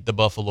anyone beat the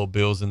Buffalo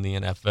Bills in the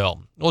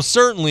NFL? Well,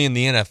 certainly in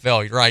the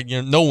NFL, right?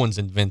 No one's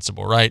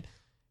invincible, right?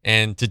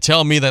 And to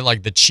tell me that,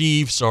 like, the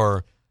Chiefs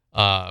or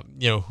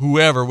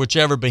whoever,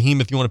 whichever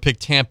behemoth you want to pick,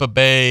 Tampa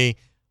Bay,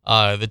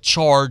 the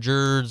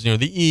Chargers,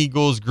 the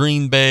Eagles,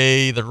 Green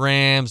Bay, the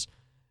Rams,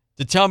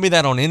 to tell me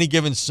that on any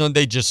given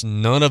Sunday, just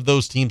none of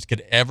those teams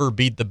could ever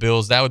beat the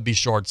Bills, that would be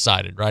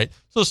short-sighted, right?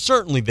 So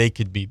certainly they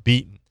could be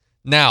beaten.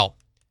 Now,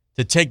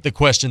 to take the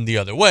question the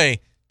other way,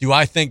 do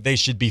I think they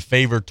should be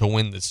favored to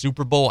win the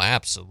Super Bowl?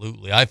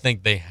 Absolutely. I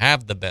think they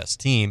have the best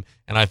team,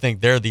 and I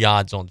think they're the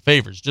odds-on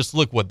favorites. Just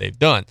look what they've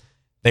done.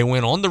 They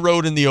went on the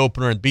road in the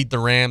opener and beat the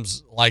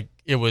Rams like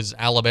it was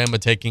Alabama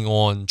taking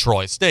on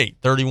Troy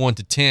State,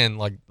 31-10,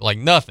 like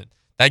nothing.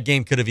 That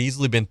game could have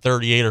easily been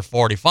 38 or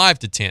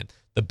 45-10.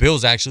 The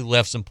Bills actually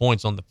left some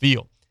points on the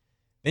field.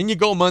 Then you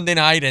go Monday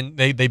night and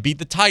they beat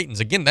the Titans.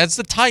 Again, that's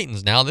the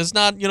Titans now. This is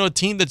not, a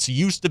team that's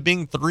used to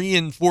being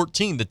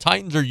 3-14. The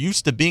Titans are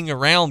used to being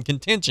around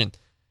contention,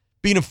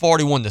 beating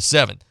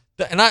 41-7.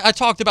 And I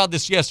talked about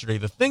this yesterday.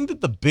 The thing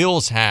that the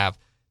Bills have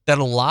that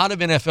a lot of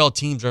NFL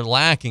teams are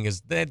lacking is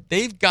that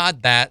they've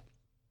got that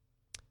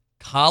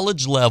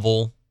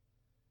college-level,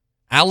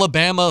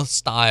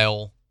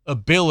 Alabama-style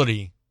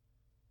ability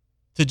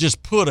to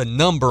just put a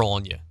number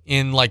on you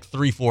in like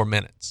 3-4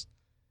 minutes.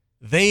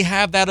 They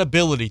have that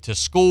ability to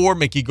score,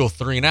 make you go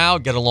 3 and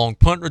out, get a long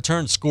punt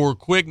return, score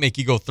quick, make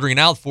you go 3 and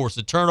out, force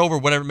a turnover,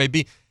 whatever it may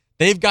be.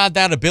 They've got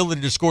that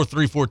ability to score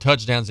 3-4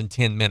 touchdowns in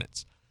 10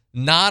 minutes.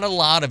 Not a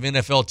lot of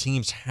NFL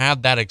teams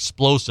have that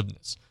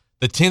explosiveness.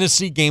 The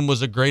Tennessee game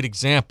was a great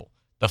example.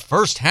 The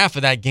first half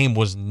of that game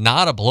was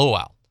not a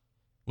blowout.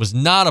 It was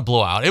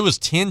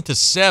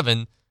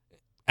 10-7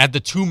 at the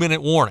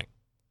 2-minute warning.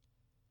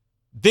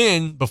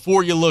 Then,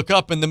 before you look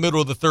up in the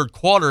middle of the third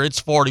quarter,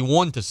 it's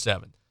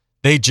 41-7.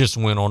 They just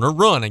went on a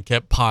run and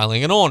kept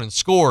piling it on and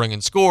scoring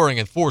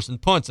and forcing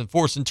punts and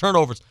forcing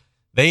turnovers.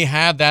 They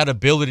have that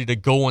ability to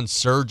go on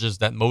surges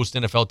that most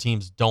NFL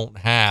teams don't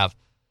have.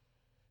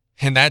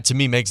 And that, to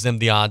me, makes them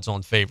the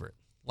odds-on favorite.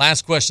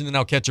 Last question, and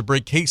I'll catch a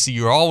break. Casey,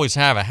 you always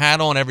have a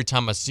hat on every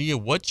time I see you.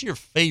 What's your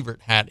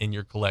favorite hat in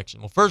your collection?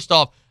 Well, first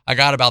off, I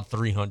got about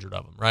 300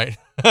 of them, right?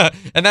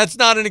 And that's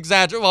not an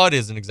exaggeration. Well, it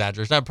is an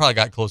exaggeration. I probably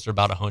got closer to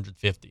about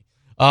 150.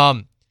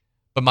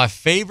 But my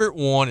favorite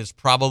one is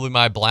probably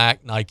my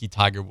black Nike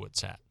Tiger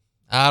Woods hat.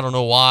 I don't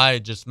know why.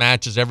 It just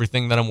matches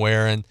everything that I'm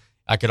wearing.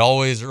 I could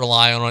always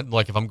rely on it.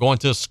 Like if I'm going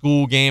to a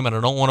school game and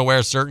I don't want to wear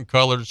a certain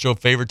color to show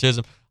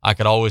favoritism, I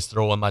could always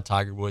throw on my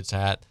Tiger Woods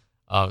hat.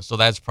 So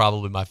that's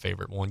probably my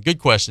favorite one. Good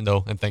question,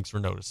 though, and thanks for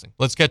noticing.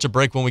 Let's catch a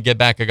break. When we get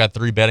back, I got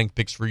 3 betting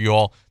picks for you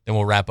all. Then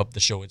we'll wrap up the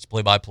show. It's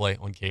play-by-play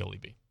on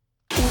KLEB.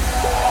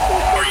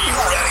 Are you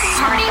ready?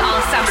 Party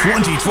all summer.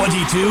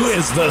 2022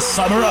 is the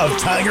summer of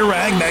Tiger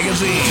Rag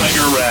Magazine.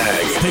 Tiger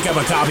Rag. Pick up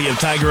a copy of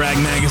Tiger Rag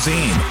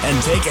Magazine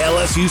and take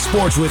LSU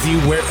sports with you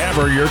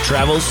wherever your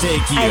travels take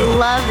you. I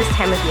love this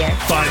time of year.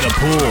 By the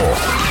pool,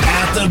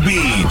 at the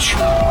beach,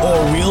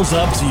 or wheels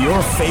up to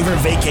your favorite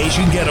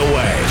vacation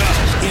getaway.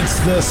 It's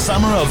the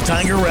summer of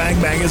Tiger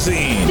Rag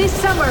Magazine. This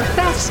summer,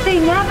 best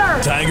thing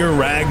ever. Tiger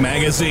Rag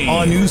Magazine.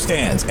 On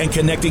newsstands and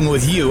connecting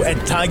with you at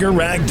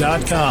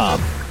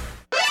TigerRag.com.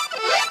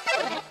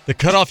 The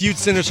Cutoff Youth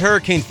Center's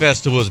Hurricane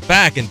Festival is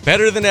back and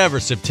better than ever,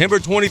 September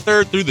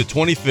 23rd through the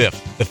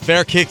 25th. The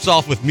fair kicks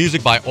off with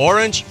music by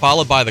Orange,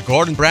 followed by the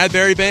Gordon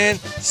Bradbury Band.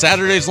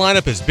 Saturday's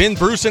lineup is Ben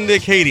Bruce and the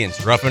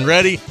Acadians, Rough and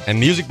Ready, and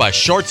music by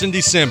Shorts in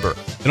December.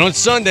 And on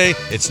Sunday,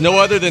 it's no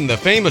other than the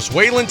famous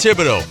Waylon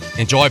Thibodeau.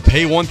 Enjoy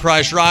pay-one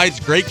price rides,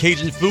 great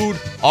Cajun food,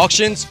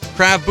 auctions,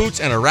 craft boots,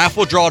 and a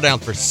raffle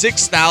drawdown for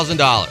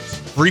 $6,000.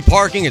 Free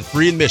parking and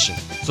free admission.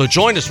 So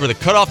join us for the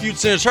Cutoff Youth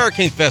Center's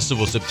Hurricane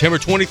Festival, September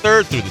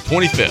 23rd through the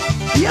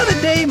 25th. The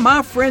other day,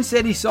 my friend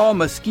said he saw a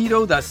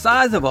mosquito the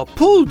size of a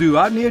pool dew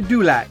out near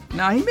Dulac.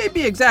 Now, he may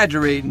be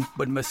exaggerating,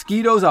 but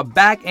mosquitoes are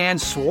back and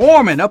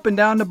swarming up and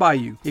down the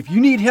bayou. If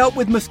you need help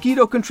with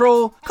mosquito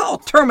control, call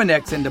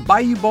Terminex and the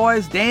Bayou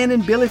Boys, Dan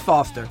and Billy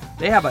Foster.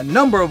 They have a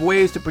number of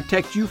ways to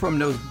protect you from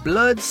those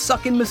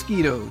blood-sucking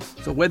mosquitoes.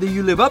 So whether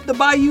you live up the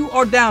bayou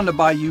or down the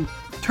bayou,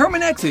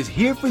 Terminex is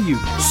here for you.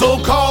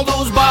 So call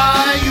those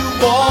Bayou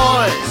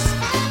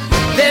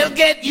Boys. They'll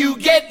get you,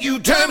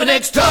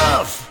 Terminex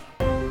tough.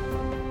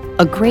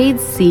 A grade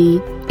C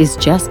is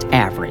just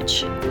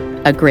average.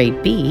 A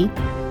grade B,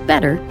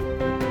 better.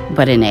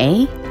 But an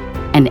A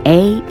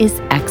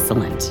is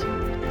excellent.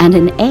 And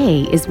an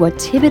A is what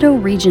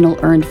Thibodaux Regional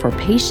earned for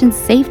patient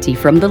safety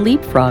from the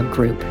Leapfrog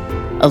Group,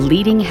 a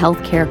leading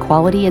healthcare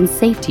quality and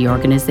safety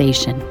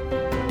organization.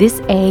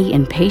 This A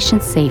in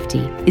patient safety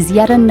is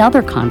yet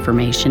another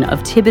confirmation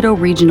of Thibodaux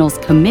Regional's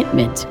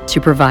commitment to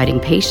providing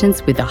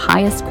patients with the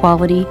highest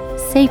quality,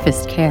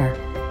 safest care.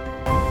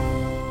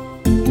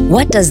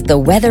 What does the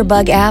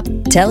WeatherBug app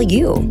tell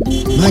you?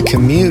 My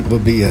commute will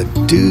be a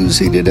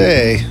doozy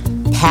today.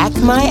 Pack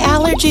my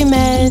allergy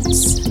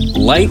meds.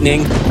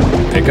 Lightning.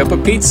 Pick up a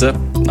pizza,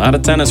 not a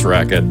tennis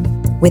racket.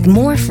 With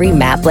more free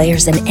map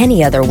layers than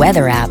any other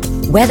weather app,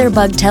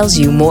 WeatherBug tells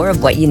you more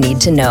of what you need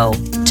to know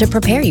to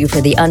prepare you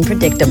for the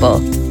unpredictable.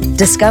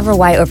 Discover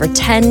why over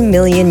 10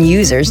 million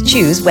users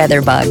choose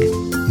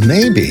WeatherBug.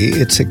 Maybe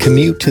it's a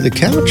commute to the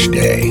couch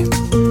day.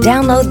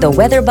 Download the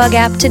WeatherBug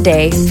app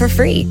today for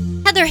free.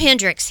 Heather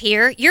Hendricks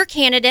here, your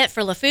candidate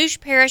for Lafourche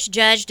Parish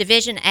Judge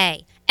Division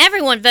A.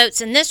 Everyone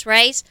votes in this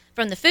race,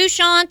 from the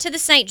Fouchon to the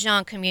St.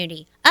 John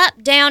community,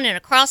 up, down, and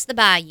across the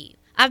bayou.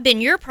 I've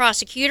been your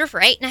prosecutor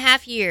for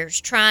 8.5 years,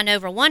 trying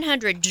over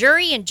 100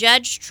 jury and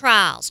judge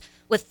trials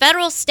with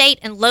federal, state,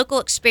 and local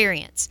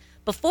experience.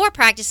 Before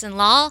practicing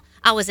law,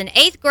 I was an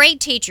 8th grade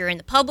teacher in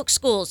the public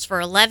schools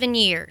for 11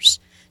 years.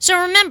 So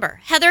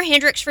remember, Heather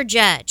Hendricks for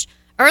judge.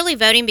 Early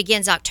voting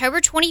begins October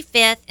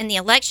 25th, and the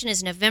election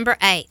is November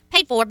 8th.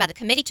 Paid for by the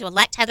Committee to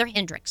Elect Heather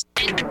Hendricks.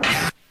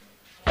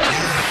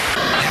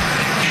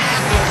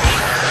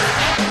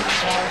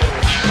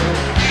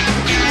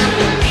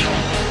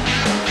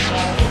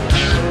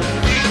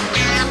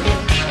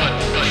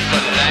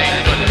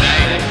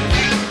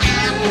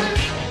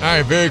 All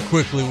right, very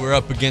quickly, we're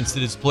up against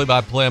it. It's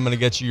play-by-play. I'm going to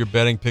get you your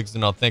betting picks,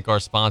 and I'll thank our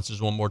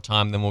sponsors one more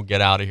time, then we'll get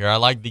out of here. I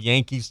like the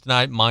Yankees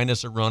tonight,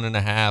 minus a run and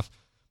a half.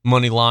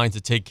 Money line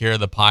to take care of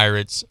the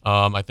Pirates.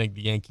 I think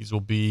the Yankees will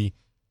be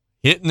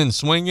hitting and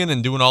swinging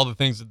and doing all the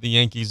things that the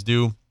Yankees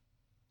do.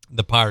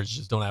 The Pirates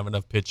just don't have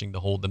enough pitching to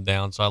hold them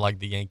down, so I like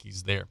the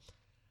Yankees there.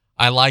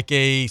 I like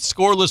a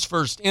scoreless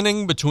first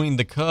inning between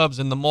the Cubs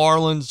and the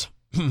Marlins.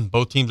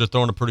 Both teams are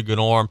throwing a pretty good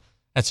arm.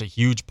 That's a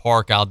huge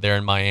park out there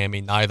in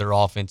Miami. Neither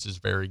offense is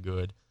very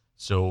good,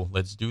 so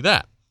let's do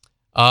that.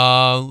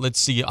 Let's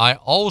see. I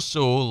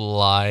also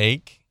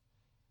like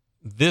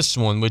this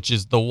one, which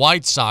is the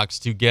White Sox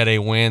to get a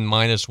win,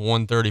 minus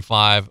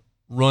 135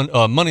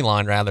 money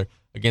line rather,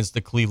 against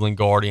the Cleveland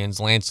Guardians.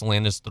 Lance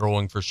Lynn is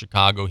throwing for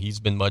Chicago. He's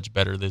been much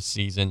better this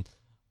season.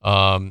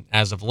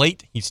 As of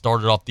late, he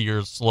started off the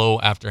year slow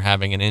after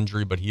having an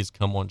injury, but he has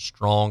come on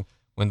strong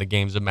when the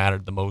games have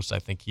mattered the most. I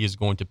think he is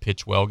going to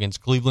pitch well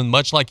against Cleveland,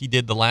 much like he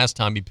did the last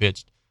time he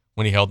pitched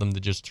when he held them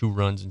to just 2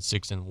 runs in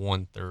 6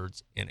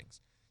 1/3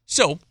 innings.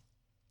 So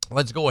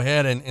let's go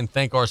ahead and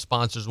thank our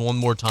sponsors one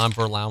more time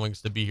for allowing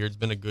us to be here. It's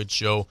been a good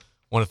show.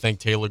 I want to thank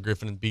Taylor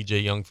Griffin and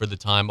BJ Young for the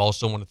time.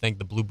 Also want to thank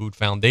the Blue Boot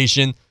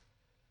Foundation.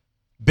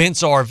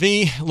 Bent's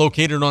RV,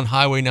 located on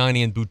Highway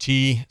 90 in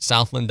Boutte,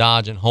 Southland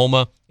Dodge, and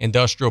Homa.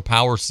 Industrial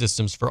Power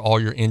Systems for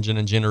all your engine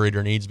and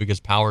generator needs, because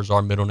power is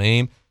our middle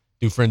name.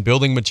 Dufresne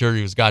Building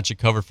Materials got you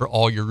covered for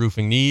all your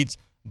roofing needs.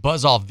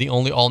 Buzz Off, the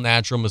only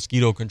all-natural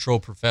mosquito control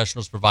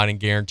professionals providing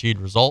guaranteed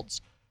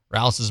results.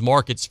 Rouse's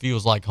Markets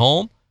feels like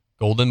home.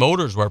 Golden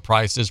Motors, where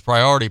price is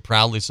priority,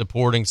 proudly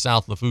supporting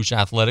South Lafourche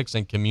athletics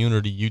and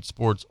community youth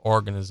sports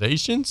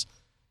organizations.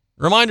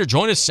 Reminder,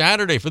 join us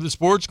Saturday for the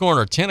Sports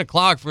Corner, 10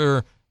 o'clock,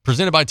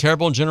 presented by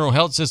Terrebonne General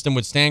Health System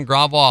with Stan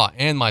Gravois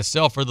and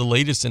myself for the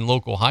latest in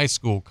local high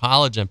school,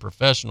 college, and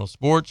professional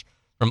sports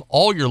from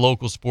all your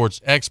local sports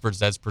experts.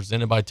 That's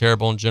presented by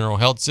Terrebonne General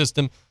Health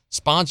System,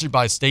 sponsored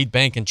by State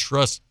Bank and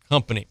Trust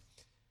Company.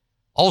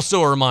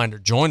 Also a reminder,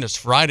 join us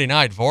Friday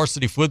night,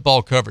 varsity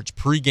football coverage,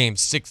 pregame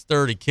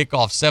 6:30,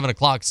 kickoff 7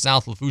 o'clock,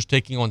 South Lafourche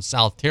taking on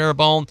South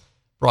Terrebonne.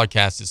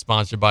 Broadcast is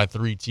sponsored by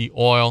 3T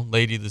Oil,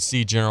 Lady of the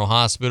Sea General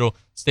Hospital,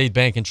 State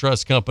Bank and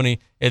Trust Company,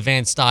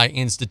 Advanced Eye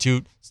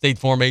Institute, State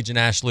Farm Agent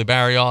Ashley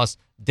Barrios,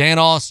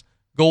 Danos,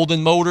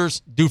 Golden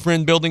Motors,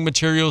 Dufresne Building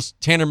Materials,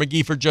 Tanner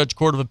McGee for Judge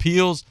Court of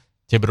Appeals,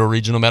 Thibodaux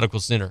Regional Medical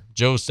Center,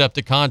 Joe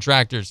Septic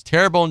Contractors,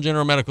 Terrebonne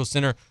General Medical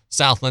Center,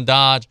 Southland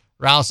Dodge,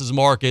 Rouse's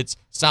Markets,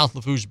 South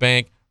Lafourche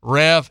Bank,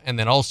 Rev, and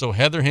then also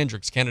Heather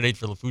Hendricks, candidate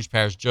for Lafourche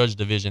Parish Judge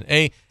Division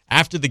A.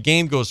 After the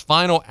game goes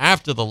final,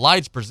 after the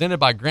lights, presented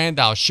by Grand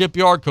Isle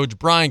Shipyard, Coach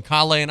Brian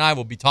Colley and I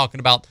will be talking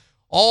about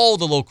all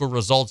the local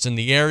results in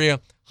the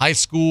area, high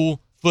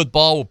school,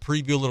 football. We'll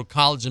preview a little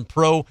college and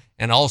pro,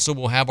 and also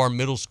we'll have our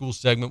middle school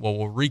segment where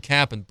we'll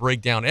recap and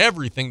break down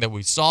everything that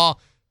we saw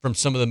from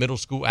some of the middle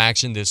school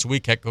action this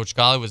week. Head Coach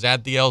Colley was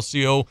at the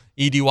LCO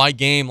EDY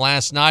game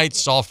last night,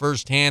 saw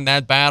firsthand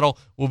that battle.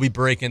 We'll be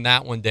breaking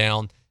that one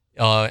down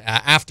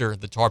after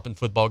the Tarpon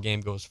football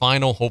game goes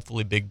final.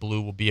 Hopefully Big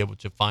Blue will be able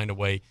to find a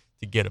way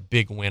to get a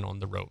big win on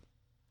the road.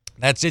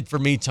 That's it for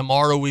me.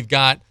 Tomorrow we've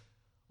got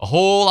a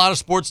whole lot of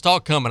sports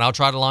talk coming. I'll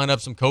try to line up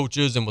some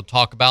coaches, and we'll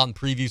talk about and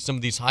preview some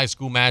of these high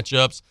school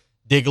matchups,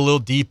 dig a little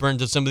deeper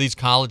into some of these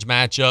college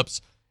matchups,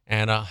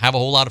 and have a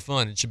whole lot of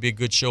fun. It should be a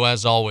good show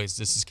as always.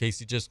 This is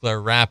Casey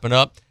Gisclair wrapping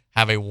up.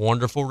 Have a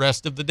wonderful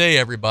rest of the day,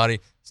 everybody.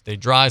 Stay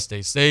dry,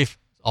 stay safe,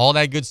 all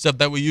that good stuff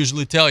that we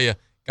usually tell you.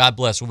 God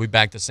bless. We'll be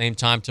back the same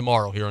time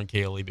tomorrow here on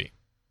KLEB.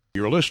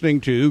 You're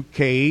listening to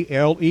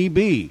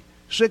KLEB,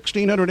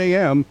 1600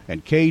 AM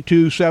and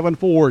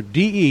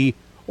K274DE,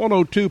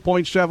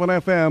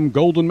 102.7 FM,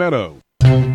 Golden Meadow.